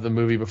of the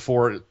movie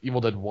before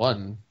Evil Dead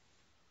 1.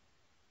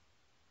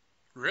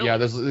 Really? Yeah,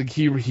 there's like,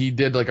 he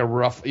did like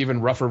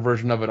even rougher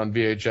version of it on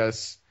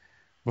VHS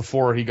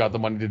before he got the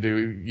money to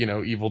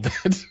do Evil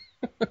Dead.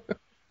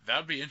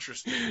 That'd be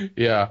interesting.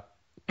 Yeah,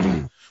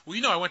 Well,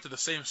 I went to the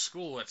same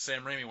school that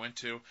Sam Raimi went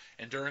to,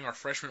 and during our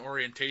freshman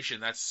orientation,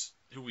 that's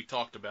who we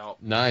talked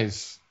about.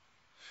 nice.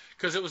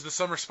 Because it was the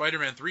summer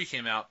Spider-Man 3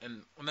 came out,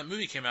 and when that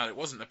movie came out, it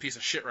wasn't a piece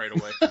of shit right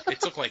away. It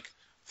took like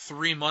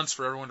 3 months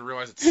for everyone to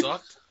realize it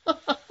sucked.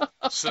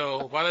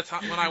 So by the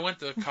time when I went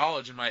to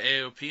college and my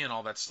AOP and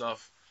all that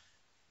stuff,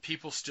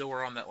 people still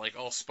were on that like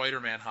all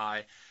Spider-Man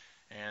high,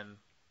 and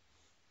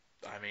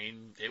I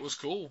mean it was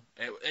cool.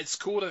 It's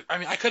cool to. I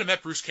mean I could have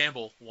met Bruce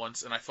Campbell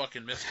once, and I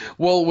fucking missed it.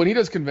 Well, when he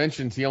does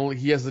conventions, he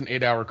has an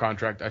 8-hour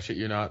contract. I shit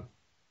you not.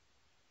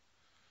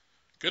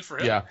 Good for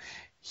him. Yeah,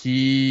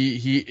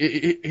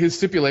 his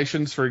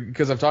stipulations for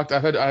because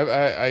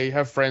I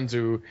have friends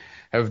who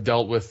have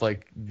dealt with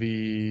like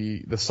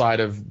the side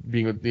of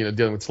being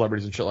dealing with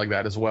celebrities and shit like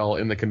that as well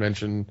in the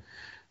convention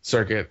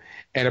circuit,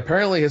 and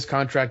apparently his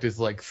contract is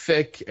like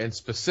thick and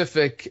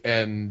specific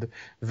and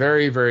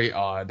very very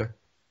odd.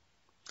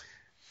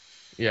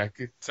 Yeah,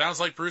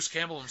 Sounds like Bruce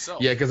Campbell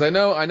himself. yeah, because I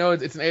know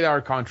it's an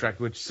 8-hour contract,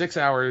 which 6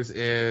 hours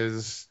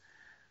is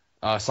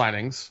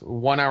signings,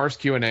 1 hour is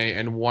Q&A,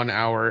 and 1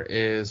 hour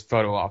is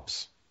photo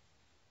ops.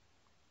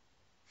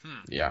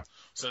 Yeah.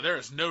 So there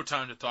is no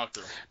time to talk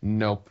to him.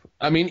 Nope.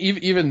 I mean,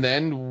 even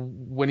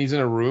then, when he's in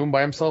a room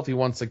by himself, he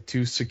wants like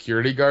two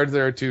security guards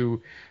there,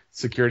 two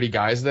security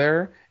guys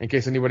there, in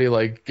case anybody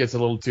like gets a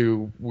little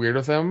too weird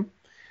with him.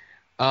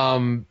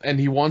 And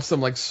he wants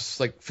them like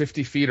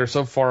 50 feet or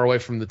so far away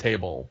from the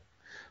table,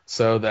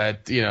 so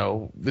that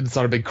it's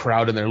not a big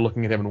crowd in there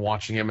looking at him and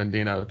watching him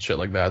and shit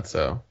like that.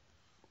 So.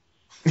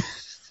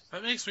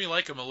 That makes me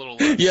like him a little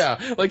less.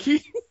 Yeah, like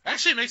he.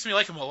 Actually, it makes me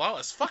like him a lot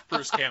less. Fuck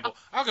Bruce Campbell.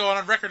 I'll go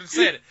on record and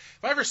say it. If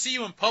I ever see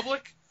you in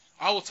public,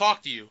 I will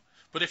talk to you.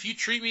 But if you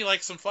treat me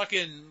like some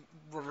fucking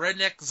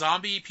redneck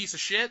zombie piece of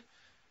shit,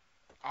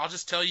 I'll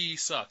just tell you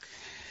suck.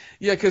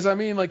 Yeah, because I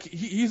mean, like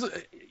he's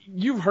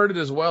you've heard it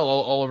as well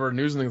all over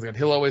news and things like that.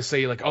 He'll always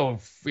say like, "Oh,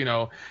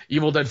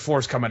 Evil Dead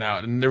 4's coming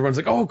out," and everyone's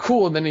like, "Oh,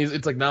 cool," and then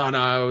it's like,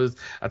 "No,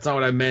 that's not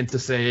what I meant to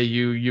say.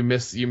 You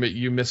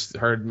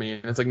misheard me,"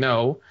 and it's like,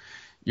 "No,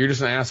 you're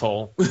just an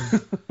asshole."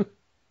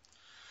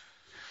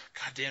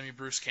 God damn you,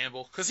 Bruce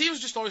Campbell. Because he was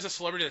just always a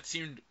celebrity that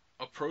seemed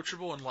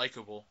approachable and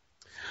likable.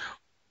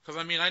 Because,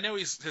 I mean, I know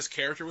his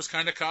character was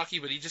kind of cocky,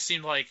 but he just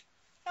seemed like,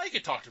 you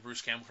could talk to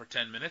Bruce Campbell for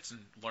 10 minutes and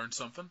learn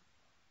something.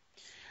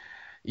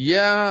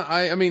 Yeah,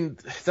 I mean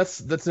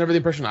that's never the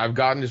impression I've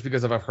gotten, just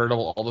because I've heard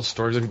all the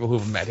stories of people who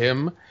have met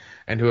him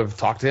and who have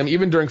talked to him.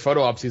 Even during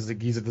photo ops, he's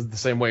the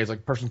same way. He's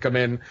like, person come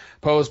in,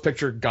 pose,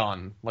 picture,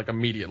 gone, like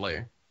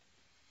immediately.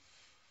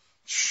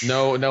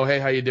 No, no, hey,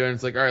 how you doing?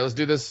 It's like, all right, let's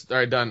do this. All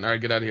right, done. All right,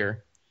 get out of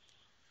here.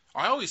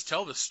 I always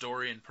tell this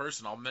story in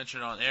person. I'll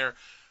mention it on air.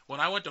 When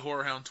I went to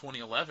Horror Hound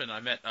 2011, I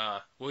met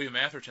William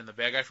Atherton, the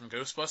bad guy from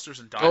Ghostbusters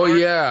and Die Oh Hard.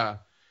 yeah.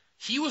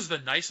 He was the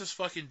nicest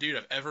fucking dude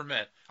I've ever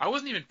met. I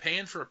wasn't even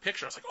paying for a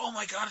picture. I was like, oh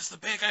my god, it's the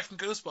bad guy from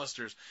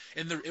Ghostbusters.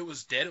 And it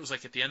was dead. It was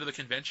like at the end of the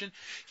convention.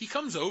 He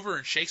comes over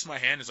and shakes my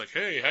hand. He's like,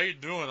 hey, how you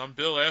doing? I'm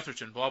Bill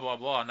Atherton, blah, blah,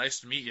 blah. Nice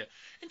to meet you.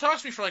 And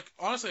talks to me for like,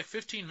 honestly, like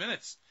 15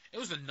 minutes. It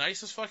was the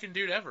nicest fucking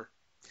dude ever.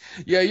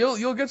 Yeah,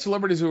 you'll get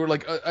celebrities who are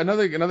like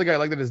another guy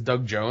like that is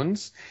Doug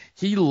Jones.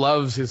 He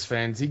loves his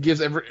fans. He gives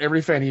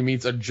every fan he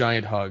meets a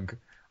giant hug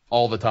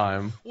all the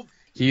time. Well,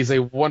 He's a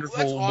that's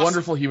wonderful, awesome.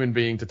 wonderful human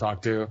being to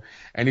talk to,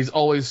 and he's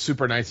always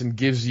super nice and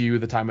gives you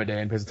the time of day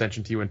and pays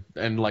attention to you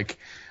and like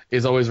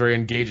is always very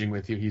engaging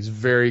with you. He's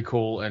very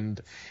cool,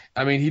 and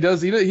I mean he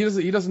doesn't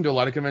do a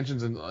lot of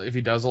conventions, and if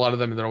he does a lot of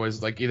them, they're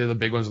always like either the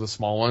big ones or the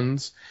small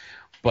ones.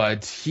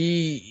 But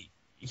he's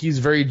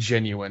very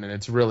genuine, and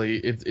it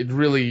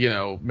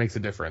really makes a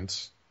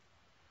difference.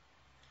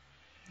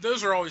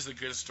 Those are always the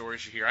good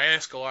stories you hear. I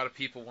ask a lot of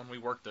people when we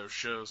work those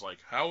shows, like,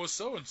 how was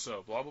so and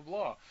so, blah blah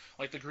blah.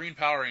 Like the Green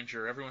Power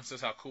Ranger, everyone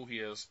says how cool he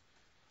is.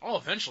 I'll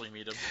eventually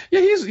meet him. Yeah,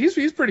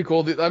 he's pretty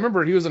cool. I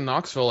remember he was in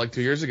Knoxville like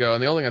 2 years ago,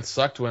 and the only thing that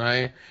sucked when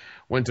I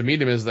went to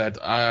meet him is that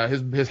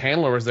his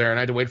handler was there, and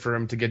I had to wait for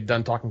him to get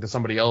done talking to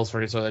somebody else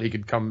so that he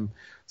could come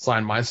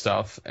sign my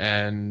stuff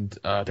and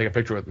take a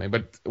picture with me.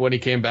 But when he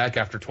came back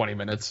after 20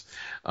 minutes,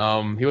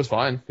 he was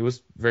fine. He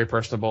was very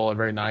personable and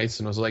very nice,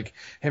 and was like,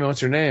 "Hey man,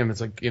 what's your name?"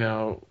 It's like,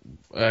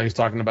 he's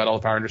talking about all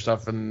the Power Ranger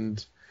stuff,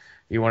 and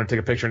he wanted to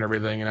take a picture and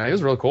everything, and he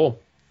was really cool.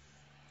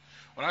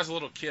 When I was a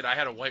little kid, I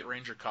had a White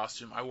Ranger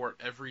costume. I wore it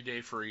every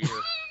day for a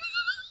year.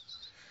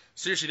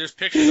 Seriously, there's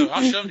pictures of it.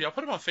 I'll show them to you. I'll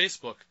put them on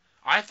Facebook.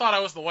 I thought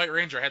I was the White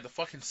Ranger. I had the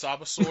fucking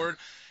Saba sword,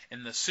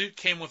 and the suit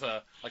came with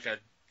a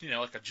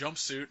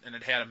jumpsuit, and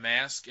it had a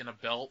mask and a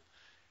belt,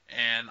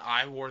 and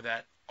I wore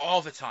that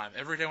all the time.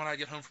 Every day when I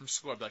get home from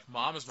school, I'd be like,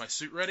 "Mom, is my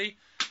suit ready?"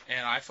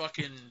 And I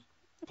fucking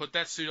put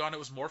that suit on. It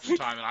was morphin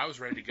time, and I was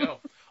ready to go.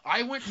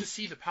 I went to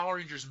see the Power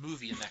Rangers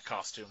movie in that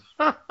costume.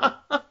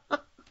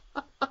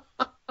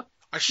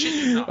 I shit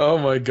you not. Oh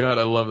my god,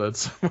 I love that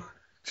so much.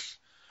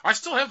 I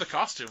still have the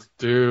costume.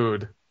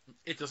 Dude.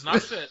 It does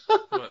not fit,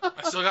 but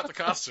I still got the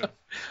costume.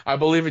 I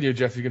believe in you,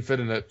 Jeff. You can fit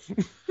in it.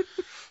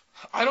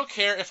 I don't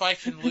care if I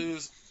can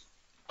lose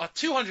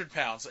 200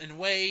 pounds and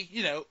weigh,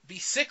 be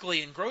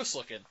sickly and gross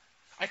looking.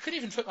 I couldn't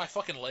even fit my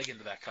fucking leg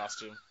into that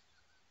costume.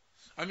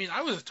 I mean,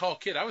 I was a tall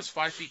kid. I was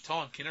 5 feet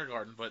tall in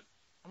kindergarten, but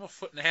I'm a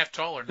foot and a half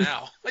taller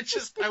now.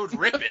 I would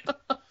rip it.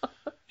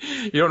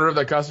 You don't rip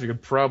that costume, you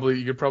could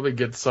probably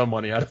get some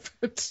money out of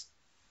it.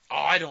 Oh,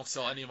 I don't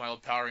sell any of my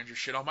old Power Ranger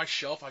shit. On my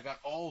shelf, I got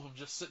all of them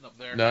just sitting up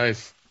there.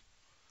 Nice.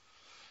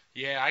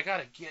 Yeah, I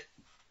gotta get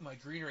my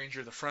Green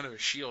Ranger the front of his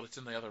shield. It's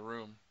in the other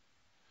room.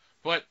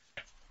 But,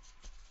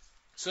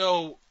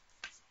 so,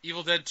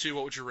 Evil Dead 2,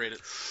 what would you rate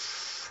it?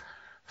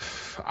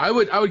 I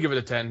would give it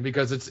a 10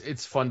 because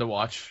it's fun to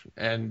watch,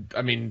 and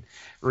I mean,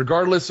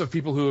 regardless of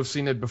people who have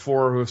seen it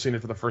before or who have seen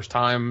it for the first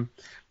time,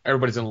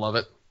 everybody's gonna love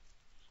it.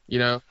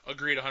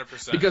 Agreed,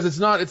 100%. Because it's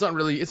not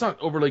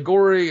overly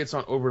gory, it's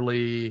not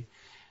overly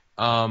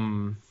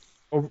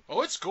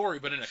it's gory,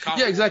 but in a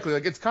comedy. Yeah, exactly.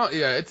 Like it's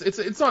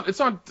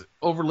not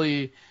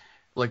overly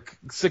like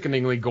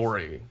sickeningly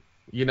gory,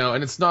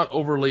 and it's not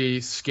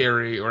overly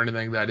scary or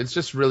anything like that. It's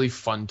just really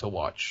fun to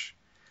watch,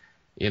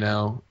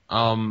 and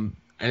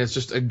it's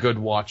just a good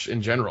watch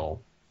in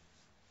general.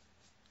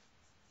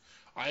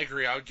 I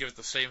agree. I would give it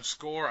the same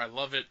score. I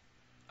love it.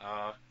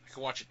 I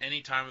can watch it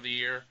any time of the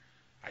year.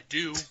 I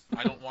do.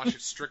 I don't watch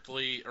it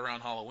strictly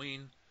around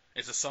Halloween.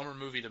 It's a summer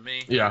movie to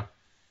me. Yeah.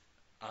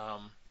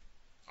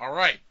 All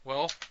right.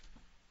 Well,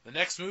 the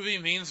next movie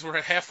means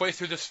we're halfway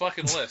through this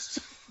fucking list.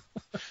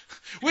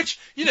 Which,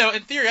 in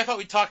theory, I thought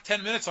we'd talk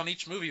 10 minutes on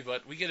each movie,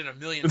 but we get in a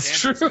million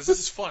tangents because this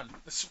is fun.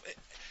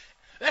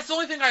 That's the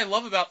only thing I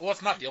love about. Well,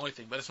 it's not the only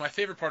thing, but it's my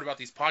favorite part about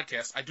these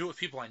podcasts. I do it with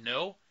people I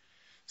know,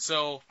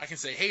 so I can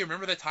say, "Hey,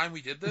 remember that time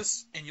we did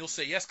this?" And you'll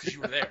say yes because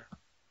you were there.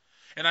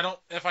 And I don't.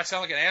 If I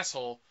sound like an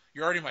asshole,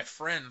 you're already my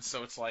friend,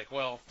 so it's like,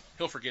 well,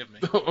 he'll forgive me.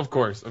 Of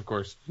course.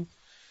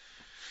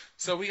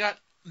 So we got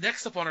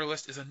next up on our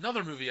list is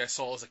another movie I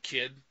saw as a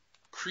kid.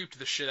 Creeped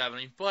the shit out of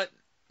me, but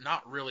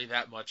not really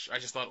that much. I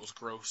just thought it was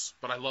gross,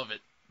 but I love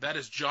it. That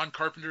is John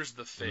Carpenter's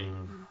The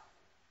Thing.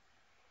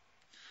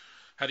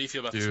 How do you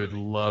feel about this movie? Dude,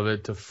 love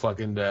it to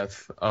fucking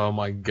death. Oh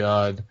my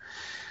god.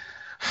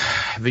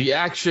 The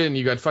action,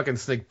 you got fucking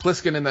Snake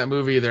Plissken in that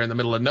movie. They're in the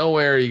middle of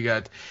nowhere. You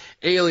got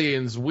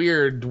aliens,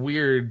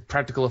 weird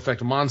practical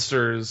effect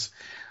monsters.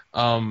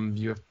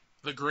 You have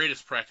the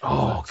greatest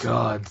practical effects.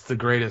 God, the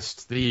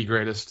greatest. The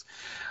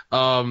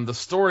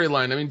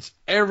storyline, I mean,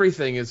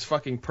 everything is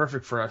fucking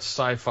perfect for a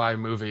sci-fi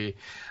movie.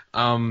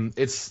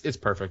 It's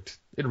perfect.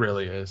 It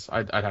really is.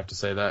 I'd have to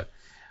say that.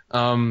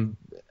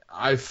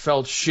 I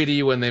felt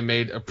shitty when they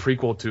made a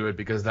prequel to it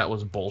because that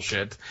was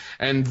bullshit.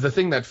 And the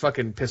thing that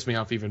fucking pissed me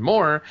off even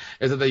more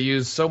is that they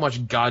used so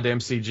much goddamn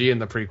CG in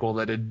the prequel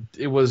that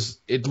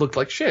it looked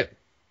like shit.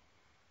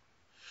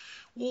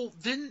 Well,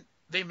 didn't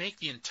they make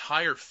the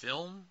entire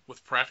film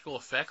with practical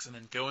effects and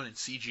then go in and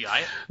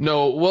CGI it?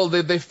 No, well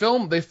they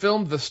filmed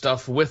the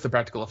stuff with the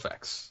practical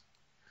effects,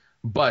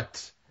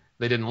 but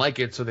they didn't like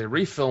it, so they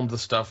refilmed the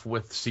stuff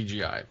with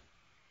CGI.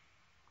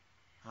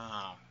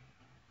 Oh.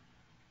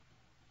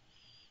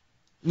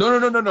 No.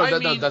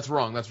 That's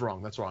wrong.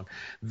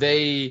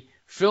 They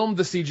filmed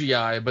the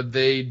CGI, but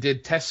they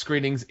did test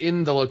screenings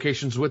in the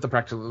locations with the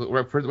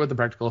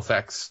practical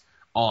effects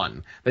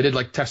on. They did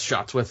like test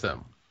shots with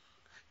them.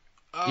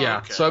 Oh, Yeah.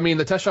 okay. So I mean,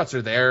 the test shots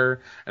are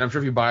there, and I'm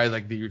sure if you buy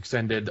like the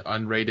extended,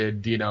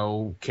 unrated,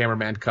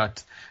 cameraman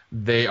cut,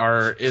 they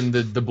are in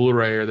the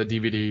Blu-ray or the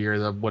DVD or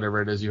the whatever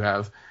it is you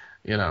have.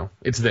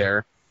 It's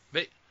there.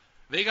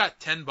 They got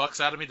 $10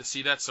 out of me to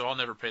see that, so I'll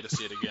never pay to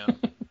see it again.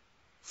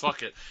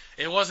 Fuck it.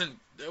 It wasn't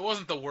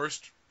the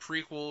worst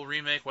prequel,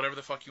 remake, whatever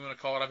the fuck you want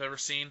to call it I've ever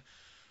seen,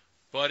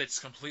 but it's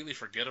completely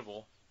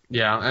forgettable.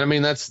 Yeah, and I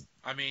mean that's.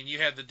 I mean, you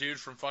had the dude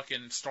from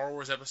fucking Star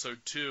Wars Episode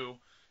 2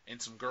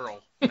 and some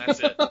girl, and that's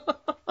it.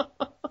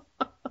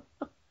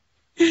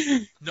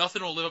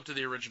 Nothing will live up to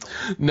the original.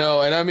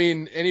 No, and I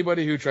mean,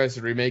 anybody who tries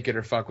to remake it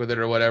or fuck with it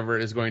or whatever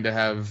is going to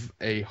have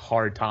a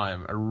hard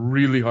time, a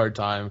really hard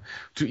time,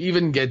 to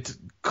even get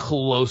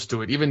close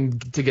to it, even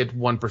to get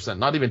 1%,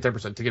 not even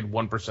 10%, to get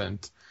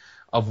 1%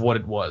 of what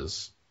it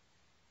was.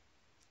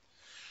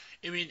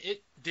 I mean,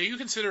 do you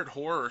consider it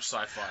horror or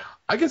sci-fi?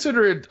 I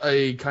consider it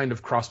a kind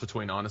of cross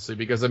between, honestly,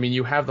 because, I mean,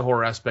 you have the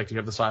horror aspect, you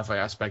have the sci-fi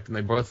aspect, and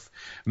they both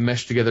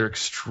mesh together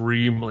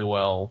extremely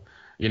well.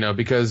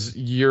 Because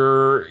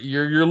you're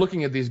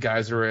looking at these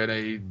guys who are at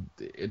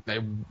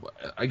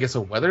I guess a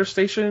weather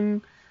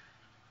station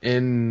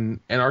in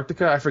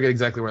Antarctica. I forget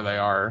exactly where they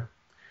are.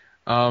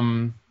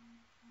 And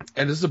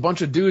there's a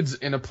bunch of dudes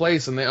in a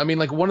place, and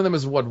one of them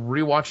is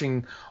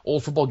rewatching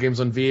old football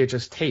games on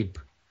VHS tape,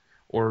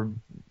 or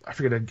I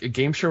forget, a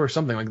game show or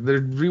something. Like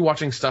they're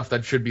rewatching stuff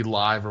that should be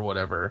live or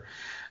whatever.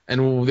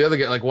 And the other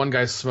guy, one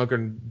guy's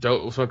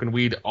smoking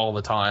weed all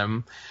the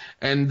time,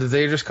 and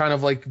they're just kind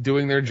of like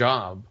doing their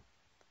job.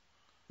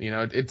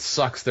 It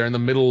sucks. They're in the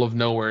middle of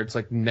nowhere. It's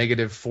like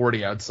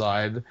 -40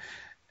 outside,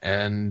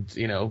 and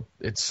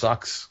it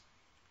sucks.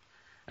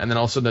 And then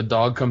all of a sudden a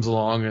dog comes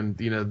along, and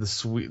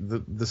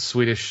the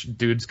Swedish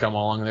dudes come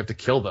along, and they have to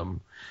kill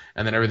them,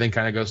 and then everything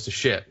kind of goes to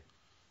shit.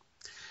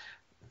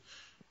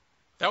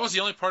 That was the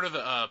only part of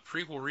the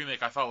prequel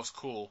remake I thought was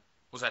cool.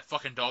 Was that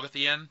fucking dog at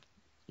the end?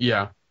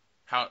 Yeah.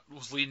 How it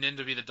was leading in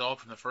to be the dog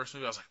from the first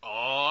movie. I was like,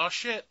 oh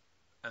shit,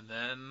 and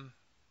then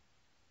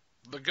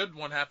the good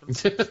one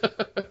happens.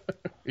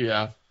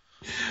 Yeah,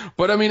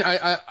 but I mean,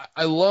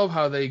 I love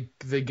how they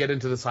get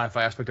into the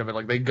sci-fi aspect of it.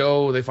 Like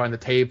they find the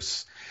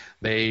tapes,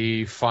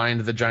 they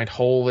find the giant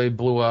hole they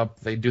blew up,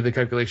 they do the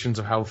calculations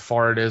of how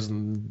far it is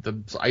and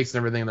the ice and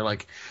everything. And they're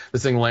like,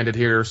 this thing landed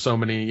here so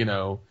many,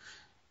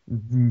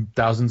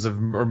 thousands of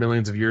or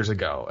millions of years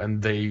ago,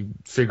 and they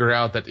figure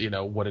out that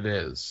what it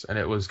is, and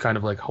it was kind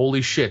of like,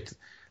 holy shit,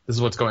 this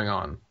is what's going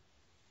on.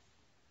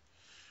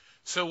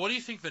 So, what do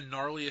you think the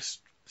gnarliest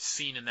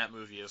scene in that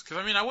movie is? Because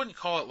I wouldn't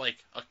call it like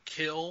a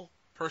kill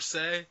per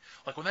se.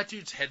 Like when that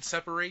dude's head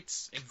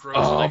separates and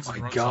grows legs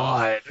and runs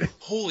off.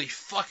 Holy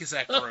fuck, is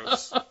that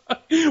gross?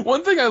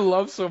 One thing I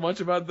love so much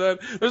about that,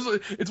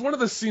 it's one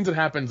of the scenes that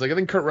happens. Like I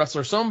think Kurt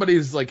Russell,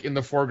 somebody's like in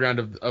the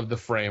foreground of the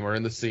frame or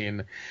in the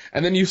scene,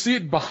 and then you see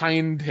it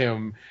behind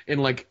him in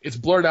like it's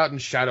blurred out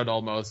and shadowed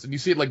almost, and you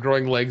see it like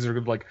growing legs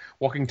or like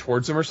walking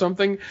towards him or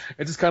something.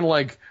 It's just kind of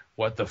like,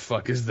 what the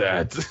fuck is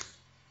that?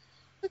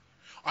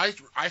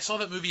 I saw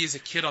that movie as a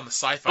kid on the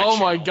Sci-Fi Channel. Oh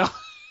my god.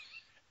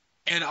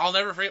 And I'll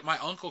never forget, my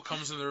uncle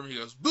comes in the room and he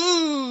goes,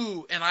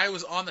 boo! And I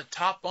was on the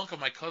top bunk of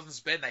my cousin's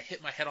bed and I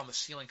hit my head on the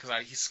ceiling because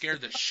he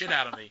scared the shit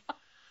out of me.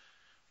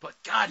 But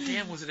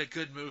goddamn, was it a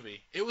good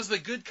movie. It was the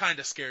good kind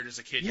of scared as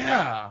a kid.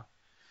 Yeah.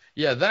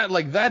 Yeah,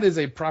 that is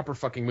a proper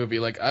fucking movie.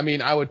 Like, I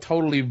mean, I would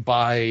totally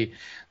buy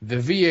the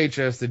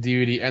VHS, the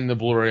DVD, and the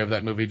Blu-ray of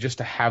that movie just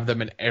to have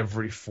them in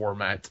every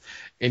format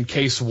in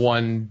case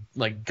one,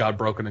 like, got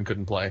broken and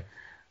couldn't play.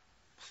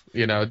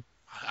 You'd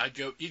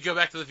go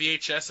back to the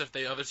VHS if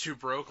the other two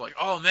broke. Like,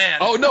 oh man.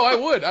 Oh no,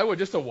 I would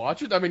just to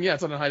watch it. I mean, yeah,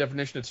 it's on a high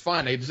definition. It's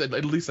fine.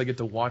 At least I get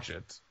to watch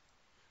it.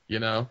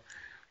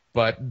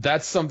 But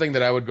that's something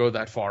that I would go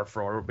that far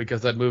for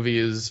because that movie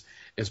is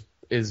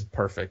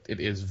perfect. It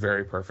is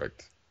very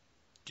perfect.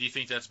 Do you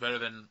think that's better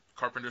than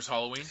Carpenter's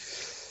Halloween?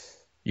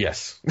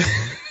 Yes.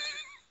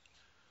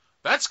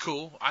 That's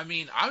cool. I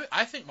mean,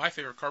 I think my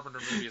favorite Carpenter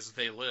movie is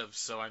They Live.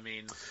 So I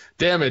mean.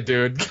 Damn it,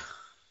 dude.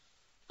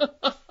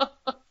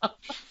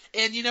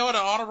 And you know what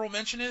an honorable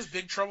mention is?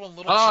 Big Trouble in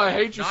Little China. China.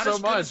 I hate you so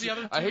much.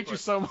 I hate you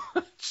so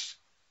much.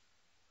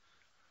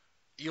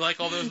 You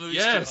like all those movies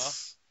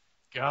yes.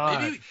 too, huh?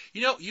 God. Maybe,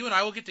 you and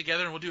I will get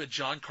together and we'll do a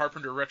John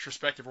Carpenter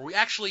retrospective where we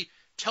actually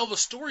tell the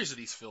stories of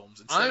these films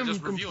instead of I'm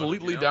just reviewing completely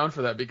them, you know? down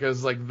for that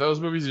because like those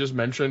movies you just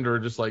mentioned are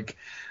just like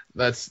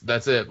that's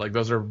it. Like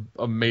those are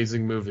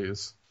amazing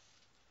movies.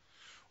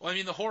 Well, I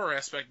mean, the horror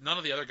aspect, none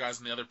of the other guys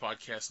on the other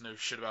podcasts know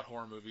shit about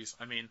horror movies.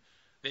 I mean,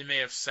 they may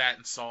have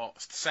sat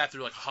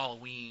through like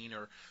Halloween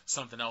or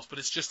something else, but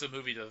it's just a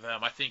movie to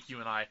them. I think you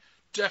and I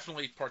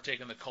definitely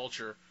partake in the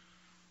culture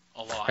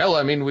a lot. Hell,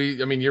 I mean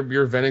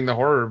you're venting the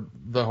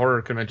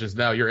horror conventions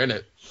now. You're in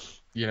it.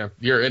 You know,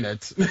 you're in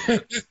it.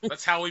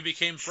 That's how we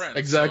became friends.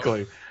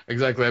 Exactly. So.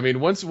 Exactly. I mean,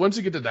 once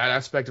you get to that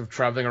aspect of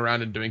traveling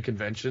around and doing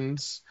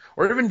conventions,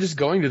 or even just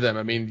going to them,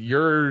 I mean,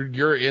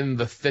 you're in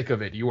the thick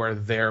of it. You are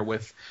there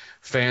with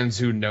fans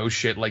who know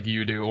shit like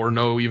you do, or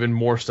know even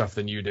more stuff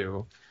than you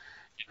do.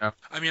 You know?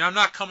 I mean, I'm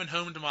not coming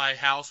home to my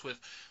house with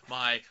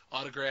my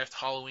autographed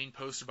Halloween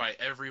poster by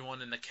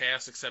everyone in the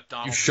cast except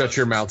Donald. You shut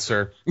your mouth,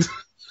 sir.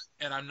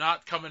 And I'm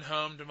not coming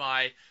home to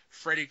my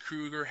Freddy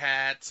Krueger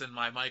hats and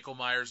my Michael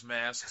Myers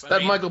masks.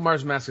 That Michael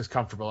Myers mask is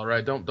comfortable, all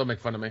right? Don't make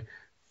fun of me.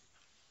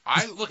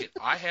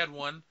 I had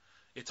one.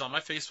 It's on my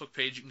Facebook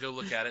page. You can go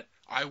look at it.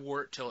 I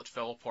wore it till it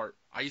fell apart.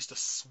 I used to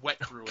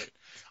sweat through it.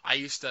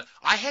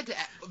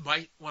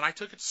 When I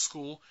took it to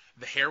school,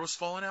 the hair was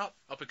falling out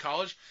up at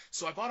college,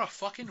 so I bought a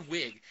fucking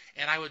wig,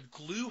 and I would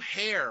glue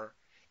hair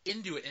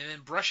into it and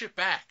then brush it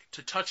back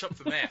to touch up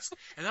the mask.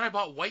 And then I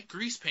bought white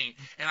grease paint,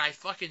 and I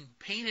fucking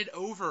painted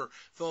over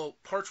the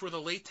parts where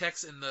the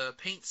latex and the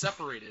paint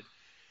separated.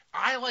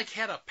 I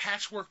had a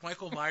patchwork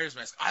Michael Myers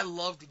mask. I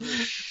loved the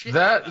shit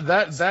out of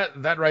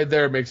that right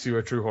there makes you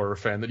a true horror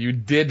fan. That you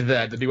did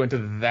that you went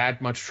to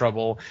that much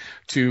trouble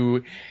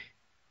to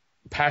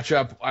patch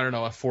up, I don't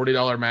know, a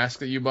 $40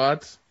 mask that you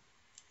bought.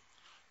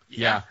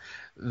 Yeah.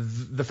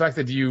 The fact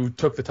that you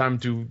took the time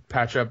to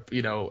patch up,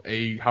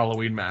 a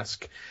Halloween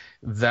mask,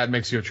 that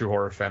makes you a true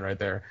horror fan right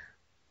there.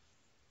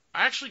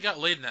 I actually got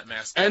laid in that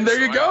mask. And there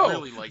you go. I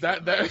really like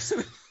that mask.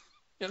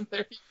 And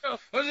there you go.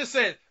 I was just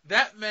saying,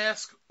 that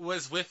mask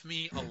was with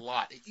me a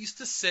lot. It used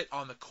to sit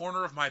on the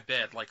corner of my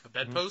bed, like the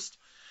bedpost,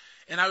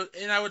 and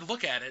I would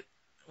look at it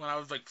when I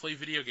would play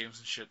video games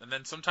and shit. And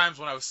then sometimes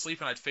when I was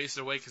sleeping, I'd face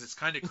it away because it's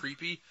kind of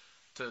creepy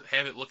to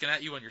have it looking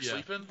at you when you're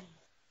sleeping.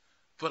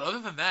 But other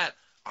than that,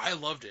 I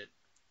loved it.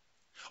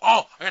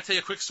 Oh, I gotta tell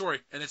you a quick story,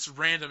 and it's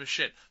random as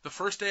shit. The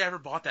first day I ever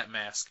bought that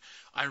mask,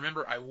 I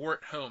remember I wore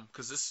it home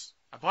because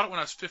I bought it when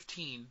I was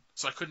 15,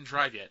 so I couldn't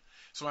drive yet.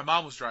 So my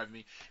mom was driving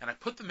me, and I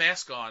put the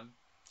mask on,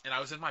 and I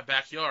was in my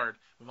backyard.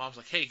 My mom's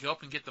like, hey, go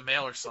up and get the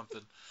mail or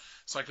something.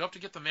 So I go up to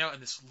get the mail,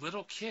 and this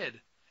little kid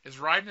is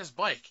riding his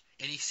bike,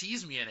 and he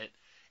sees me in it,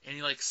 and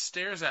he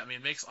stares at me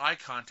and makes eye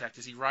contact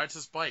as he rides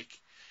his bike.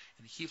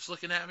 And he keeps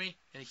looking at me,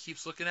 and he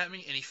keeps looking at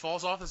me, and he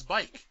falls off his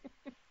bike.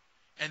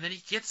 And then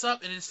he gets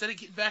up, and instead of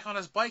getting back on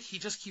his bike, he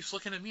just keeps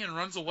looking at me and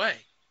runs away.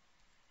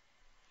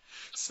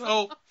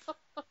 So,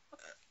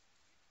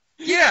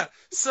 yeah,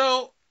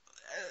 so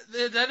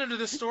the end of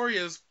the story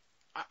is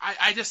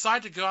I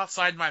decide to go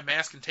outside in my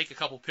mask and take a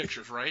couple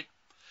pictures, right?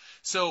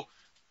 So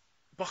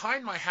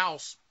behind my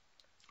house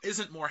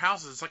isn't more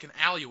houses. It's like an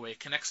alleyway. It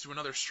connects to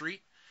another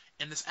street,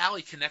 and this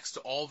alley connects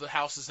to all the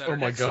houses that are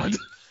next to me.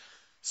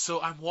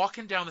 So I'm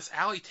walking down this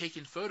alley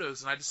taking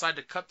photos, and I decide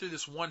to cut through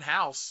this one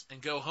house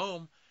and go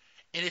home,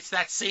 and it's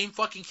that same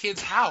fucking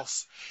kid's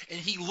house. And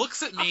he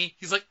looks at me,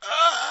 he's like,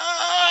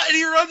 ah! And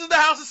he runs in the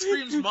house and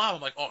screams, Mom.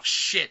 I'm like, oh,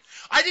 shit.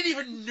 I didn't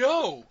even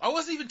know. I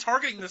wasn't even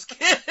targeting this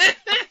kid.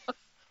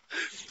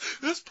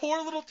 This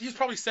poor little, he's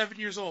probably 7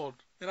 years old,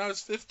 and I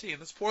was 15.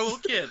 This poor little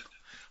kid.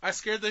 I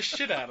scared the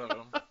shit out of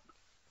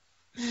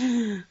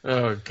him.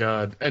 Oh,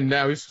 God. And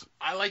now he's...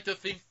 I like to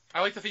think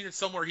that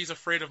somewhere he's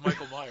afraid of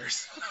Michael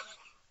Myers.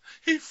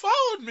 He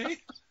followed me.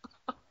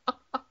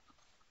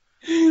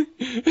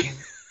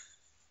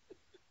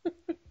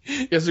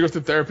 He has to go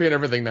through therapy and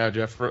everything now,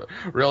 Jeff.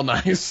 Real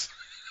nice.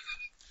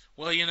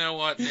 Well, you know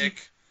what,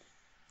 Nick?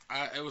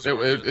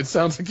 It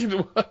sounds like it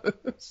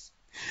was.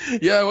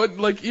 Yeah, I'm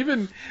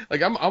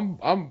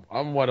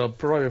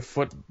probably a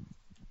foot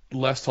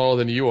less tall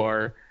than you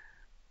are.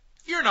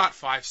 You're not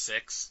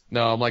 5'6".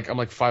 No, I'm like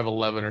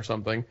 5'11" or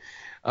something.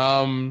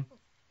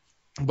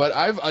 But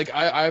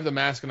I have the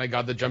mask and I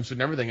got the jumpsuit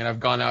and everything, and I've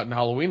gone out in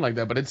Halloween like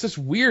that. But it's just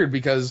weird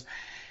because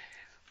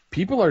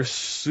people are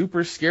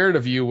super scared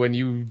of you when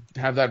you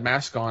have that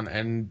mask on,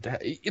 and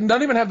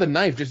not even have the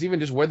knife,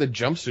 just wear the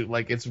jumpsuit.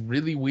 Like, it's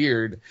really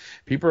weird.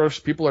 People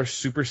are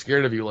super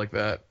scared of you like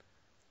that.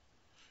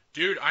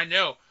 Dude, I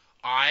know.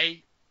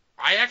 I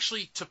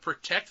actually, to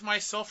protect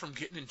myself from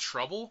getting in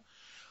trouble,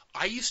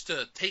 I used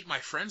to take my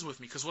friends with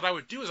me, because what I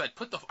would do is I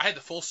had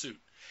the full suit.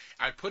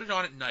 I'd put it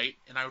on at night,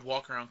 and I would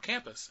walk around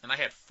campus. And I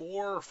had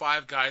 4 or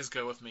 5 guys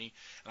go with me,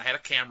 and I had a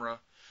camera.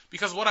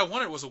 Because what I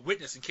wanted was a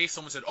witness in case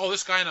someone said, oh,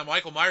 this guy in a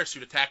Michael Myers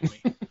suit attacked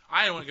me.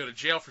 I didn't want to go to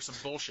jail for some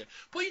bullshit.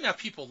 But you know,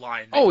 people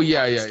lie and make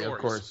stories. Of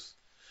course.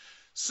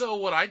 So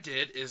what I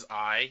did is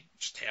I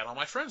just had all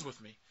my friends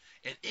with me.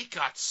 And it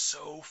got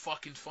so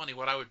fucking funny.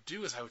 What I would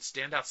do is I would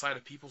stand outside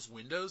of people's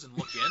windows and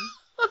look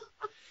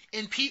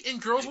in. And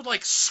girls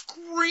would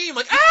scream,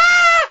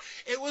 ah!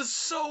 It was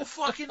so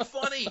fucking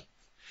funny.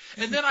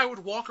 And then I would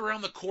walk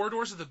around the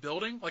corridors of the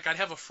building. Like, I'd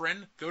have a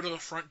friend go to the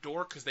front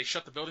door because they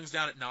shut the buildings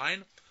down at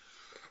 9.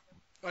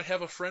 I'd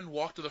have a friend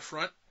walk to the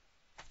front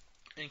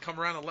and come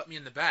around and let me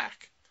in the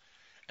back.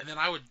 And then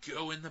I would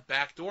go in the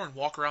back door and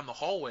walk around the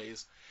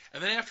hallways.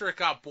 And then after it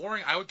got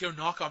boring, I would go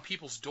knock on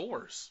people's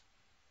doors.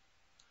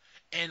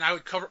 And I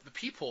would cover up the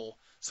peephole,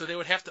 so they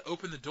would have to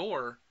open the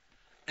door.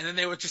 And then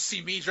they would just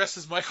see me dressed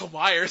as Michael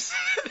Myers.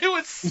 They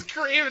would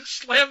scream and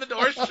slam the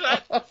door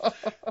shut.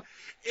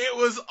 It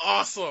was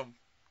awesome.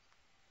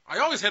 I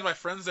always had my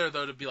friends there,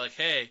 though, to be like,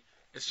 hey,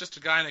 it's just a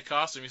guy in a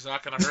costume. He's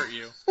not going to hurt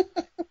you.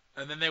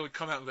 And then they would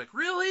come out and be like,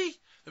 really?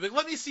 They'd be like,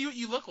 let me see what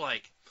you look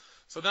like.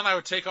 So then I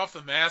would take off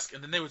the mask,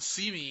 and then they would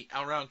see me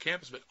out around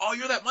campus. But, oh,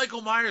 you're that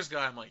Michael Myers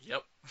guy. I'm like,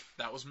 yep,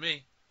 that was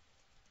me.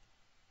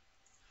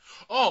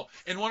 Oh,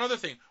 and one other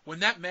thing.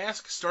 When that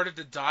mask started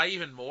to dye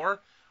even more,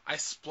 I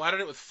splattered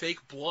it with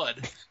fake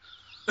blood.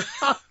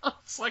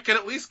 So I could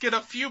at least get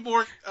a few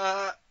more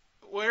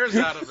wears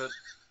out of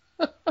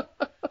it.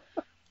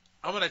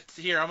 I'm gonna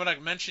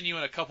mention you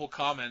in a couple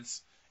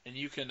comments, and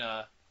you can,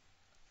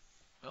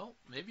 well,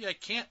 maybe I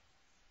can't.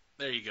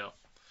 There you go.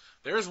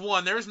 There's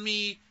one. There's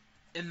me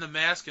in the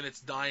mask in its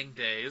dying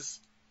days.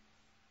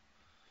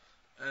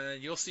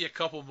 And you'll see a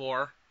couple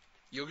more.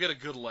 You'll get a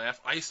good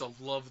laugh. I used to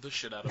love the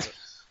shit out of it.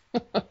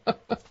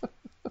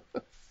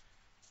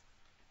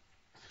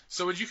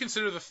 So would you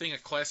consider The Thing a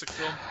classic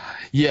film?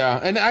 Yeah,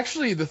 and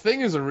actually, The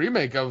Thing is a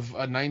remake of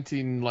a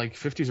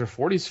 50s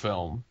or 40s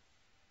film.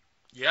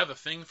 Yeah, The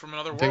Thing from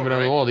Another World. Thing from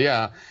Another World,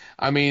 yeah.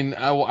 I mean,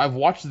 I've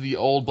watched the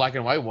old black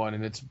and white one,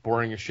 and it's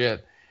boring as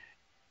shit.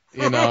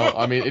 You know,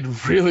 I mean, it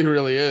really,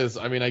 really is.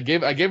 I mean, I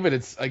gave it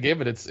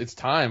its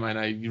time, and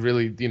I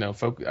really,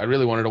 I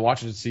really wanted to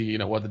watch it to see,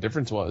 what the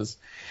difference was.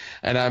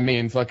 And I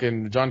mean,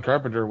 fucking John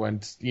Carpenter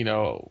went,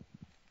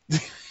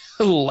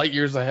 light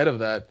years ahead of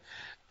that,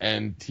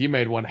 and he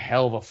made one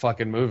hell of a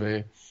fucking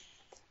movie.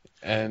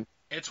 And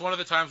it's one of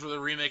the times where the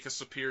remake is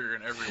superior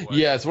in every way.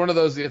 Yeah, it's one of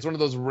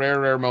those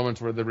rare moments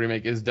where the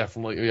remake is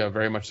definitely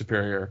very much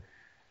superior.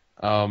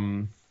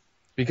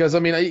 Because I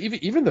mean,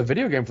 even the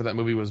video game for that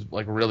movie was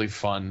like really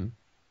fun.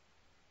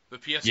 The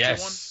PS2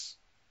 yes.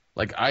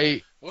 one?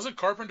 Like wasn't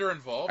Carpenter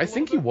involved? I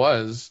think he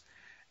was.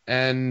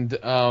 And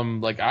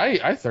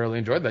I thoroughly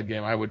enjoyed that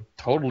game. I would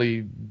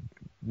totally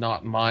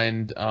not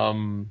mind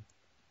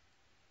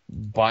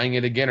buying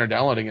it again or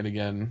downloading it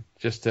again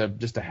just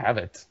to have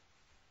it.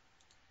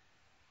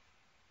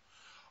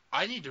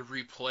 I need to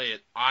replay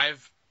it.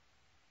 I've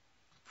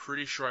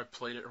pretty sure I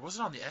played it, or was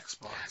it on the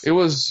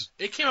Xbox?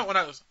 It came out when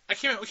it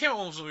came out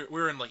when we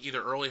were in like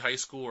either early high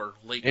school or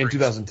late in grade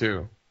 2002.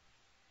 School.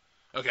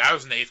 Okay, I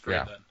was in 8th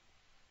grade then.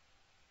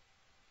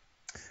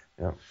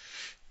 Yeah.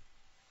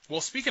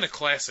 Well, speaking of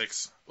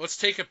classics, let's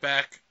take it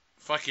back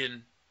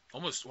fucking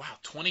almost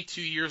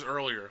 22 years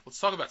earlier. Let's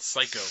talk about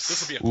Psycho.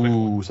 This will be a quick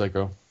one. Ooh,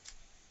 Psycho.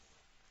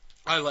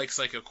 I like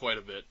Psycho quite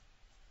a bit.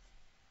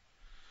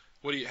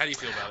 How do you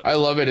feel about it? I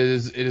love it. It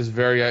is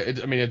very.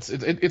 I mean, it's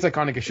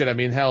iconic as shit. I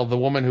mean, hell, the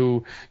woman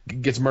who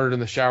gets murdered in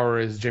the shower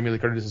is Jamie Lee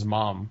Curtis's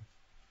mom.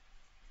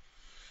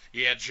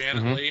 Yeah,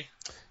 Janet Leigh.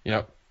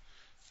 Yep.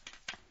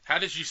 How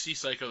did you see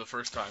Psycho the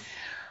first time?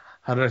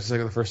 How did I see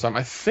Psycho the first time?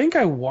 I think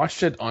I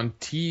watched it on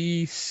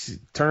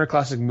Turner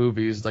Classic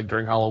Movies, like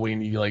during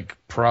Halloween, like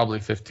probably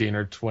 15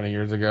 or 20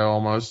 years ago,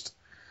 almost.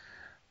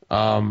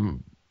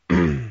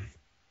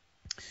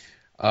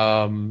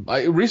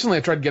 I recently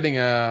tried getting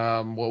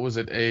a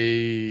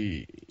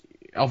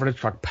Alfred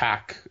Hitchcock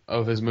pack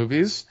of his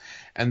movies,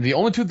 and the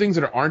only two things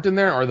that aren't in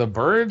there are The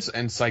Birds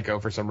and Psycho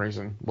for some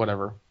reason.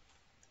 Whatever.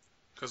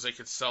 Because they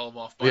could sell them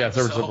off by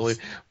themselves.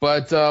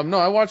 But no,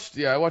 I watched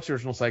the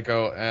original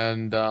Psycho,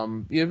 and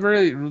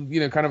very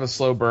kind of a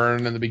slow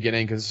burn in the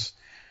beginning because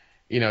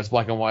it's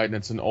black and white and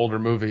it's an older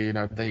movie.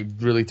 They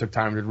really took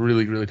time to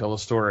really, really tell the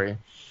story.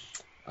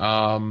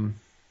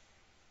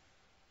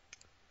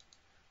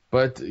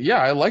 But yeah,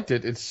 I liked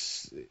it.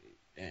 It's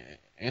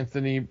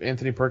Anthony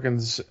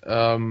Perkins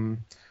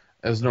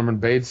as Norman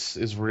Bates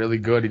is really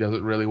good. He does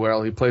it really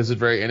well. He plays it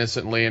very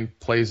innocently and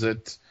plays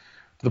it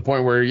to the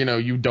point where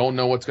you don't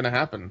know what's going to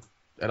happen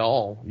at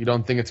all. You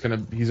don't think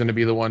he's going to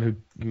be the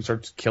one who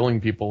starts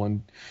killing people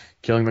and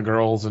killing the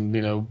girls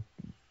and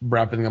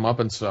wrapping them up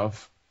and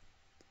stuff.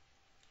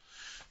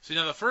 See,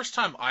 now the first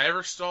time I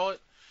ever saw it,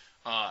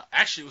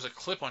 actually it was a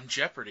clip on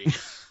Jeopardy.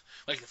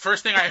 Like, the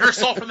first thing I ever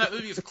saw from that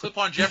movie was a clip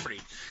on Jeopardy.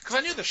 Because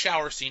I knew the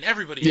shower scene.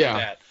 Everybody knew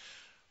that.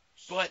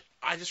 But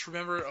I just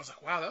remember, I was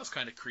like, wow, that was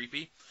kind of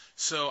creepy.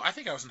 So I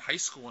think I was in high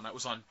school when I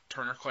was on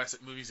Turner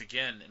Classic Movies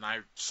again, and I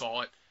saw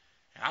it,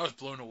 and I was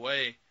blown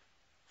away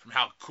from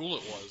how cool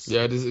it was.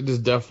 Yeah, it is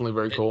definitely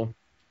very cool.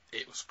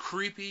 It was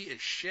creepy as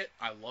shit.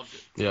 I loved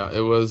it. Yeah,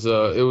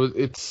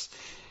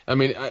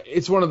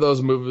 it's one of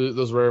those movies,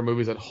 those rare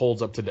movies that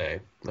holds up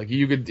today. Like,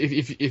 you could,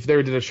 if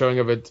they did a showing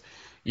of it,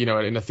 in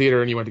a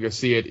theater and you went to go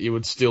see it, it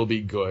would still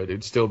be good.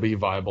 It'd still be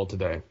viable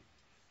today.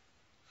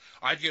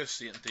 I'd go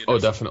see it in theaters. Oh,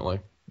 definitely.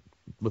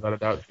 Without a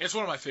doubt. It's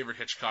one of my favorite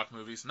Hitchcock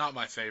movies. Not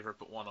my favorite,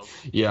 but one of them.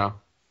 Yeah.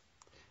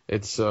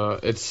 It's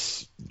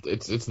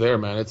there,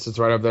 man. It's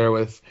right up there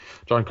with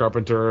John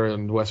Carpenter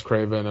and Wes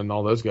Craven and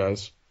all those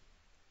guys.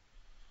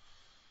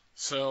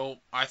 So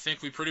I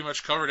think we pretty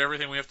much covered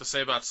everything we have to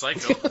say about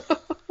Psycho.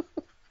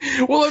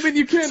 Well, I mean,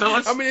 you can't. So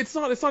I mean, it's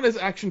not as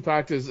action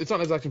packed as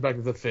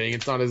The Thing.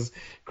 It's not as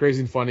crazy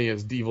and funny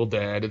as Evil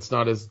Dead. It's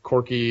not as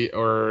quirky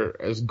or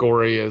as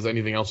gory as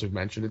anything else we've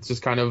mentioned. It's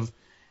just kind of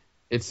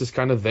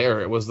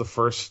there. It was the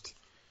first.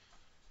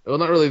 Well,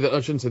 not really.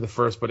 I shouldn't say the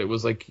first, but it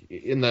was like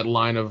in that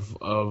line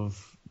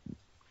of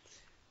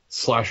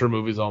slasher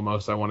movies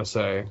almost. I want to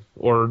say,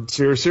 or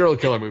serial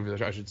killer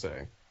movies, I should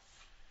say.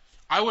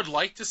 I would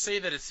like to say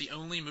that it's the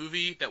only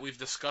movie that we've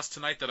discussed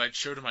tonight that I'd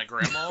show to my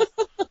grandma,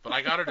 but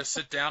I got her to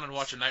sit down and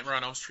watch A Nightmare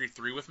on Elm Street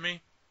 3 with me.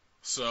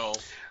 So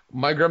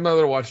my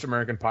grandmother watched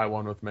American Pie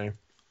 1 with me.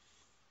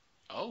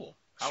 Oh,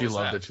 she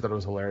loved it. She thought it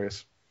was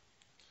hilarious.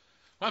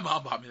 My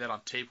mom bought me that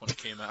on tape when it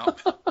came out.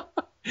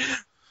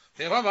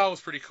 Yeah, my mom was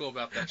pretty cool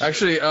about that.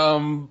 Actually,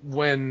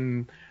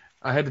 when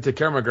I had to take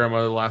care of my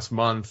grandmother last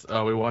month,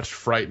 we watched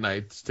Fright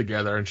Night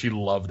together, and she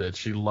loved it.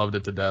 She loved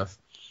it to death.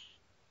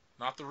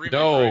 Not the remake.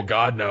 No, right?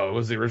 God, no. It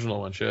was the original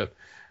one. Shit.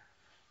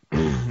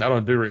 I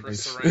don't do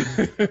remakes.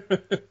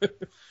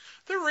 The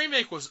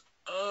remake was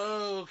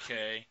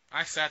okay.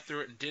 I sat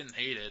through it and didn't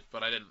hate it,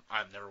 but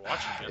I've never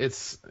watched it.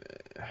 It's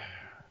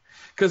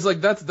because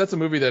like that's a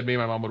movie that me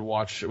and my mom would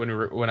watch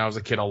when I was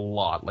a kid a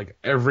lot. Like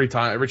every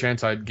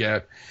chance I'd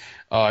get,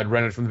 I'd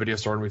rent it from the video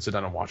store and we'd sit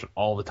down and watch it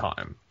all the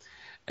time.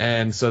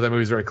 And so that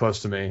movie's very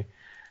close to me.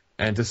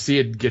 And to see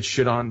it get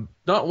shit on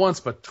not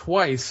once but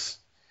twice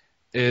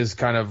is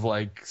kind of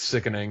like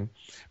sickening,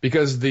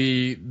 because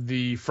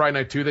the Friday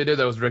Night 2 they did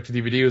that was direct to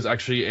DVD was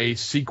actually a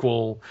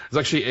sequel. It was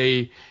actually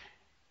a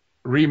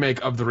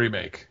remake of the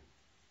remake.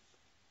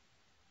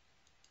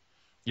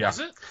 Yeah. Is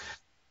it?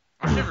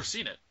 I've never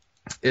seen it.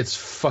 It's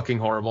fucking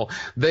horrible.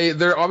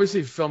 They're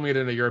obviously filming it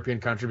in a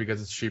European country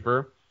because it's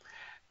cheaper.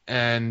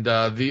 And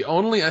the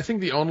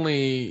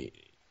only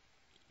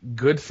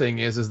good thing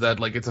is that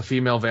like it's a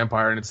female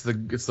vampire and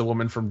it's the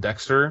woman from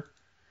Dexter,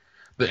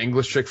 the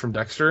English chick from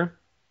Dexter.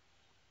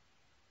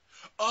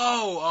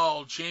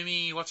 Oh,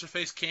 Jamie, what's her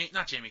face? King?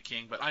 Not Jamie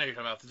King, but I know you're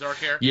talking about the dark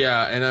hair.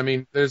 Yeah, and I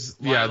mean, there's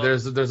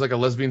like a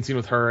lesbian scene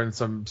with her and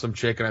some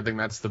chick, and I think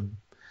that's the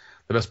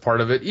best part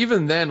of it.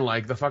 Even then,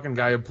 like the fucking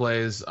guy who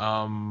plays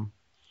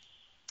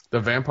the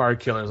vampire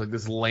killer is like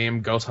this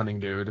lame ghost hunting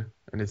dude,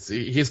 and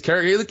his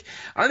character. Like,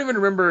 I don't even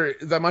remember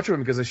that much of him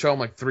because they show him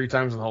like 3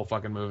 times in the whole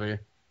fucking movie.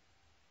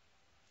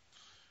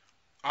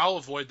 I'll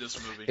avoid this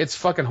movie. It's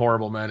fucking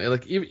horrible, man.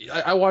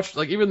 I watched,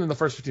 like, even in the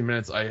first 15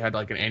 minutes, I had,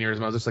 like, an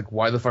aneurysm. I was just like,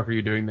 why the fuck are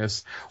you doing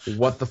this?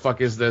 What the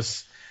fuck is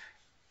this?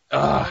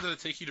 How long did it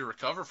take you to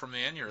recover from the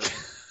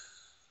aneurysm?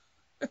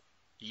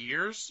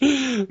 Years?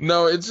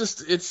 No, I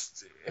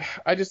just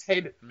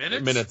hate it.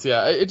 Minutes? Minutes,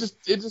 yeah. It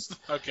just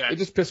okay. It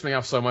just pissed me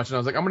off so much, and I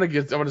was like, I'm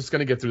just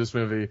gonna get through this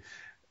movie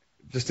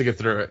just to get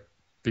through it,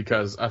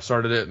 because I've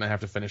started it and I have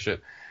to finish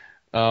it.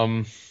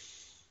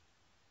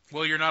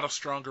 Well, you're not a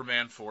stronger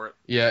man for it.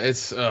 Yeah,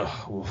 it's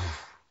just,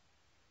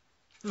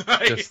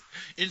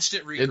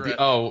 instant regret.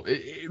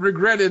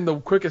 Regret in the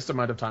quickest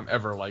amount of time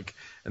ever. Like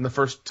in the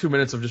first 2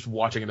 minutes of just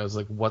watching it, I was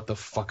like, "What the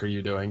fuck are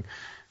you doing?"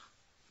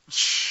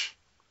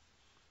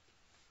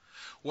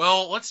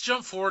 Well, let's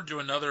jump forward to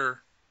another,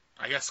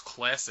 I guess,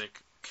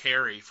 classic,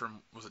 Carrie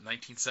from, was it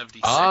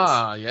 1976?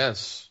 Ah,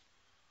 yes.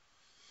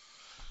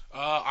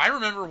 I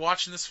remember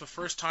watching this for the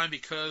first time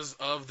because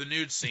of the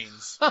nude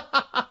scenes.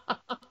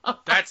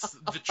 That's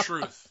the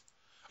truth.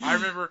 I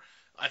remember,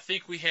 I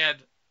think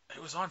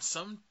it was on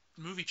some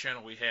movie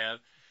channel we had,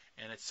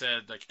 and it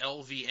said like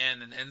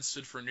LVN, and N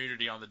stood for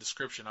nudity on the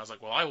description. I was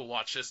like, well, I will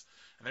watch this.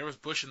 And there was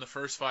Bush in the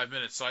first 5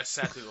 minutes, so I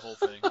sat through the whole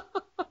thing.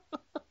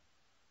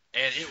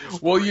 And it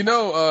was well, great. you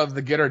know,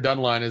 the "Get Her Done"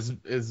 line is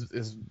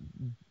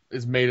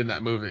made in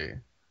that movie.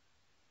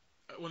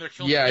 When they're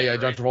killing yeah, the yeah.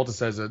 baby, John right? Travolta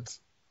says it.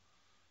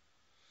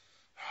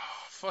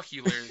 Fuck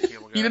you, Larry the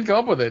Cable Guy. He didn't come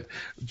up with it.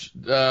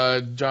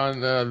 John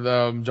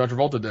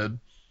Travolta did.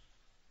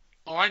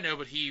 Oh, I know,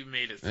 but he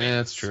made it famous. Yeah,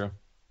 that's true.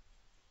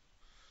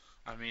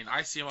 I mean,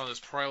 I see him on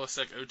those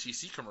Prilosec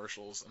OTC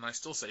commercials, and I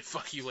still say,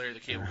 fuck you, Larry the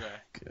Cable Guy.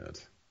 Good.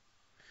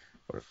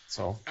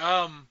 So.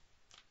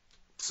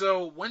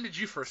 So, when did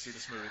you first see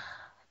this movie?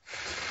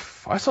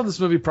 I saw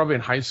this movie probably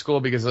in high school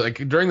because, like,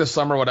 during the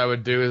summer, what I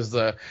would do is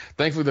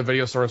thankfully the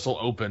video store is still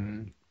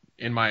open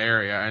in my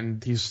area,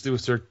 and he's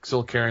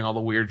still carrying all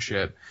the weird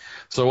shit.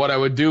 So what I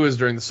would do is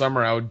during the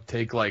summer, I would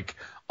take like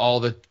all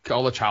the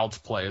Child's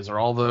Plays or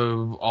all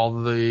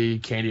the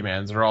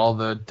Candymans or all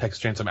the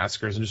Texas Chainsaw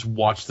Massacres and just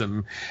watch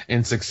them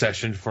in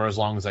succession for as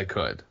long as I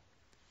could.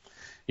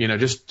 You know,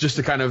 just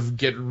to kind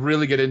of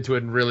really get into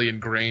it and really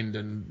ingrained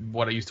in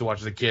what I used to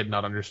watch as a kid,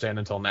 not understand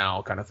until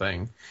now, kind of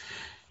thing.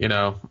 You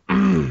know,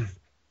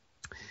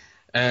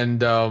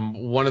 and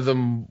one of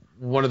them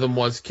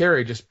was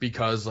Carrie, just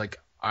because like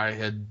I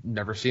had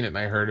never seen it and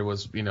I heard it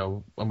was, you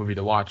know, a movie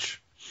to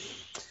watch.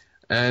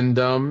 And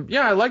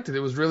yeah, I liked it. It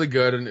was really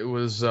good, and it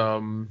was you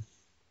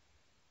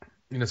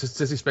know,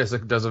 Sissy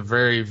Spacek does a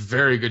very,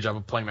 very good job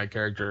of playing that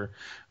character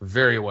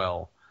very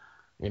well.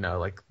 You know,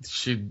 like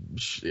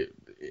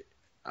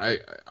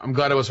I'm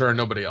glad it was her and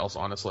nobody else,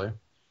 honestly.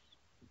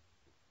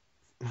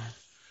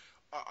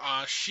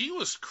 She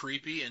was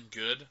creepy and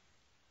good.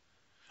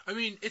 I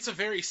mean, it's a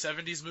very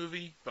 70s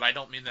movie, but I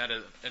don't mean that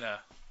in a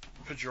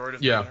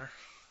pejorative Yeah. manner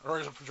or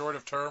as a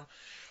pejorative term.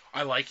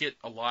 I like it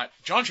a lot.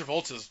 John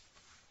Travolta's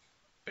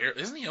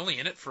isn't he only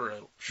in it for a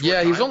short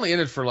Yeah, time? he's only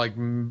in it for like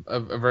a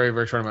very,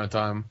 very short amount of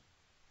time.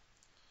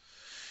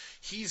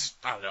 I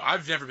don't know.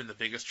 I've never been the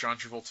biggest John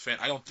Travolta fan.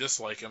 I don't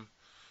dislike him,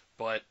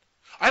 but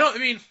I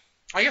mean,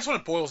 I guess when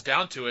it boils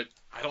down to it,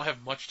 I don't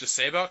have much to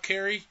say about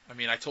Carrie. I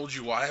mean, I told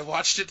you why I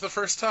watched it the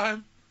first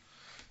time,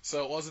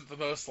 so it wasn't the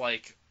most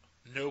like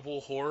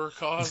noble horror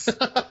cause,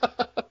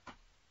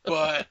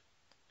 but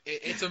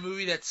it's a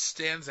movie that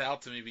stands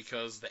out to me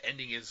because the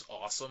ending is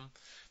awesome.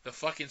 The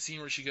fucking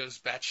scene where she goes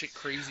batshit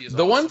crazy is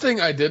The awesome. one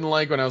thing I didn't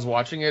like when I was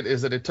watching it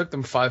is that it took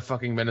them 5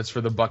 fucking minutes for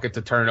the bucket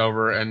to turn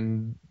over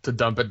and to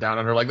dump it down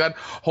on her. Like that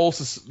whole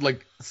suspenseful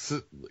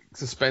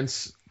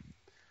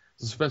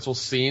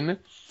scene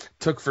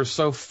took for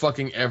so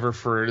fucking ever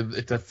for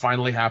it to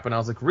finally happen. I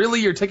was like,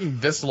 really? You're taking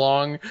this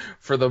long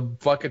for the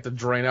bucket to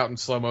drain out in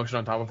slow motion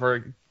on top of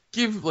her?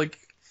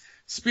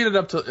 Speed it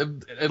up to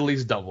at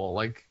least double.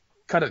 Like,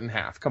 cut it in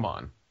half. Come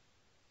on.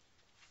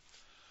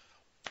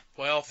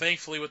 Well,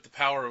 thankfully, with the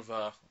power of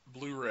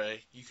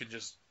Blu-ray, you can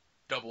just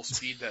double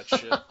speed that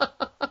shit.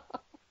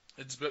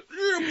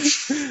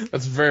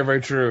 That's very, very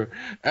true.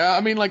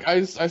 I mean, like,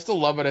 I still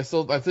love it.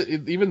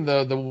 Even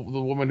the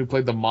woman who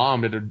played the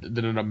mom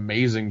did an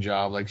amazing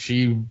job. Like,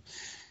 she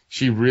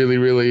really,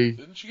 really.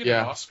 Didn't she get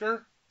an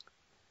Oscar?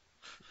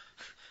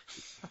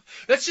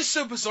 That's just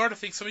so bizarre to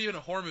think somebody in a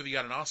horror movie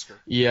got an Oscar.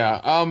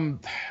 Yeah.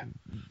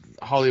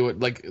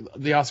 Hollywood, like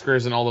the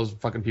Oscars and all those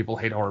fucking people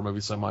hate horror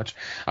movies so much.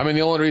 I mean,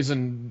 the only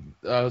reason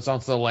Silence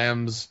of the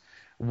Lambs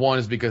won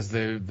is because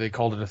they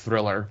called it a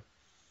thriller.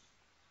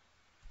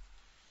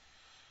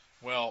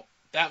 Well,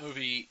 that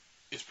movie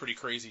is pretty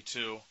crazy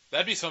too.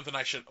 That'd be something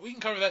we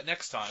can cover that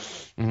next time.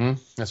 Mm-hmm.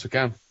 Yes, we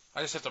can.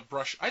 I just have to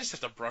brush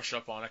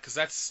up on it because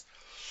it's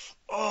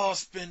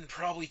been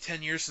probably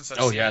 10 years since I've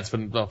seen it. It's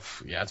been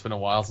a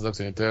while since I've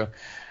seen it too.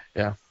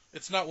 Yeah.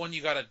 It's not one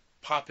you gotta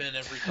pop in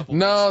every couple.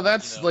 No,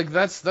 months,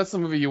 that's the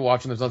movie you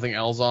watch when there's nothing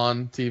else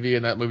on TV,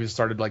 and that movie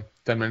started like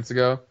 10 minutes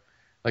ago.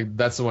 Like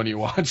that's the one you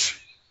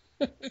watch.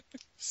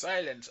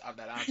 Silence of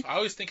the Lambs. I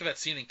always think of that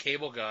scene in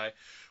Cable Guy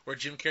where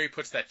Jim Carrey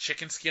puts that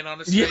chicken skin on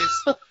his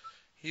face.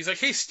 He's like,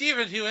 "Hey,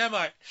 Steven, who am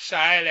I?"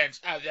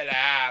 Silence of the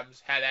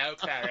Lambs. Hello,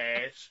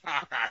 Clarice.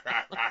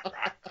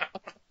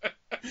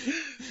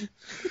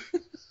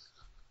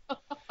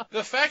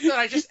 The fact that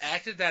I just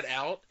acted that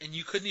out and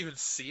you couldn't even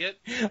see it.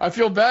 I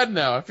feel bad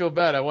now.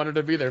 I wanted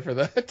to be there for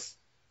that.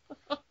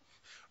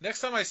 Next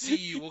time I see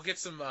you, we'll get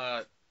some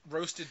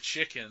roasted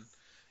chicken,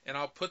 and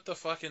I'll put the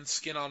fucking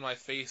skin on my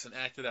face and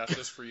act it out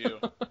just for you.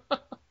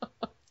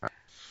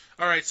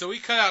 Alright, so we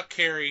cut out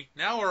Carrie.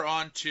 Now we're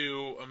on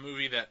to a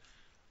movie that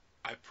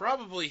I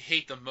probably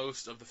hate the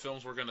most of the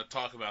films we're going to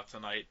talk about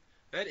tonight.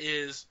 That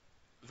is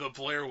The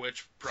Blair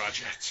Witch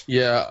Project.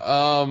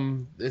 Yeah,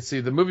 let's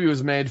see. The movie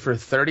was made for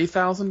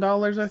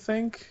 $30,000, I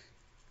think,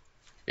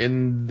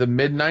 in the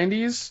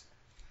mid-90s.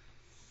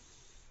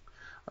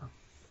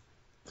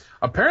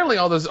 Apparently,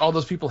 all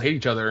those people hate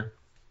each other.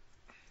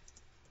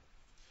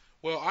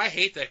 Well, I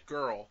hate that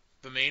girl.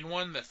 The main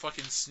one that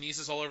fucking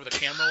sneezes all over the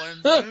camera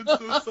lens. I'm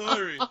so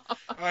sorry.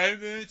 I'm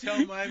going to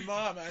tell my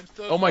mom. I'm so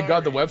sorry. Oh my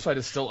god, the website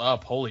is still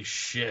up. Holy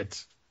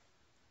shit.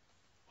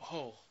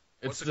 Oh.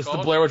 It's just the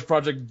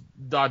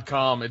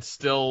BlairWitchProject.com. It's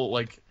still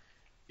like,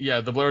 yeah,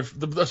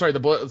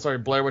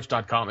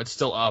 BlairWitch.com. It's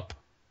still up.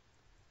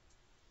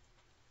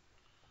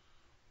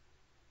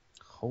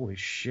 Holy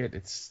shit,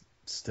 it's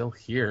still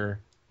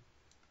here.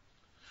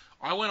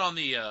 I went on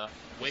the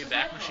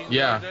Wayback Machine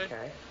the other day.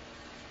 Okay.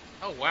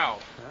 Oh, wow.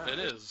 It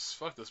is.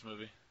 Fuck this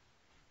movie.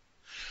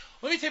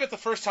 Let me tell you about the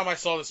first time I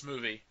saw this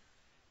movie.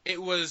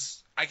 It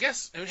was, I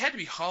guess, it had to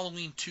be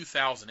Halloween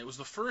 2000. It was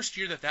the first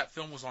year that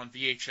film was on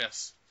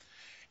VHS.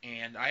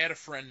 And I had a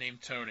friend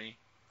named Tony.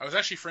 I was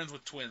actually friends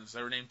with twins.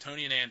 They were named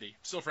Tony and Andy.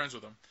 Still friends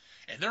with them.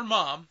 And their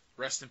mom,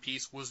 rest in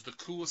peace, was the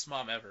coolest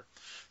mom ever.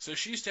 So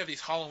she used to have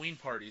these Halloween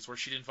parties where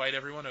she'd invite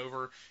everyone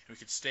over, and we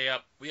could stay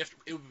up. We'd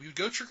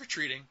go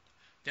trick-or-treating,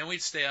 then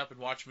we'd stay up and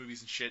watch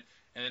movies and shit.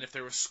 And then if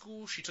there was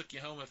school, she took you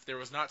home. If there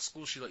was not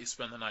school, she let you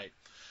spend the night.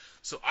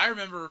 So I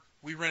remember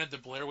we rented the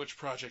Blair Witch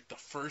Project the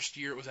first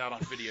year it was out on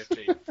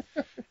videotape.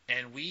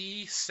 And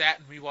we sat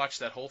and we watched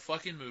that whole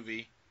fucking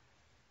movie.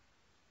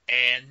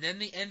 And then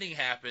the ending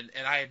happened,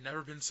 and I had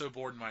never been so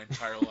bored in my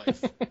entire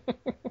life.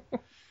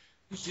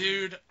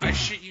 Dude, I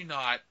shit you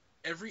not.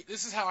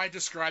 This is how I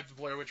describe the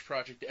Blair Witch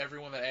Project to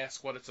everyone that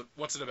asks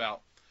what's it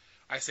about.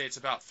 I say it's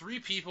about 3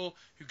 people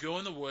who go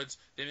in the woods,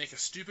 they make a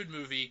stupid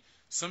movie,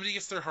 somebody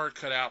gets their heart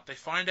cut out, they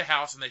find a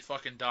house and they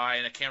fucking die,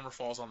 and a camera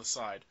falls on the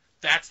side.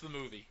 That's the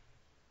movie.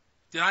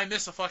 Did I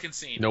miss a fucking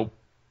scene? Nope.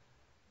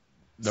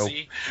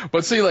 See?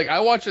 But see, like, I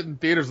watched it in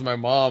theaters with my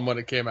mom when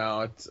it came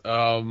out.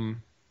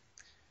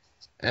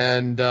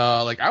 And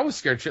like I was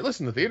scared shitless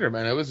in the theater,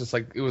 man. It was just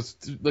like it was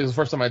the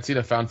first time I'd seen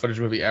a found footage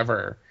movie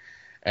ever.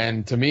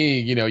 And to me,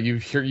 you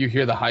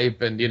hear the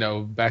hype,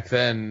 and back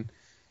then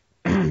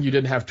you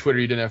didn't have Twitter,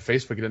 you didn't have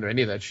Facebook, you didn't have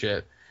any of that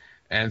shit.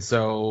 And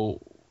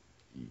so,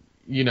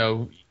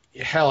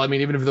 hell, I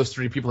mean, even if those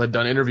three people had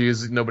done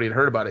interviews, nobody had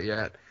heard about it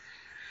yet.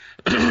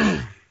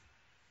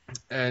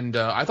 And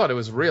I thought it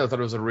was real. I thought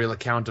it was a real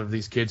account of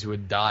these kids who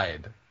had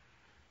died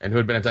and who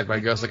had been attacked by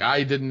ghosts. Like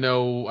I didn't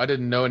know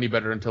any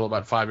better until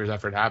about 5 years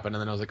after it happened,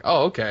 and then I was like,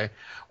 oh, okay,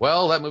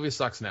 well, that movie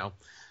sucks now.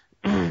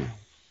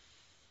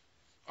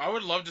 I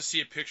would love to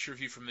see a picture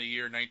of you from the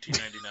year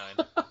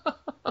 1999.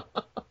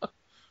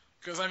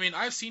 Because, I mean,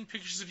 I've seen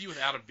pictures of you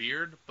without a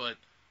beard, but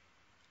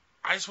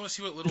I just want to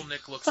see what little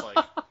Nick looks like.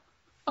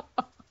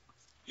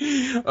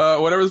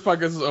 Whenever this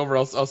podcast is over,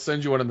 I'll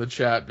send you one in the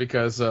chat,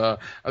 because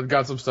I've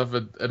got some stuff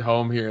at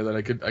home here that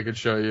I could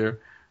show you.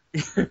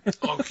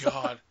 Oh,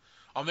 God.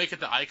 I'll make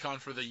it the icon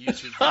for the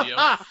YouTube video.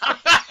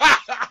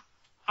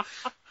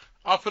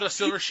 I'll put a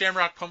silver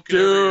shamrock pumpkin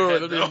over your head.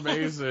 Dude, that'd be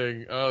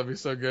amazing. Oh, that'd be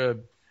so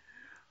good.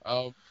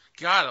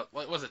 God,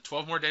 what was it,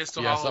 12 more days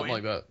till Halloween? Yeah, something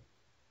like that.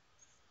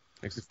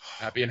 Makes me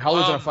happy. And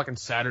Halloween's on a fucking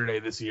Saturday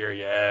this year,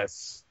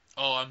 yes.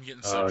 Oh, I'm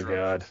getting so drunk. Oh,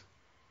 God.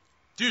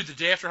 Dude, the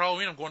day after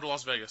Halloween, I'm going to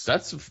Las Vegas.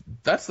 That's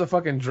the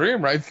fucking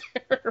dream right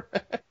there,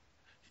 man.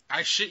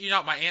 I shit you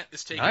not, my aunt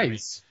is taking me.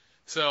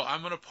 So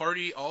I'm going to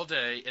party all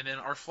day, and then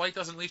our flight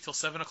doesn't leave till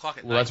 7 o'clock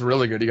at night. Well, that's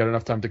really good. You got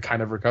enough time to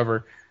kind of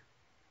recover.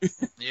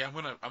 Yeah, I'm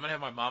gonna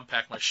have my mom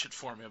pack my shit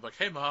for me. I'm like,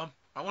 hey, Mom,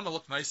 I want to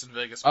look nice in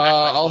Vegas.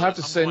 I'll have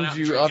to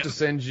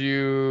send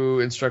you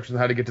instructions on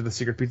how to get to the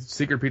secret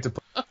pizza.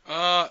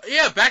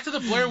 Yeah, back to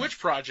the Blair Witch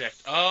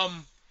Project. I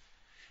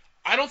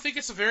don't think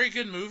it's a very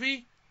good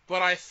movie,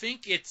 but I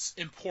think it's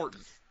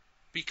important,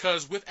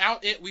 because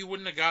without it, we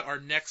wouldn't have got our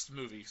next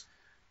movies.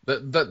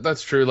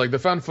 That's true. Like the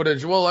found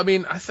footage. Well, I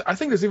mean, I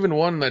think there's even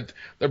one that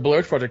the Blair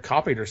Witch Project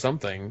copied or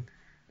something.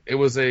 It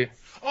was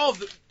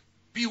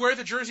Beware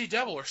the Jersey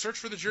Devil, or Search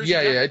for the Jersey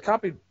Devil. Yeah, it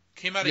copied.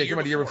 Came out a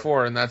year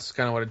before, and that's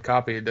kind of what it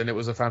copied, and it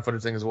was a found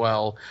footage thing as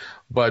well.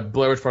 But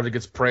Blair Witch Project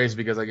gets praised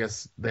because I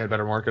guess they had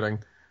better marketing.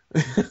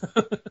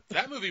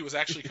 That movie was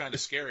actually kind of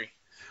scary.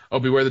 Oh,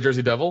 Beware the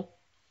Jersey Devil?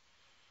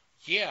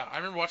 Yeah, I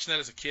remember watching that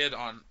as a kid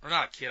or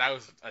not a kid, I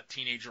was a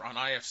teenager on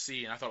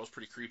IFC, and I thought it was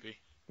pretty creepy.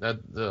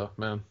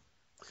 Man.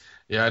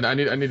 Yeah, I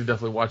need to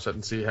definitely watch that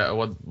and see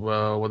what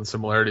the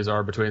similarities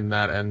are between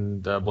that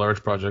and Blair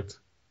Witch Project.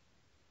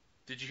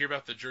 Did you hear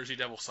about the Jersey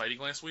Devil sighting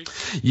last week?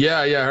 Yeah,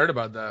 I heard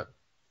about that.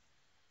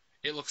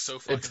 It looks so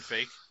fucking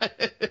fake.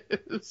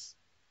 It is.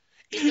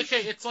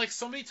 Okay, it's like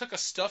somebody took a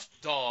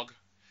stuffed dog,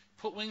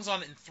 put wings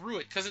on it, and threw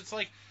it. Because it's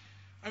like,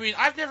 I mean,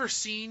 I've never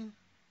seen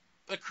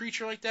a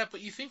creature like that,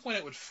 but you think when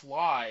it would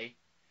fly,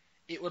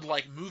 it would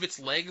like move its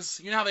legs.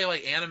 You know how they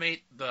like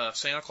animate the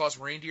Santa Claus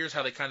reindeers,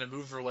 how they kind of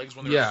move their legs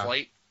when they're in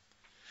flight?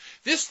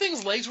 This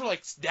thing's legs were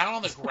like down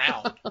on the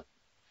ground.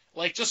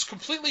 Like just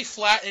completely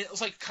flat, and it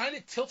was like kind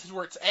of tilted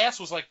where its ass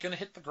was like gonna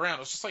hit the ground. It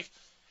was just like,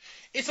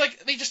 it's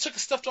like they just took a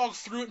stuffed dog,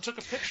 threw it, and took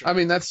a picture. I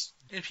mean,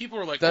 and people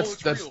were like,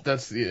 it's real.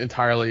 That's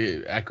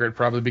entirely accurate,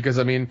 probably, because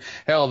I mean,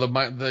 hell, the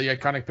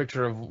iconic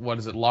picture of what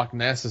is it, Loch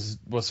Ness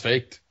was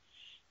faked.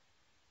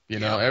 You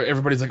know,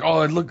 everybody's like,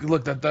 oh,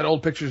 look, that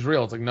old picture's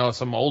real. It's like, no,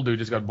 some old dude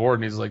just got bored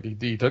and he's like,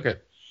 he took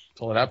it.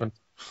 That's all that happened.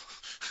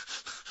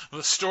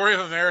 The story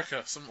of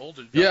America. Some old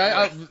dude.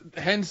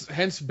 Hence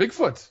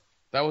Bigfoot.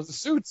 That was the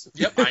suit.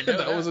 Yep, I know.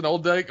 That was an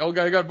old guy who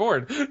got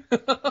bored.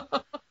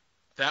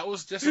 That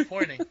was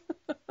disappointing.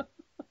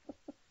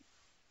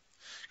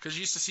 Because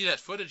you used to see that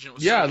footage and it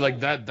was so cool. Like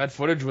that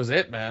footage was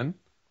it, man.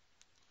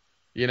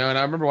 You know, and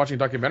I remember watching a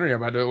documentary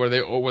about it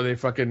where they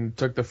fucking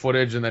took the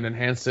footage and then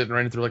enhanced it and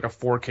ran it through like a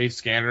 4K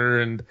scanner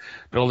and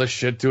did all this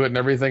shit to it and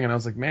everything. And I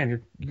was like,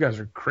 man, you guys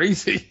are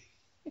crazy.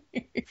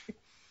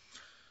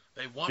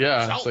 They want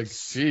results. It's like,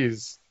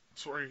 jeez.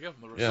 That's where you give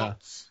them the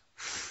results.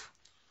 Yeah.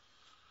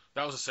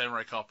 That was a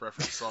Samurai Cop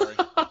reference, sorry.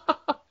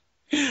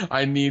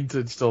 I need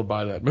to still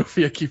buy that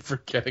movie. I keep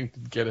forgetting to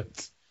get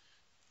it.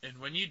 And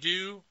when you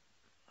do,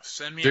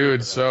 send me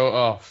Dude,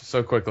 so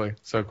quickly.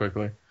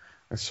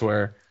 I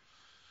swear.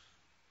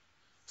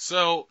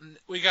 So,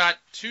 we got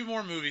 2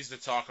 more movies to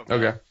talk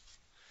about.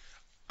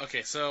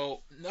 Okay,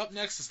 so up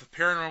next is the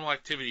Paranormal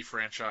Activity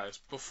franchise.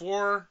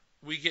 Before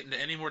we get into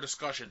any more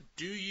discussion,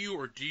 do you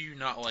or do you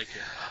not like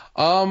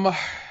it?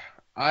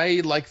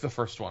 I like the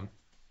first one,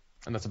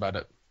 and that's about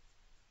it.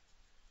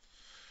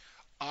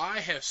 I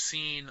have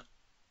seen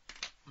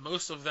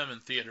most of them in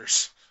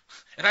theaters,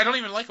 and I don't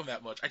even like them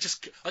that much.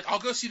 I'll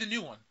go see the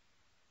new one.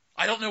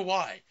 I don't know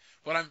why,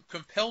 but I'm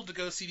compelled to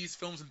go see these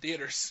films in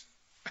theaters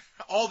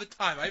all the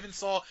time. I even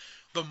saw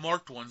the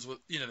marked ones with,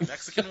 the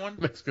Mexican one.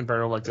 Mexican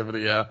Paranormal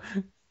Activity, yeah.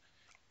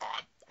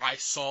 I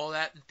saw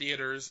that in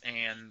theaters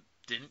and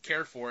didn't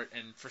care for it,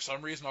 and for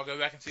some reason I'll go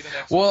back and see the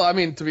next one. Well, I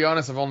mean, to be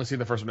honest, I've only seen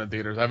the first one in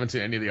theaters. I haven't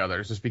seen any of the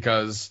others, just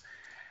because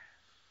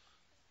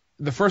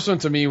the first one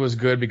to me was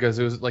good because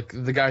it was like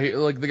the guy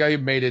who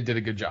made it did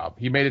a good job.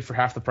 He made it for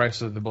half the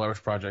price of the Blair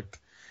Witch Project,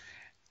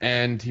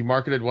 and he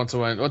marketed once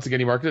again.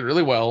 He marketed it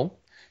really well.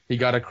 He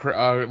got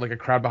like a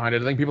crowd behind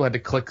it. I think people had to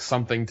click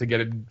something to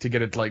get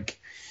it like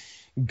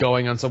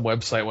going on some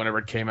website whenever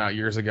it came out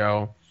years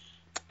ago.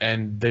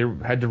 And they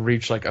had to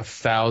reach like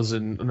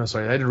 1,000. No,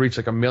 sorry, they had to reach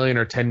like 1 million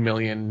or 10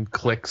 million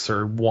clicks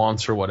or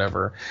wants or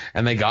whatever,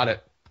 and they got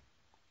it.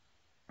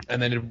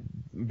 And then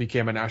it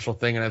became a national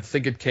thing, and I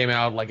think it came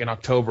out like in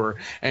October,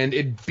 and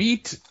it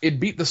beat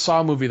the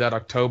Saw movie that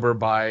October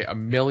by $1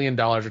 million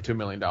or $2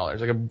 million,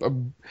 like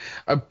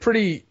a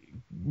pretty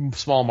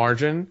small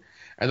margin.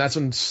 And that's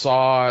when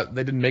Saw,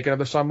 they didn't make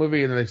another Saw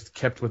movie, and then they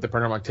kept with the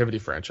Paranormal Activity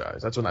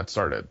franchise. That's when that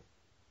started.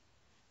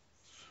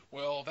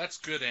 Well, that's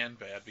good and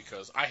bad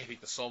because I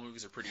think the Saw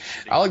movies are pretty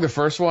shitty. I like the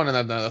first one,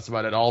 and that's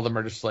about it. All of them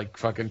are just like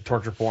fucking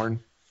torture porn.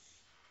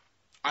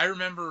 I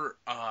remember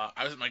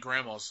I was at my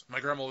grandma's. My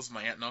grandma was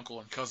my aunt and uncle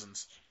and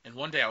cousins. And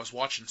one day I was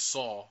watching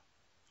Saw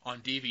on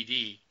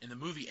DVD, and the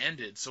movie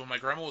ended. So when my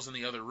grandma was in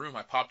the other room,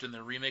 I popped in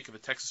the remake of the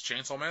Texas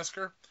Chainsaw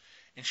Massacre,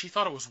 and she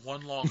thought it was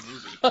one long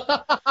movie.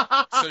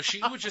 So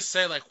she would just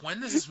say, like,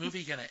 when is this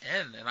movie going to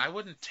end? And I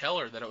wouldn't tell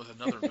her that it was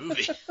another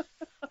movie.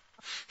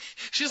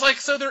 She's like,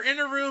 so they're in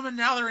a room and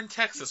now they're in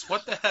Texas.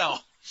 What the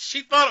hell?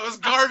 She thought it was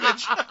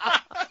garbage.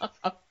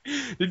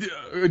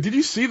 Did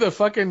you see the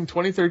fucking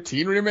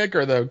 2013 remake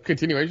or the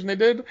continuation they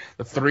did?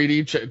 The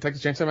 3D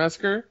Texas Chainsaw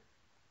Massacre?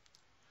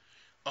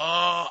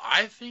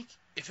 I think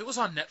if it was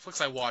on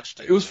Netflix, I watched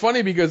it. It was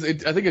funny because I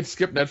think it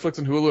skipped Netflix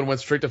and Hulu and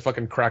went straight to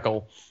fucking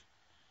Crackle.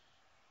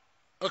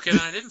 Okay,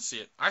 then I didn't see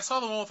it. I saw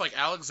the one with like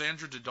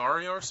Alexandra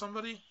Daddario or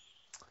somebody.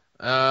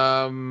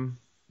 I don't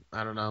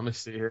know. Let me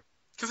see here.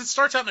 Because it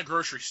starts out in a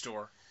grocery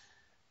store.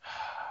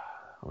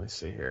 Let me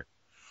see here.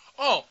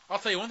 Oh, I'll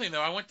tell you one thing,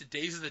 though. I went to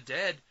Days of the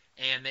Dead,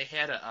 and they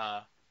had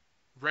a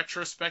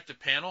retrospective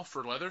panel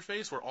for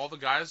Leatherface where all the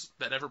guys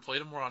that ever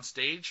played him were on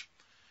stage.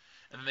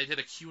 And then they did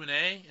a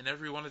Q&A, and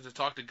everyone wanted to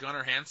talk to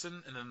Gunnar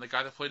Hansen, and then the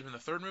guy that played him in the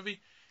third movie,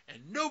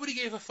 and nobody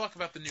gave a fuck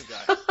about the new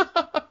guy.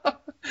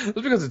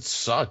 That's because it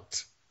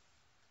sucked.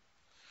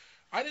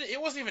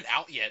 It wasn't even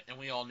out yet, and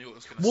we all knew it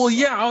was going to Well, suck.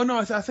 yeah, oh no,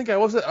 I think I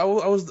was at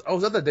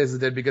that Days of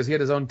the Dead because he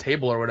had his own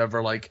table or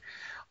whatever, like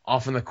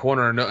off in the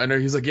corner, and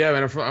he's like, yeah,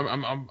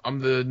 man,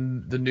 I'm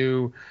the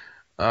new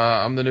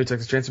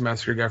Texas Chainsaw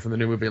Massacre guy from the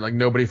new movie, and like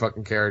nobody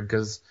fucking cared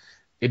because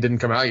it didn't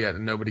come out yet,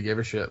 and nobody gave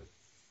a shit.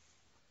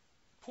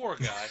 Poor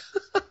guy.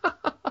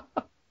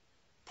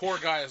 Poor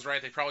guy is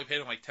right. They probably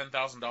paid him like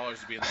 $10,000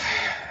 to be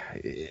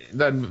in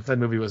that movie. That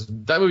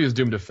movie was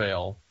doomed to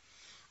fail.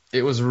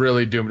 It was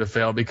really doomed to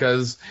fail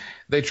because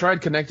they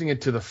tried connecting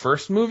it to the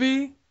first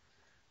movie,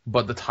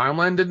 but the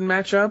timeline didn't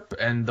match up,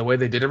 and the way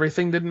they did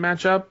everything didn't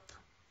match up.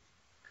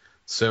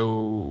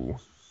 So,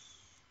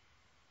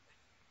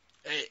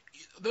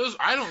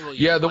 I don't really.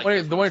 Yeah, the like one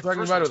you're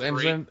talking about with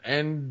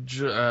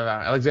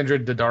Alexandra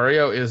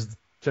Daddario is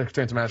Texas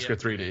Chainsaw Massacre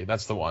 3D.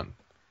 That's the one.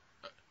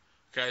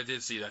 Okay, I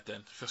did see that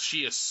then because she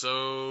is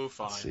so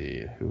fine. Let's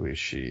see, who is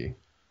she?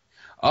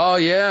 Oh,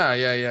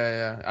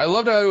 yeah. I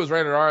loved how it was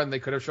rated R and they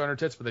could have shown her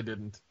tits, but they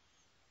didn't.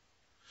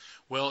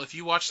 Well, if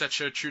you watch that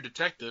show True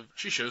Detective,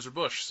 she shows her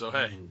bush, so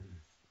hey.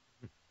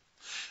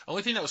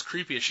 Only thing that was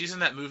creepy is she's in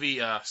that movie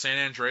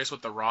San Andreas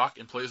with The Rock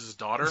and plays his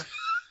daughter.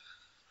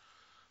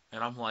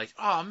 And I'm like,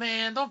 oh,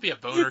 man, don't be a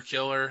boner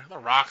killer. The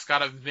Rock's got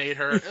to have made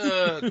her.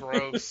 Ugh,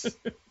 gross.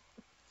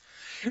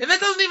 And that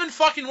doesn't even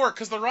fucking work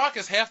because The Rock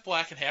is half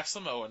black and half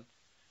Samoan.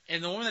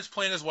 And the woman that's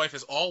playing his wife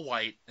is all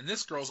white, and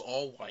this girl's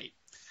all white.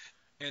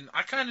 And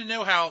I kind of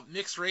know how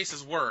mixed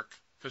races work,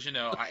 because, you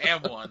know, I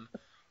am one.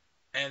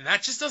 And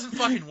that just doesn't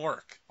fucking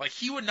work. Like,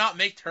 he would not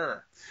make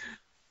her.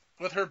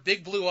 With her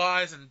big blue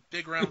eyes and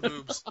big round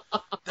boobs.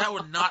 That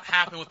would not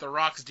happen with The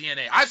Rock's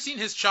DNA. I've seen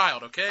his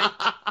child, okay?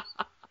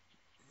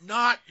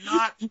 Not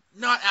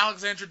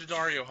Alexandra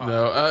Daddario hot.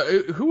 No,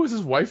 who was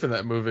his wife in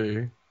that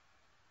movie?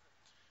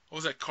 What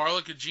was that,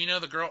 Carla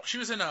Gugino, the girl? She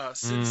was in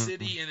Sin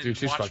City and in Dude,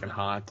 she's Watchmen. fucking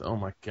hot. Oh,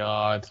 my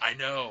God. I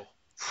know.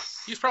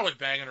 He's probably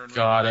banging her in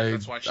God, real life.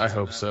 That's why she's I in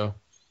hope that. so.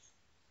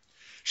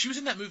 She was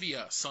in that movie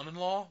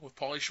Son-in-Law with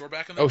Pauly Shore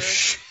back in the Oh, day.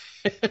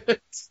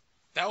 shit.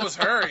 That was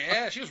her,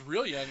 yeah. She was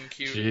real young and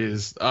cute.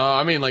 Jeez.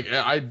 I mean, like,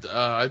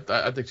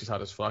 I think she's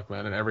hot as fuck,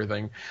 man, and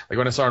everything. Like,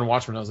 when I saw her in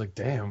Watchmen, I was like,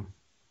 damn.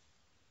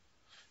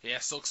 Yeah,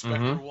 Silk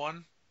Spectre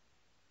 1.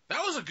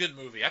 That was a good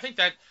movie. I think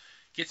that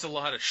gets a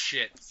lot of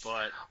shit,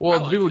 but...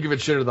 Well, people give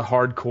it shit to the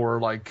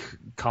hardcore, like,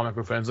 comic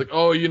book fans. Like,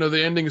 oh, you know,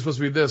 the ending is supposed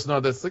to be this. No,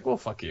 that's like, well,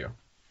 fuck you.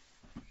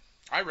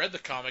 I read the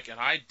comic, and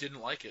I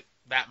didn't like it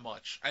that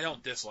much. I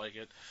don't dislike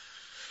it,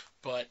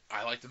 but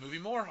I like the movie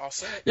more, I'll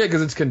say it. Yeah,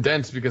 because it's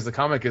condensed, because the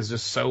comic is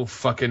just so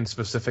fucking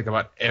specific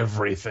about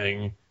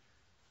everything.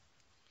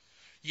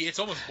 Yeah, it's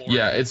almost boring.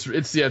 Yeah, it's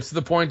to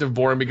the point of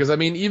boring, because, I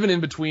mean, even in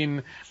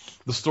between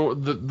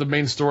the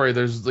main story,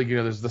 there's, like, you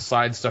know, there's the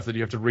side stuff that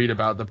you have to read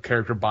about, the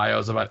character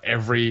bios about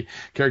every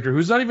character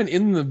who's not even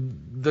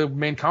in the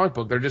main comic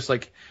book. They're just,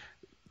 like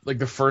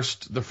the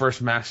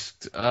first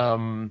masked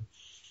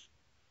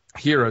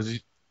heroes.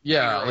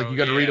 Yeah, like you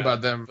got to read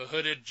about them. The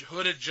hooded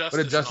justice.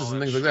 Hooded justice and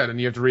things like that, and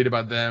you have to read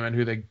about them and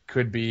who they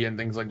could be and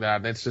things like that.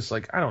 And it's just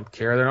like, I don't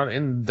care.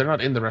 They're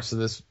not in the rest of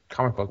this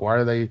comic book. Why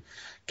are they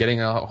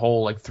getting a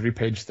whole like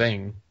 3-page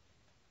thing?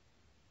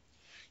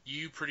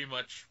 You pretty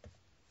much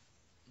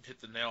hit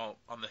the nail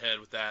on the head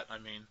with that. I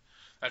mean,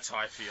 that's how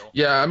I feel.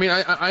 Yeah, I mean,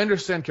 I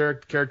understand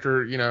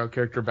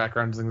character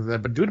backgrounds and things like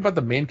that, but do it about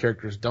the main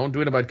characters. Don't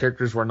do it about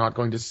characters we're not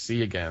going to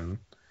see again.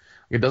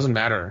 It doesn't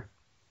matter.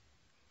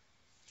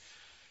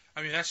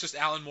 I mean, that's just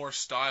Alan Moore's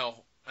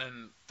style.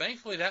 And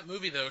thankfully, that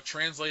movie though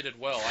translated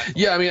well.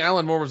 Yeah, I mean,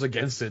 Alan Moore was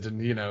against it,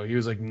 and he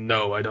was like,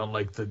 "No, I don't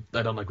like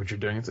what you're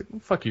doing." It's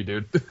like, fuck you,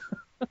 dude.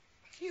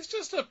 He's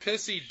just a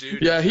pissy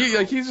dude. Yeah, he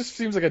just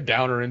seems like a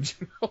downer in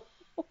general.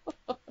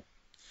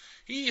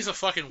 He's a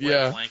fucking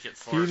wet blanket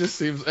for He it. just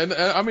seems, and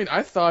I mean,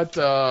 I thought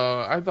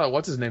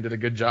what's his name did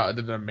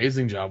an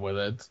amazing job with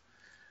it.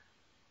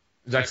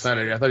 Zack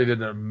Snyder. I thought he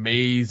did an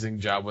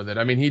amazing job with it.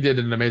 I mean, he did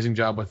an amazing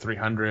job with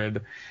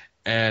 300,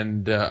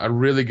 and a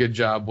really good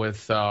job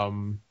with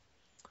Dawn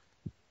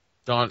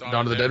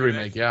of the Dead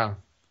remake. Yeah,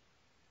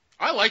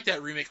 I like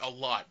that remake a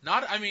lot.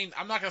 I mean,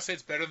 I'm not gonna say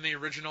it's better than the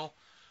original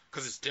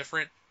because it's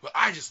different, but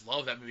I just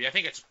love that movie. I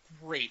think it's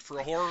great for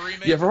a horror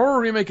remake. Yeah, for a horror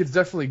remake, it's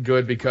definitely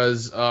good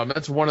because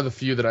that's one of the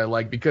few that I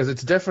like because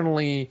it's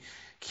definitely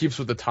keeps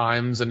with the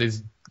times and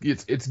it's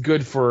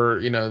good for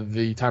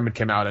the time it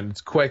came out, and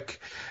it's quick,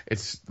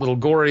 it's a little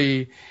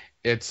gory,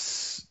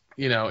 it's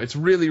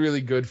really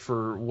really good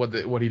for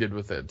what he did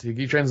with it.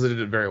 He translated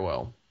it very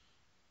well.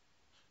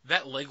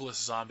 That legless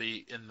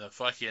zombie in the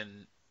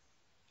fucking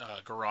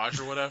garage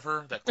or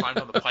whatever that climbed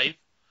on the pipe,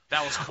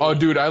 that was cool. Oh,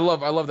 dude, I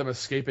love them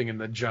escaping in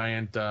the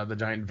giant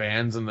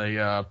vans and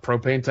the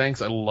propane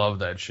tanks. I love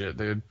that shit,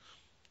 dude.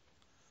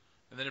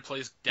 And then it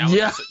plays Down with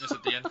the Sickness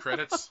at the end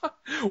credits.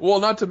 Well,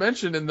 not to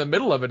mention in the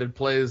middle of it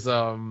plays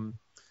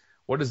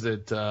what is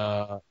it?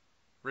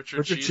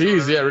 Richard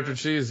Cheese, Richard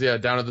Cheese,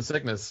 Down with the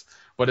Sickness.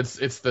 But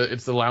it's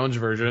the lounge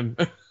version.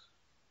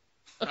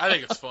 I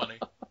think it's funny.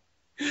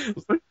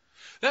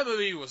 That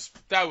movie was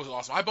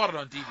awesome. I bought it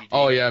on DVD.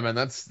 Oh yeah, man,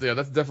 that's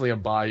definitely a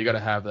buy. You got to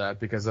have that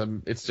because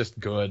it's just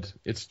good.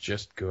 It's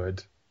just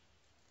good.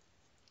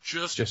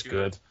 Just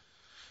good.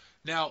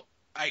 Now,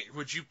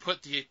 would you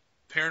put the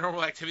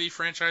Paranormal Activity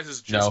franchise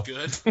as just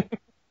good?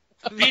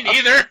 Me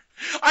neither.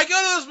 I go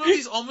to those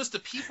movies almost to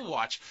people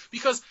watch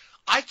because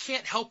I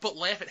can't help but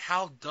laugh at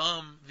how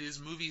dumb these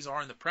movies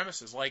are in the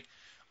premises. Like,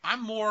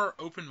 I'm more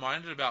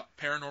open-minded about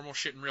paranormal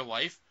shit in real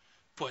life,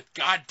 but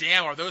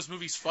goddamn, are those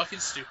movies fucking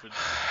stupid?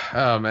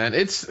 Oh man,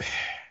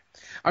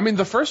 I mean,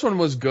 the first one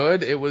was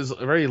good. It was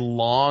very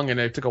long,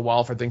 and it took a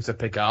while for things to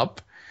pick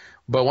up.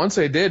 But once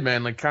they did,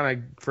 man, like kind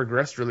of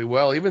progressed really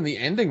well. Even the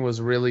ending was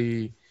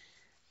really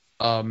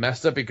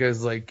messed up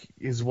because like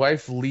his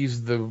wife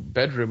leaves the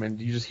bedroom,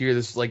 and you just hear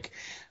this like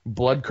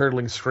blood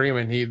curdling scream,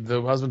 and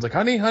the husband's like,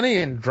 "Honey, honey,"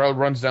 and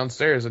runs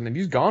downstairs, and then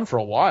he's gone for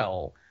a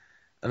while.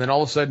 And then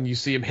all of a sudden, you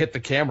see him hit the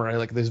camera,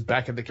 like this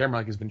back at the camera,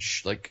 like he's been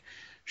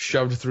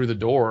shoved through the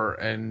door,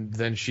 and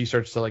then she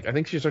starts to I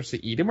think she starts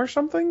to eat him or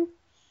something.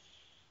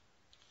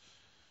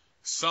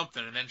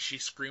 And then she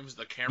screams at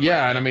the camera.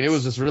 Yeah, and I mean, it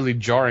was just really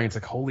jarring. It's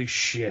like, holy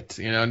shit,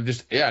 and and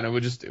it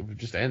would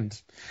just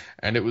end,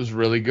 and it was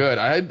really good.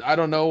 I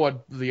don't know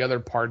what the other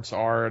parts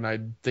are, and I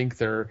think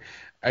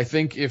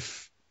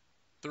if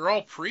they're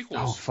all prequels.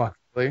 Oh fuck,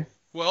 really?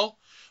 Well,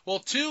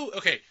 two,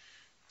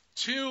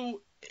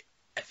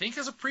 I think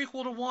is a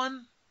prequel to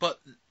one, but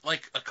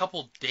like a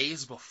couple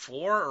days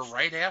before or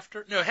right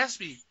after. No, it has to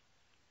be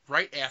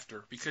right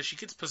after because she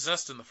gets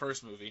possessed in the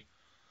first movie.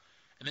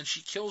 And then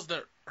she kills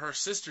her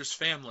sister's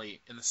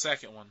family in the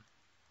second one.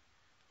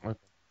 Okay.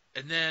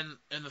 And then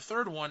in the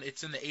third one,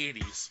 it's in the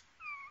 80s.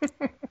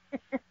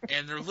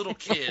 And they're little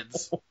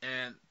kids.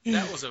 And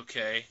that was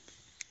okay.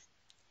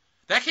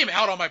 That came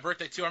out on my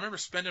birthday, too. I remember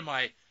spending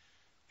I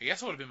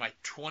guess it would have been my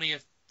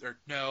 20th, or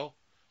no,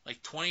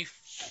 like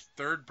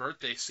 23rd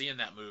birthday seeing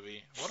that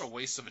movie. What a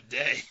waste of a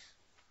day.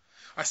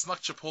 I snuck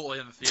Chipotle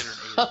in the theater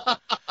and ate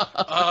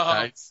it.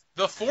 Nice.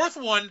 The fourth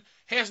one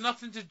has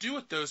nothing to do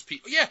with those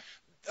people. Yeah.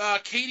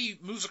 Katie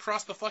moves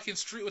across the fucking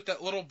street with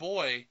that little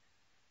boy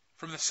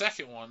from the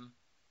second one,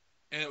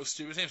 and it was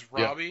stupid. His name's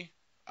Robbie.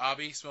 Yeah.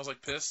 Abby smells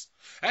like piss.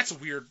 That's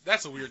weird.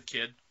 That's a weird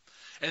kid.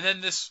 And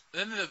then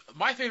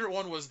my favorite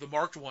one was the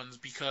marked ones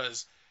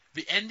because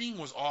the ending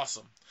was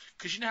awesome.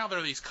 Because you know how there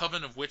are these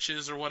coven of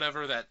witches or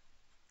whatever that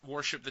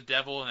worship the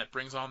devil and that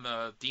brings on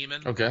the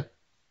demon. Okay.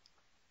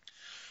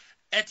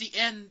 At the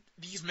end,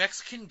 these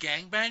Mexican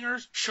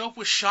gangbangers show up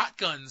with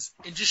shotguns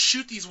and just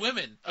shoot these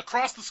women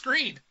across the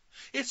screen.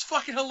 It's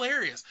fucking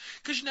hilarious.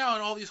 Because you know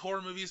in all these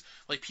horror movies,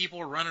 like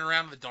people are running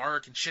around in the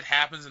dark and shit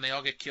happens and they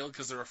all get killed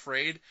because they're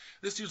afraid.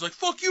 This dude's like,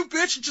 fuck you,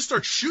 bitch, and just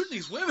starts shooting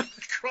these women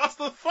across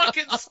the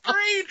fucking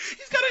screen.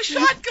 He's got a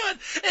shotgun.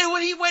 And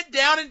when he went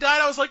down and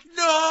died, I was like,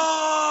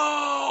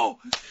 no!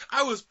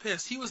 I was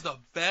pissed. He was the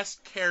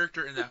best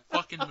character in that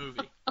fucking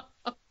movie.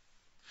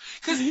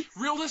 Because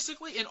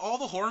realistically, in all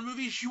the horror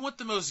movies, you want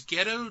the most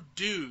ghetto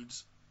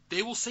dudes.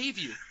 They will save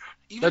you.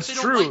 Even that's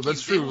true.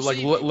 That's true. Like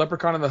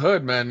Leprechaun in the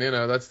Hood, man.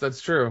 That's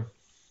true.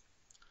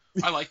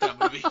 I like that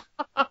movie.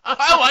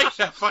 I like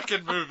that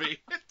fucking movie.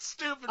 It's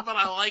stupid, but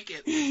I like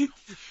it.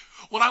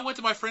 When I went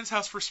to my friend's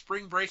house for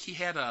spring break, he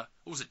had what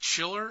was it,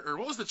 Chiller? Or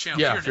what was the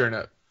channel? Yeah, Fear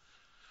Net.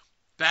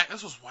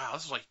 This was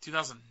like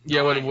 2009.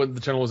 Yeah, when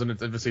the channel was in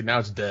its infancy, now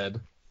it's dead.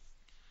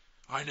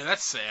 I know,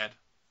 that's sad.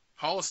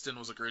 Holliston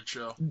was a great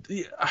show.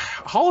 Yeah,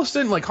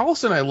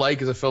 Holliston I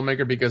like as a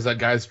filmmaker because that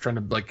guy's trying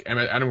to, like,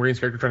 Adam Green's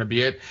character trying to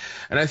be it.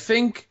 And I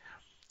think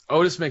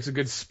Otis makes a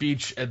good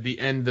speech at the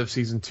end of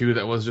season 2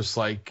 that was just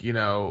like, you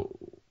know,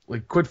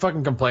 like, quit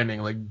fucking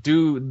complaining. Like,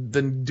 do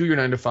your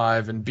 9 to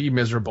 5 and be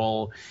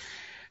miserable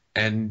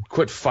and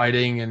quit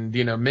fighting and,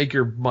 you know, make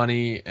your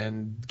money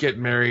and get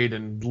married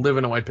and live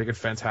in a white picket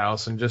fence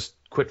house and just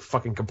quit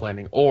fucking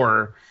complaining.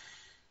 Or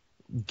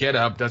get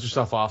up, dust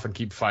yourself off, and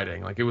keep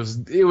fighting. Like, it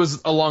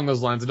was along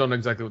those lines. I don't know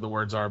exactly what the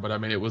words are, but I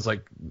mean, it was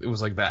like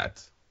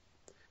that.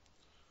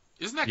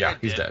 Isn't that guy dead?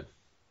 He's dead.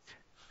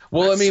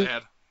 Well, That's I mean,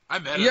 sad. I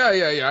met him.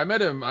 Yeah. I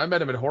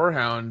met him at Horror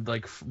Hound,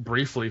 like,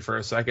 briefly for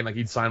a second. Like,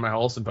 he'd sign my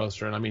Holliston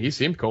poster, and I mean, he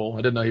seemed cool. I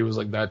didn't know he was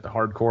like that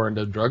hardcore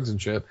into drugs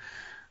and shit.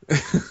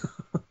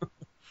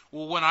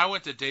 Well, when I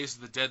went to Days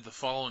of the Dead the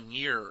following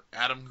year,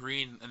 Adam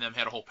Green and them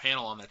had a whole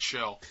panel on that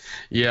show.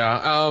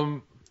 Yeah.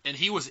 And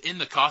he was in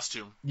the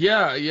costume.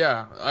 Yeah.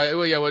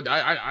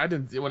 I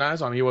didn't, when I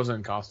saw him, he wasn't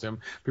in costume.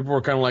 People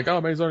were kind of like, "Oh,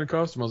 man, he's not in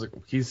costume." I was like,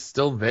 "He's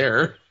still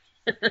there."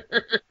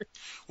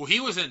 Well, he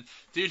was in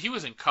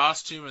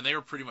costume, and they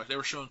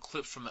were showing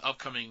clips from the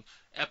upcoming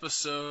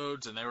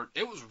episodes, and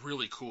it was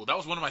really cool. That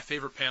was one of my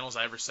favorite panels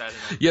I ever sat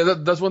in. Yeah,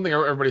 that's one thing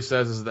everybody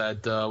says is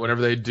that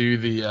whenever they do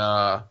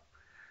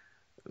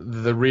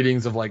the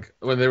readings of, like,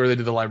 whenever they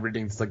do the live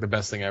readings, it's like the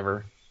best thing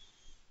ever.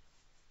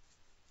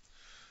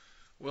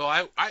 Well,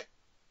 I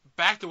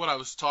back to what I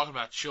was talking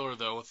about, Chiller,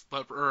 though, with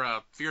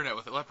FearNet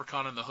with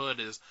Leprechaun in the Hood,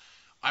 is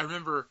I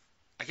remember,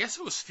 I guess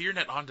it was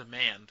FearNet On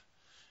Demand,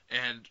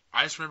 and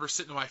I just remember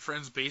sitting in my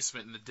friend's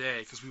basement in the day,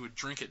 because we would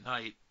drink at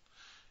night,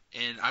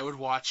 and I would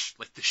watch,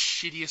 like, the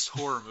shittiest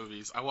horror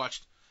movies. I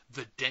watched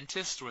The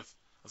Dentist with,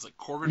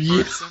 Corbin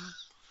Burnson,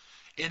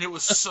 and it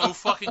was so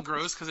fucking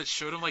gross, because it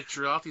showed him, like,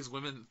 drew out this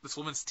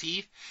woman's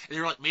teeth, and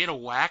they were, like, made of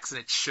wax, and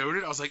it showed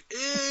it. I was like,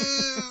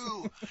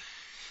 ew!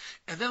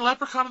 And then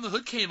Leprechaun in the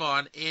Hood came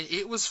on, and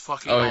it was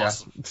fucking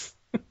awesome.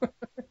 Yeah.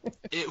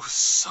 It was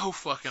so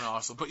fucking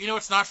awesome. But you know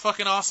what's not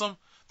fucking awesome?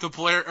 The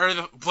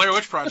Blair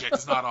Witch Project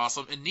is not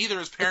awesome, and neither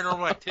is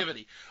Paranormal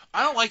Activity.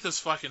 I don't like those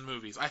fucking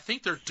movies. I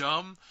think they're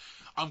dumb.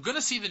 I'm going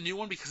to see the new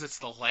one because it's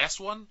the last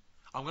one.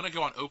 I'm going to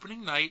go on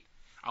opening night.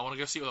 I want to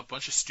go see it with a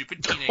bunch of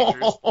stupid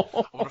teenagers.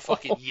 I want to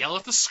fucking yell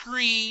at the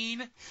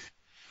screen.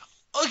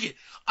 Okay,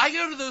 I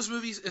go to those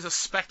movies as a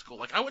spectacle.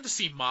 Like, I went to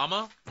see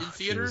Mama in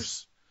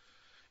theaters.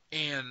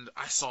 And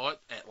I saw it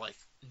at, like,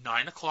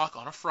 9 o'clock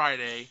on a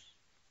Friday,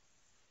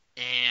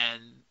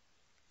 and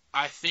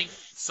I think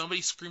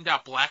somebody screamed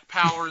out Black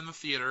Power in the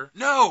theater.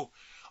 No!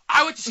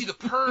 I went to see The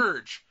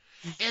Purge!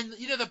 And,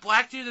 you know, the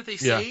black dude that they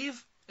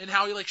save, and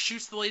how he, like,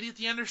 shoots the lady at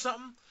the end or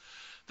something?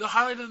 The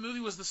highlight of the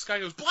movie was this guy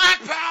goes, Black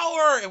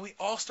Power! And we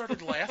all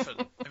started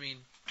laughing. I mean,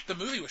 the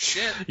movie was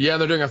shit. Yeah,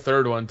 they're doing a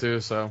third one,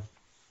 too, so.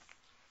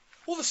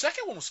 Well, the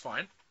second one was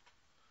fine.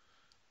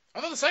 I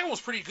thought the second one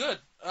was pretty good.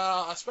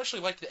 Especially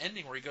like the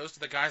ending where he goes to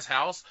the guy's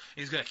house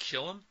and he's going to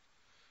kill him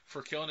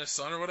for killing his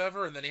son or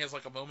whatever, and then he has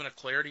like a moment of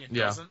clarity and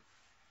doesn't.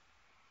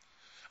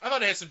 I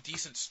thought it had some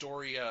decent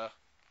story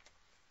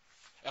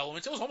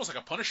elements. It was almost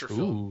like a Punisher film.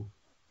 Ooh.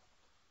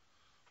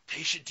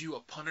 They should do a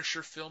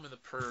Punisher film in The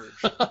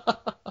Purge.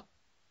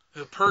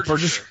 The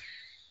Purger.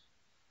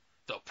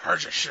 The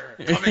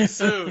Purger. Coming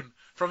soon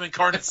from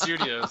Incarnate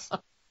Studios.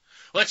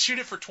 Let's shoot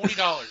it for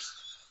 $20.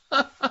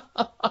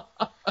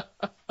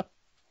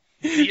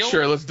 Deal?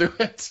 Sure, let's do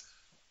it.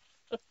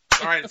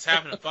 Alright, it's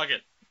happening. Fuck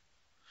it.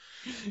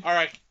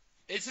 Alright,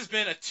 this has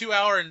been a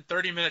 2-hour and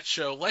 30-minute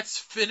show. Let's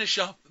finish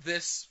up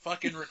this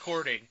fucking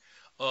recording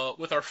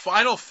with our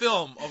final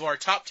film of our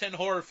top 10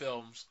 horror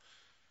films,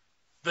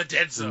 The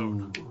Dead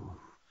Zone. Ooh.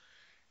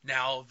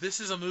 Now,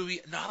 this is a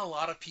movie not a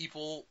lot of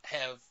people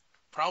have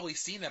probably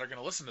seen that are going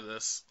to listen to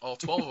this, all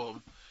 12 of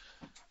them.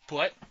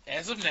 But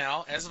as of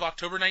now, as of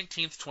October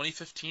 19th,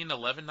 2015,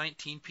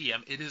 11:19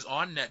 p.m., it is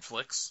on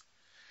Netflix.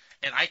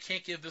 And I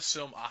can't give this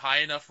film a high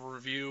enough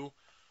review,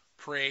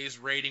 praise,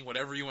 rating,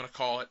 whatever you want to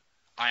call it.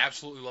 I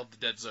absolutely love The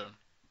Dead Zone.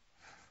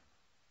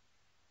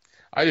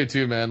 I do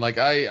too, man. Like,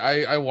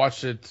 I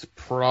watched it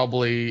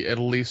probably at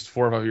least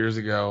 4 or 5 years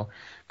ago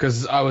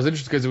because I was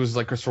interested because it was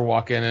like Christopher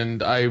Walken,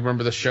 and I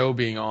remember the show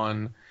being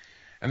on.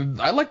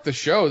 And I liked the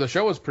show. The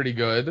show was pretty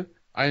good.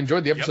 I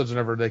enjoyed the episodes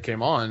whenever they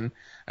came on.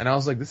 And I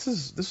was like, this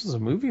is a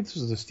movie? This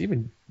is a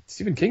Stephen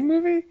King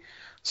movie?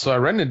 So I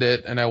rented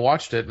it and I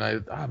watched it,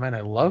 and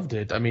I loved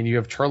it. I mean, you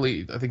have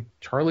Charlie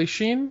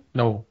Sheen?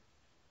 No.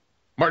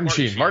 Martin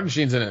Sheen. Martin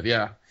Sheen's in it,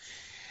 yeah.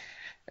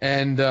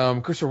 And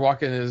Christopher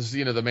Walken is,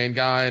 you know, the main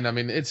guy, and I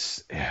mean,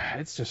 it's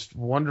just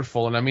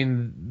wonderful. And I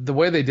mean, the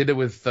way they did it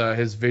with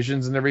his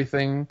visions and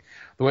everything,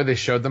 the way they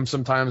showed them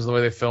sometimes, the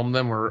way they filmed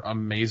them were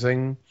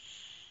amazing.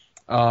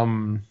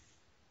 My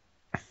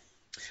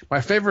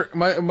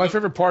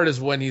favorite part is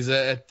when he's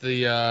at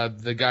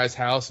the guy's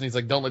house and he's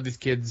like, "Don't let these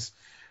kids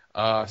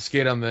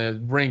skate on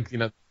the rink," you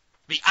know.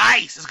 The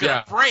ice is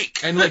gonna break.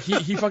 And like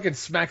he fucking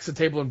smacks the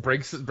table and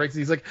breaks it.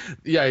 He's like,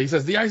 he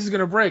says the ice is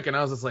gonna break, and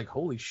I was just like,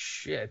 holy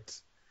shit.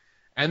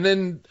 And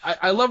then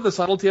I love the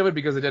subtlety of it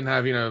because they didn't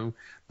have,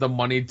 the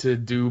money to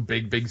do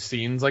big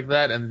scenes like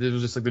that. And it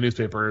was just like the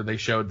newspaper, they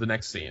showed the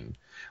next scene.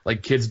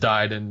 Like kids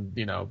died in,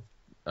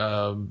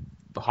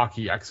 the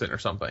hockey accident or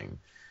something,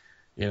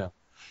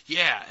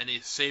 Yeah, and he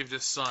saved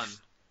his son.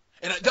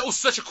 And that was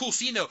such a cool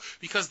scene, though,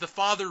 because the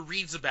father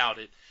reads about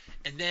it,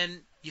 and then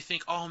you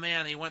think, oh,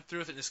 man, he went through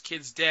with it, and his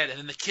kid's dead, and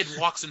then the kid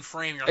walks in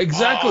frame, you're like,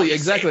 Exactly. he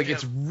Like, saved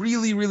it's him.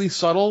 really, really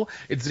subtle.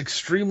 It's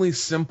extremely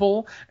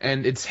simple,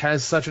 and it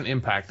has such an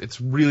impact. It's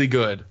really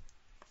good.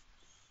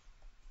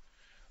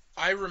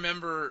 I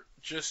remember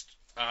just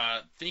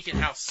thinking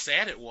how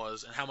sad it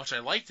was and how much I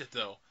liked it,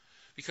 though.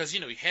 Because,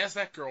 he has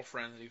that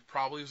girlfriend that he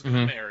probably was going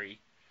to marry,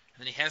 and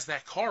then he has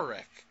that car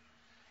wreck.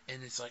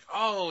 And it's like,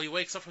 oh, he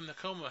wakes up from the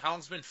coma. How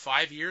long's it been?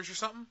 5 years or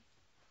something?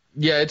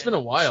 Yeah, it's been a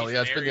while. She's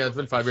Yeah, it's married been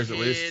with a 5 years at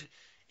least. kid,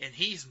 and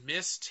he's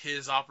missed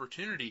his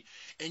opportunity.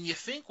 And you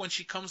think when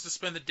she comes to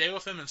spend the day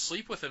with him and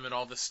sleep with him and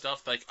all this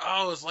stuff, like,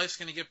 oh, his life's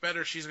going to get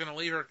better. She's going to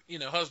leave her,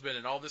 husband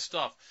and all this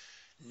stuff.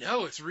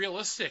 No, it's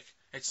realistic.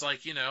 It's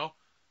like,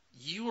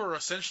 you are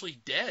essentially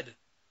dead,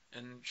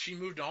 and she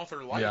moved on with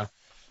her life. Yeah.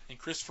 And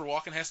Christopher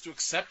Walken has to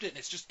accept it. And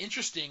it's just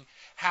interesting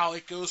how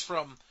it goes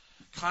from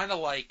kind of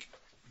like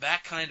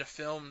that kind of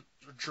film,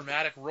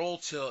 dramatic role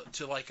to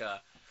like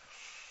a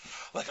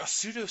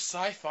pseudo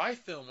sci-fi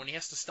film when he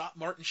has to stop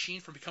Martin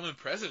Sheen from becoming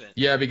president.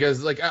 Yeah,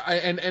 because like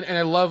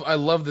I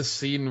love the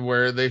scene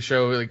where they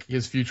show like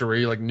his future where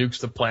he like nukes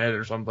the planet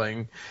or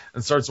something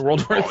and starts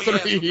World War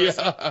III.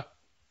 Yeah.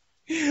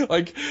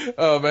 Like,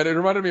 oh man, it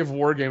reminded me of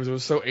War Games. It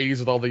was so 80s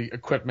with all the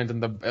equipment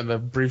and the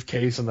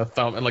briefcase and the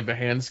thumb and like the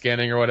hand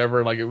scanning or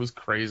whatever. Like it was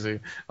crazy.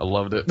 I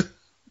loved it.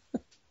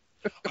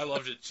 I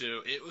loved it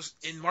too. It was,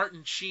 and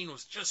Martin Sheen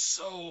was just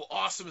so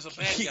awesome as a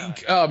bad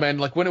guy. Oh man,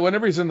 like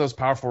whenever he's in those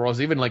powerful roles,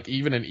 even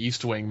in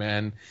East Wing,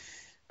 man,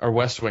 or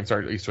West Wing,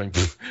 sorry, East Wing,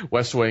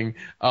 West Wing.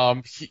 One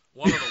of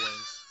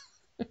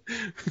the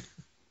wings.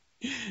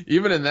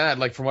 Even in that,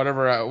 like from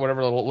whatever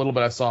little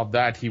bit I saw of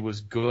that, he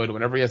was good.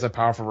 Whenever he has a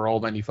powerful role,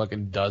 man, he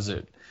fucking does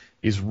it.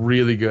 He's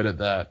really good at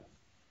that.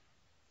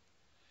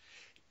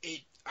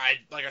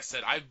 Like I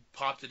said, I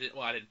popped it in.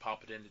 Well, I didn't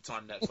pop it in. It's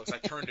on Netflix. I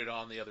turned it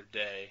on the other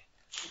day,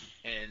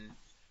 and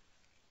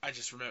I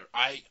just remember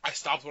I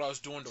stopped what I was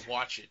doing to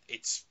watch it.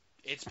 It's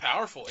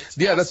powerful. It's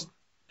yeah, awesome.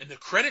 And the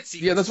credits.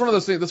 Yeah, that's one of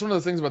those things. That's one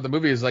of the things about the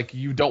movie is like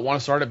you don't want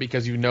to start it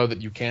because you know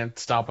that you can't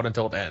stop it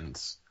until it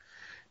ends.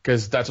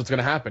 Because that's what's going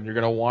to happen. You're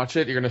going to watch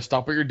it. You're going to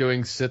stop what you're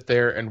doing, sit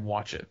there, and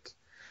watch it.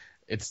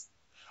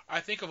 I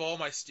think of all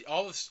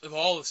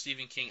the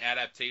Stephen King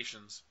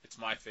adaptations, it's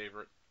my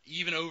favorite.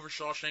 Even over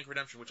Shawshank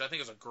Redemption, which I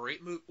think is a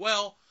great movie.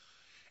 Well,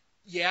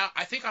 yeah,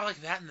 I think I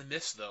like that and The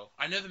Mist, though.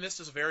 I know The Mist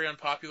is a very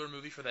unpopular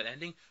movie for that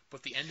ending,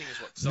 but the ending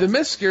is what sells The it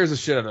Mist for me. scares the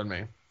shit out of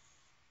me.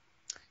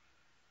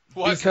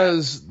 Why is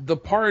Because the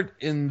part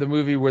in the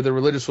movie where the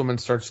religious woman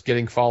starts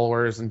getting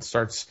followers and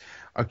starts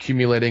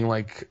accumulating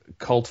like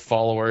cult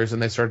followers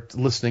and they start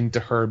listening to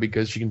her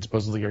because she can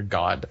supposedly hear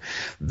God,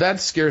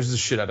 that scares the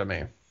shit out of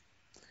me.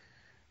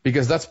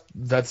 Because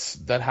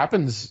that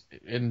happens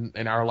in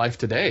our life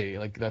today.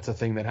 Like that's a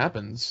thing that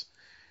happens.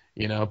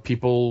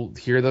 People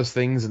hear those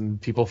things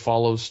and people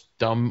follow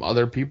dumb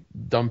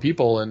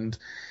people and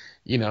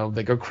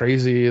they go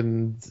crazy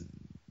and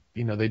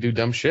they do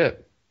dumb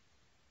shit.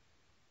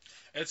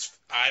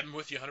 I'm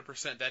with you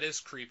 100%. That is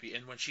creepy.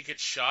 And when she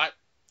gets shot,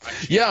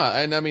 yeah,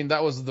 and I mean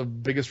that was the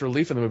biggest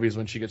relief in the movie is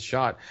when she gets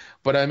shot.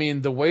 But I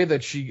mean the way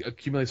that she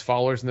accumulates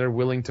followers and they're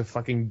willing to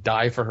fucking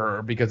die for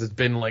her because it's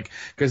been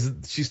because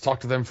she's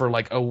talked to them for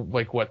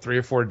what 3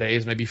 or 4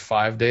 days, maybe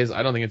 5 days.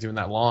 I don't think it's even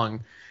that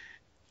long.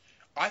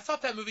 I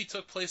thought that movie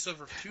took place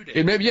over 2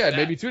 days.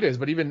 Maybe 2 days,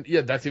 but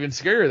that's even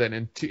scarier.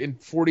 Then in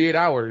 48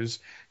 hours,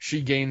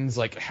 she gains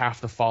like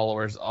half the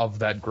followers of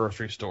that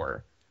grocery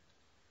store.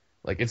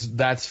 Like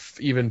that's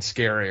even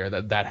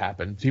scarier that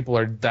happened. People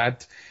are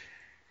that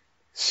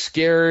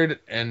scared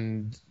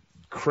and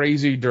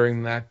crazy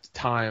during that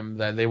time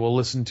that they will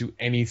listen to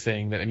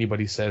anything that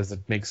anybody says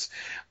that makes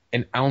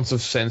an ounce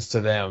of sense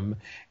to them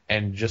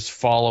and just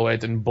follow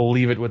it and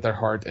believe it with their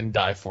heart and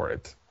die for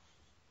it.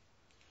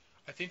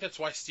 I think that's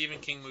why Stephen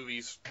King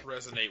movies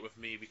resonate with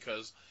me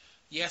because,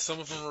 yeah,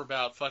 some of them are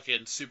about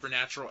fucking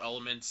supernatural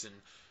elements and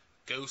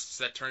ghosts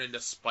that turn into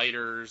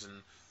spiders and,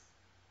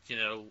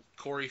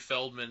 Corey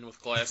Feldman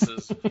with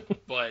glasses,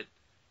 but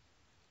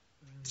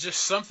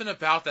just something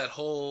about that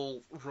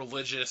whole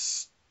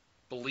religious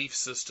belief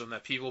system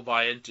that people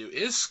buy into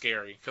is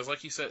scary because,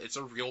 like you said, it's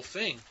a real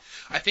thing.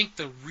 I think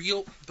the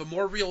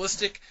more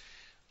realistic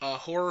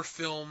horror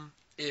film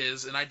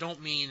is, and I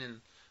don't mean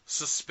in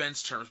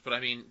suspense terms, but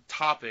I mean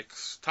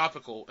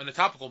topical in a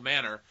topical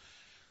manner,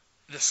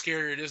 the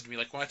scarier it is to me.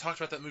 Like when I talked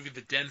about that movie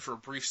The Den for a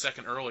brief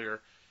second earlier,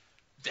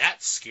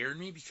 that scared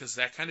me because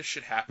that kind of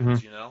shit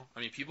happens, I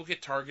mean, people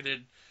get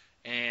targeted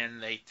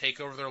and they take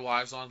over their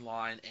lives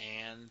online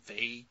and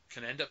they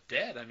can end up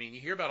dead. I mean,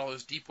 you hear about all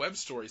those deep web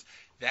stories.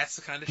 That's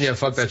the kind of shit. Yeah,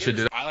 fuck that shit,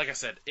 dude. Like I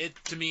said,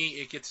 to me,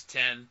 it gets a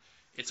 10.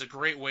 It's a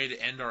great way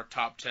to end our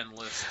top 10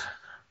 list.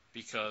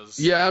 because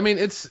Yeah, I mean,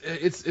 it's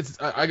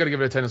I gotta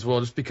give it a 10 as well,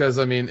 just because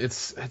I mean,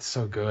 it's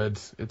so good.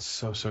 It's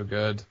so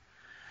good.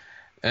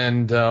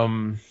 And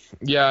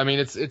yeah, I mean,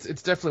 it's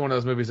definitely one of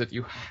those movies that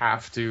you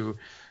have to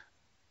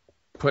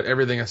put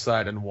everything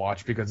aside and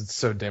watch because it's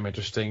so damn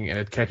interesting and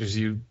it catches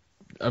you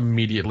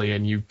immediately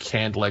and you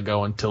can't let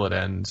go until it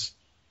ends.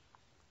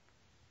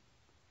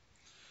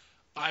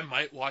 I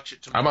might watch it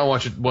I tomorrow. might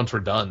watch it once we're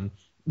done.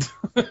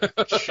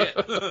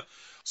 Shit.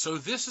 So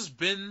this has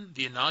been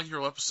the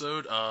inaugural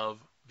episode of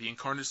the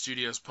Incarnate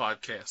Studios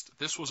podcast.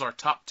 This was our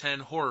top 10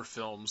 horror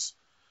films,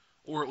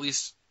 or at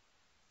least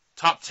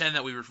top 10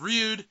 that we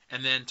reviewed,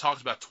 and then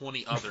talked about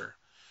 20 other.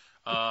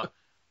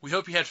 We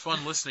hope you had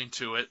fun listening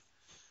to it.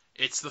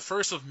 It's the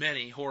first of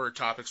many horror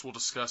topics we'll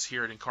discuss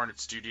here at Incarnate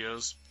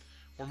Studios.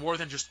 We're more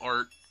than just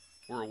art.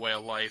 We're a way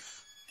of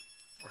life,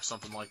 or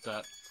something like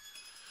that.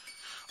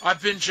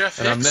 I've been Jeff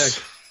Hicks. And I'm Nick.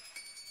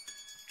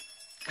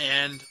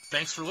 And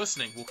thanks for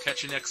listening. We'll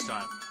catch you next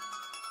time.